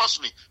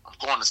trust me, I'm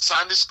going to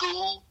Sunday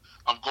school.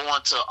 I'm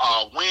going to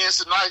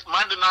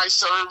Monday night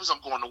service.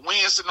 I'm going to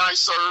Wednesday night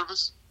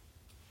service.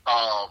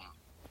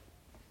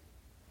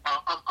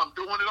 I'm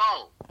doing it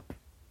all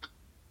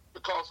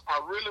because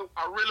I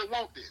really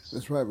want this.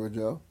 That's right, bro,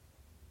 Joe.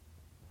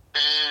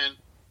 And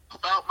I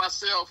found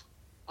myself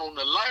on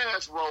the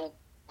last row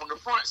on the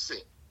front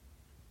set.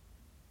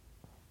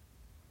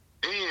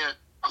 And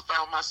I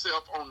found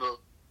myself on the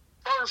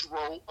first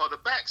row of the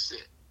back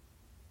set.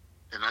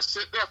 And I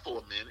sat there for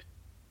a minute.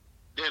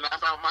 Then I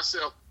found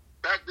myself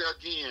back there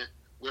again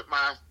with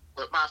my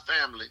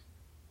family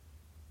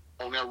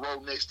on that row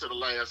next to the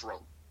last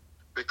row,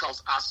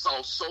 because I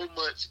saw so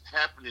much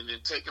happening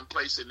and taking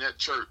place in that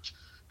church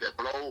that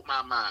blowed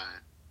my mind,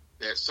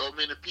 that so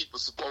many people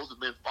supposed to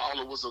have been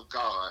followers of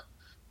God,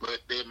 but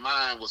their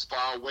mind was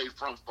far away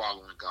from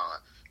following God.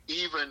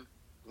 Even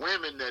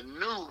women that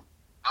knew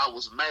I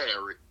was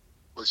married,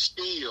 but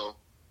still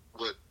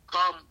would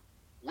come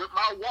with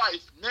my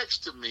wife next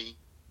to me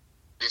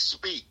and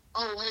speak.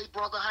 Oh, hey,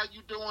 brother, how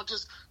you doing?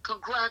 Just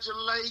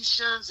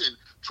congratulations, and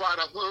try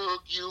to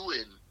hug you,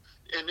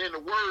 and then the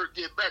word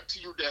get back to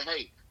you that,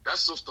 hey, that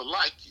sister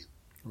like you.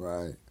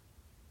 Right.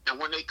 And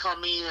when they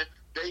come in,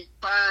 they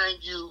find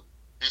you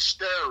and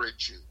stare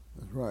at you.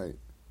 That's right.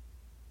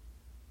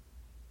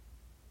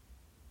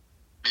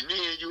 And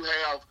then you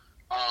have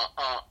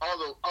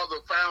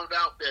other found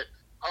out that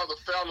other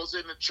fellows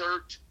in the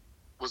church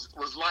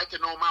was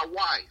liking on my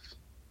wife.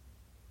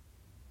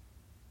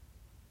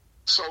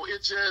 So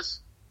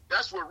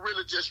that's what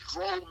really just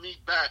drove me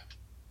back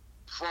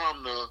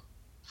from the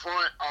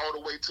front all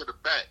the way to the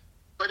back.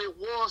 But it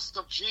was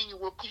some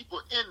genuine people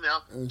in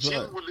there, that's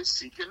genuinely right.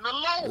 seeking the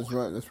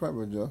Lord. That's right,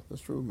 brother Jeff.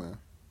 That's true, man.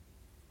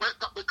 But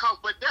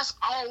that's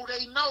all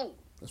they know.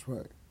 That's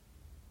right.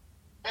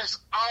 That's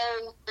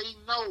all they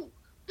know.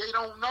 They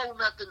don't know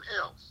nothing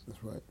else.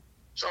 That's right.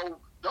 So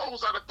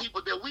those are the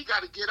people that we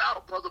got to get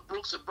out, Brother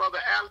Brooks and Brother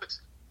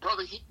Alex,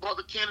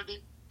 Brother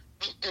Kennedy,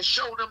 and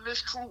show them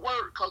this true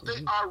word, because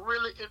they are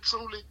really and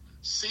truly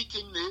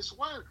seeking this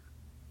word.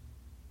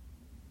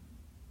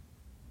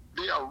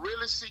 They are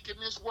really seeking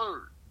this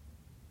word.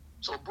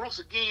 So, Brooks,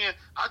 again,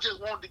 I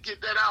just wanted to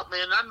get that out,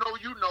 man. I know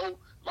you know,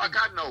 like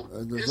I know,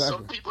 exactly. There's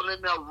some people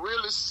in there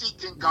really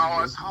seeking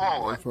God's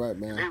heart. That's right,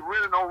 man. They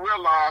really don't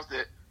realize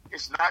that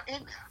it's not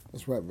in there.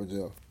 That's right, brother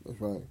Jeff.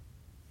 That's right.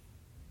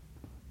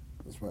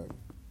 That's right.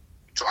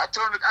 So I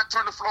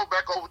turn the floor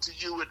back over to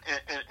you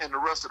and the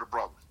rest of the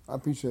brothers. I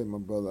appreciate it, my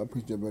brother. I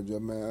appreciate it, brother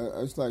Jeff, man.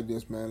 It's like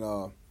this, man.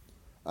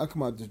 I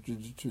come out the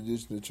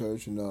traditional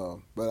church, and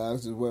Brother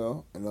Alex as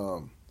well, and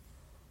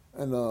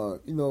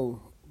you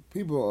know,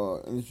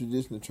 people in the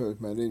traditional church,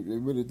 man, they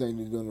really think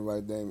they're doing the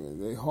right thing.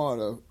 They hard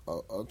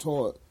are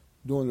taught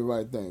doing the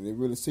right thing. They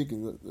really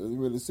seeking, but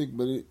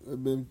it's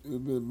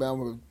been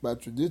bound by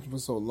tradition for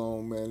so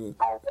long, man.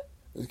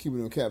 It's keeping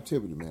them in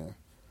captivity, man.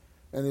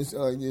 And it's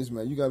like this,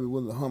 man. You gotta be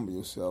willing to humble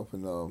yourself,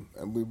 and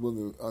be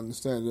willing to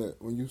understand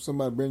that when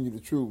somebody bring you the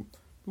truth,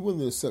 be willing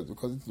to accept it,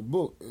 because it's the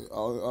book.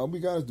 All we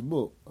got is the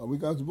book. All we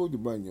got is the book to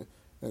bring you.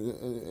 And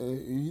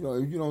you know,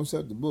 if you don't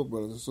accept the book,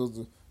 brothers and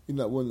sisters, you're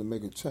not willing to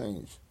make a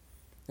change.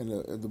 And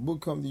if the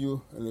book come to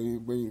you and they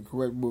bring you the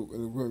correct book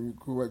and the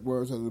correct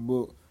words out of the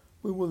book,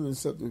 we're willing to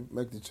accept to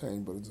make the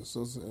change, brothers and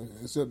sisters, and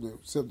accept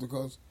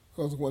the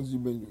consequences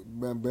you've been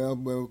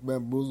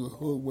bamboozled,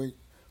 hoodwinked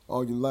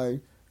all your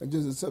life. And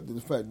just accepted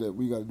the fact that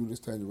we got to do this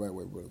thing the right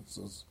way, brothers and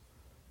sisters.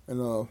 And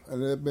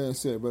that being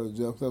said, Brother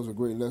Jeff, that was a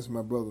great lesson,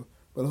 my brother.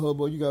 Brother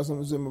Hubbo, you got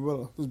something to say, my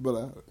brother? This is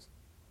Brother Alex.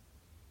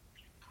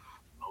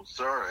 No,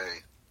 sir. Hey,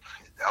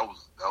 that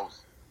was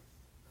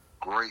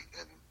great,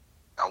 and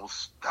that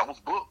was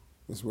book.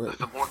 That's right.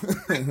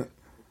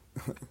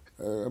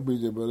 I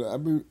appreciate, brother.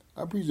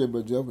 I appreciate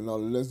Brother Jeff and all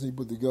the lessons he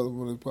put together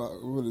with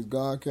his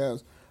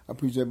Godcast. I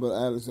appreciate Brother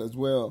Alex as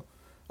well.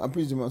 I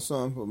appreciate my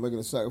son for making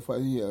a sacrifice.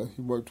 He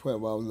worked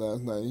 12 hours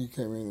last night. He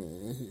came in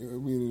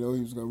and we didn't know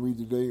he was going to read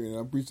today. And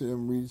I appreciate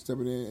him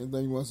stepping in.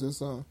 Anything you want to say,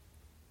 son?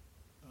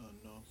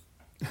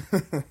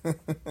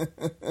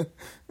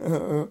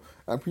 No.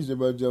 I appreciate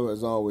Brother Joe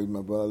as always,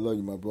 my brother. I love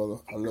you, my brother.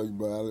 I love you,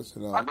 Brother Alex.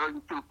 And, I love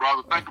you too,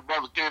 brother. Thank you,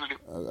 Brother Kennedy.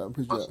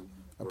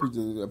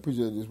 I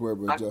appreciate this word,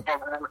 Brother Joe.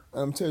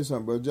 And I'm telling you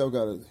something, Brother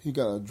Joe he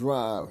got a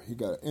drive. He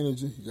got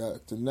energy. He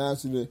got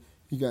tenacity.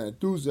 He got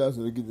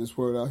enthusiasm to get this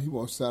word out. He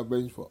wants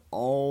salvation for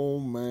all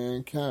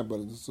mankind,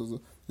 brothers and sisters.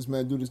 This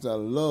man do this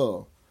out of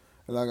love.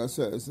 And like I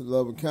said, it's the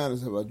love and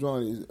kindness about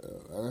drawing these.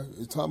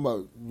 It's talking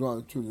about drawing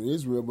the children of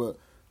Israel, but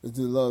it's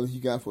the love he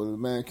got for the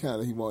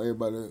mankind that he want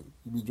everybody to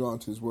be drawn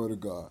to his word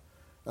of God.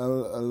 I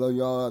love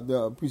y'all out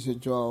there. I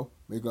appreciate y'all.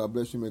 May God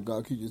bless you. May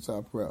God keep you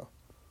top prayer.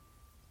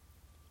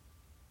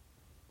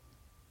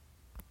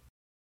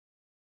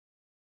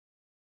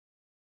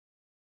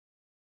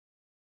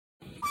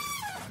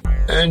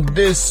 And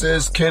this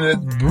is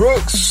Kenneth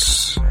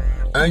Brooks,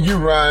 and you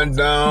riding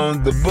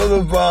down the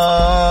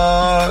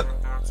boulevard.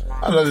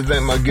 I'd like to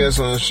thank my guests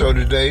on the show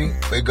today.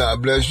 May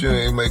God bless you,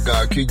 and may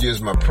God keep you is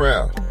my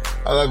prayer.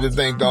 I'd like to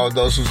thank all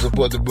those who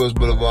support the Brooks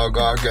Boulevard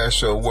Godcast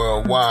show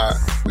worldwide.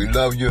 We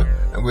love you,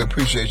 and we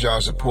appreciate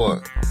y'all's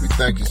support. We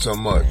thank you so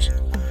much.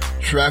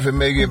 Traffic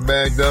may get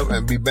backed up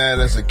and be bad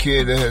as a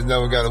kid that has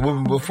never got a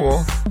whooping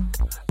before,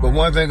 but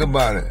one thing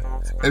about it,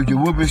 if you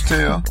whoop his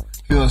tail,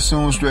 he'll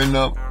soon straighten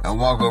up and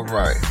walk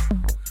upright.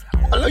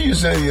 I know you're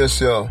saying to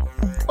yourself,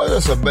 what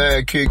does a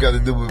bad kid got to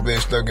do with being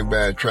stuck in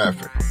bad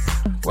traffic?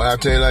 Well, I'll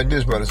tell you like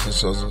this, brothers and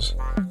sisters.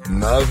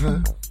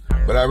 Nothing.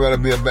 But I'd rather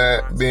be in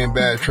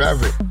bad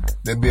traffic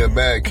than be a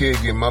bad kid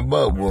getting my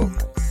butt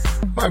whooped.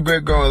 My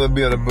great-grandmother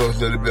Bill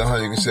Brooks lived to be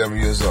 107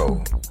 years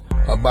old.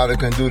 Her body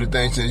couldn't do the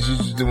things that she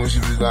used to do when she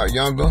was a lot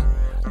younger,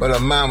 but her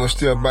mind was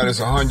still bright as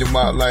a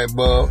 100-watt light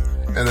bulb,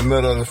 in the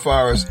middle of the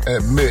forest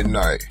at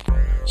midnight.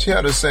 She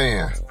had a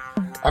saying,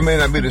 I may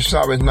not be the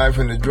sharpest knife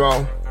in the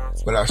drawer,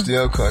 but I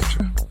still cut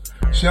you.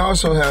 She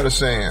also had a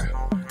saying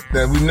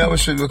that we never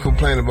should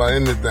complain about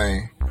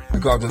anything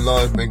because the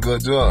Lord's been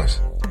good to us.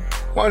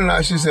 One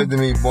night she said to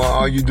me, boy,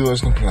 all you do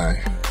is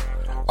complain.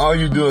 All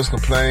you do is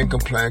complain,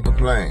 complain,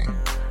 complain.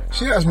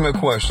 She asked me a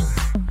question.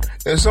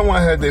 If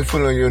someone had their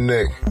foot on your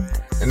neck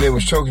and they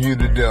was choking you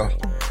to death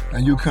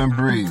and you couldn't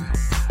breathe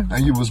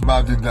and you was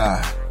about to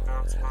die,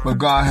 but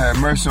God had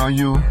mercy on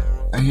you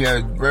and he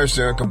had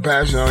mercy and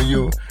compassion on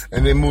you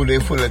and they moved their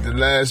foot at the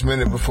last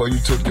minute before you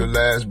took your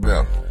last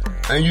breath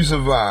and you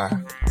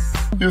survived,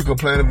 you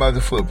complain about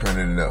the footprint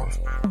in the left.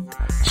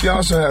 She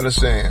also had a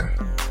saying,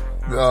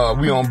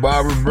 we on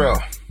borrowed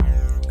breath,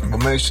 but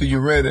make sure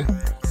you're ready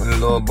when the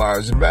Lord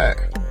borrows it back.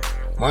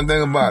 One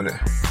thing about it,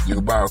 you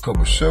can borrow a cup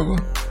of sugar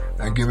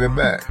and give it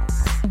back.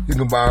 You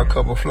can borrow a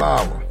cup of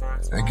flour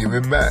and give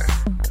it back.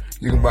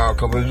 You can borrow a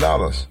couple of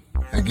dollars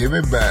and give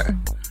it back.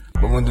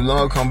 But when the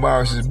Lord comes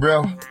borrows his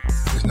breath,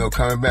 there's no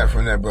coming back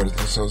from that, brothers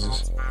and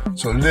sisters.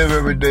 So live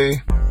every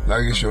day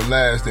like it's your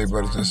last day,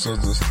 brothers and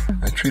sisters,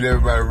 and treat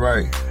everybody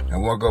right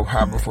and walk up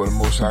high before the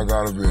Most High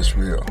God of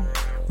Israel.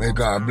 May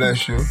God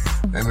bless you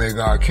and may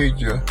God keep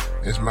you.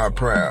 It's my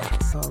prayer.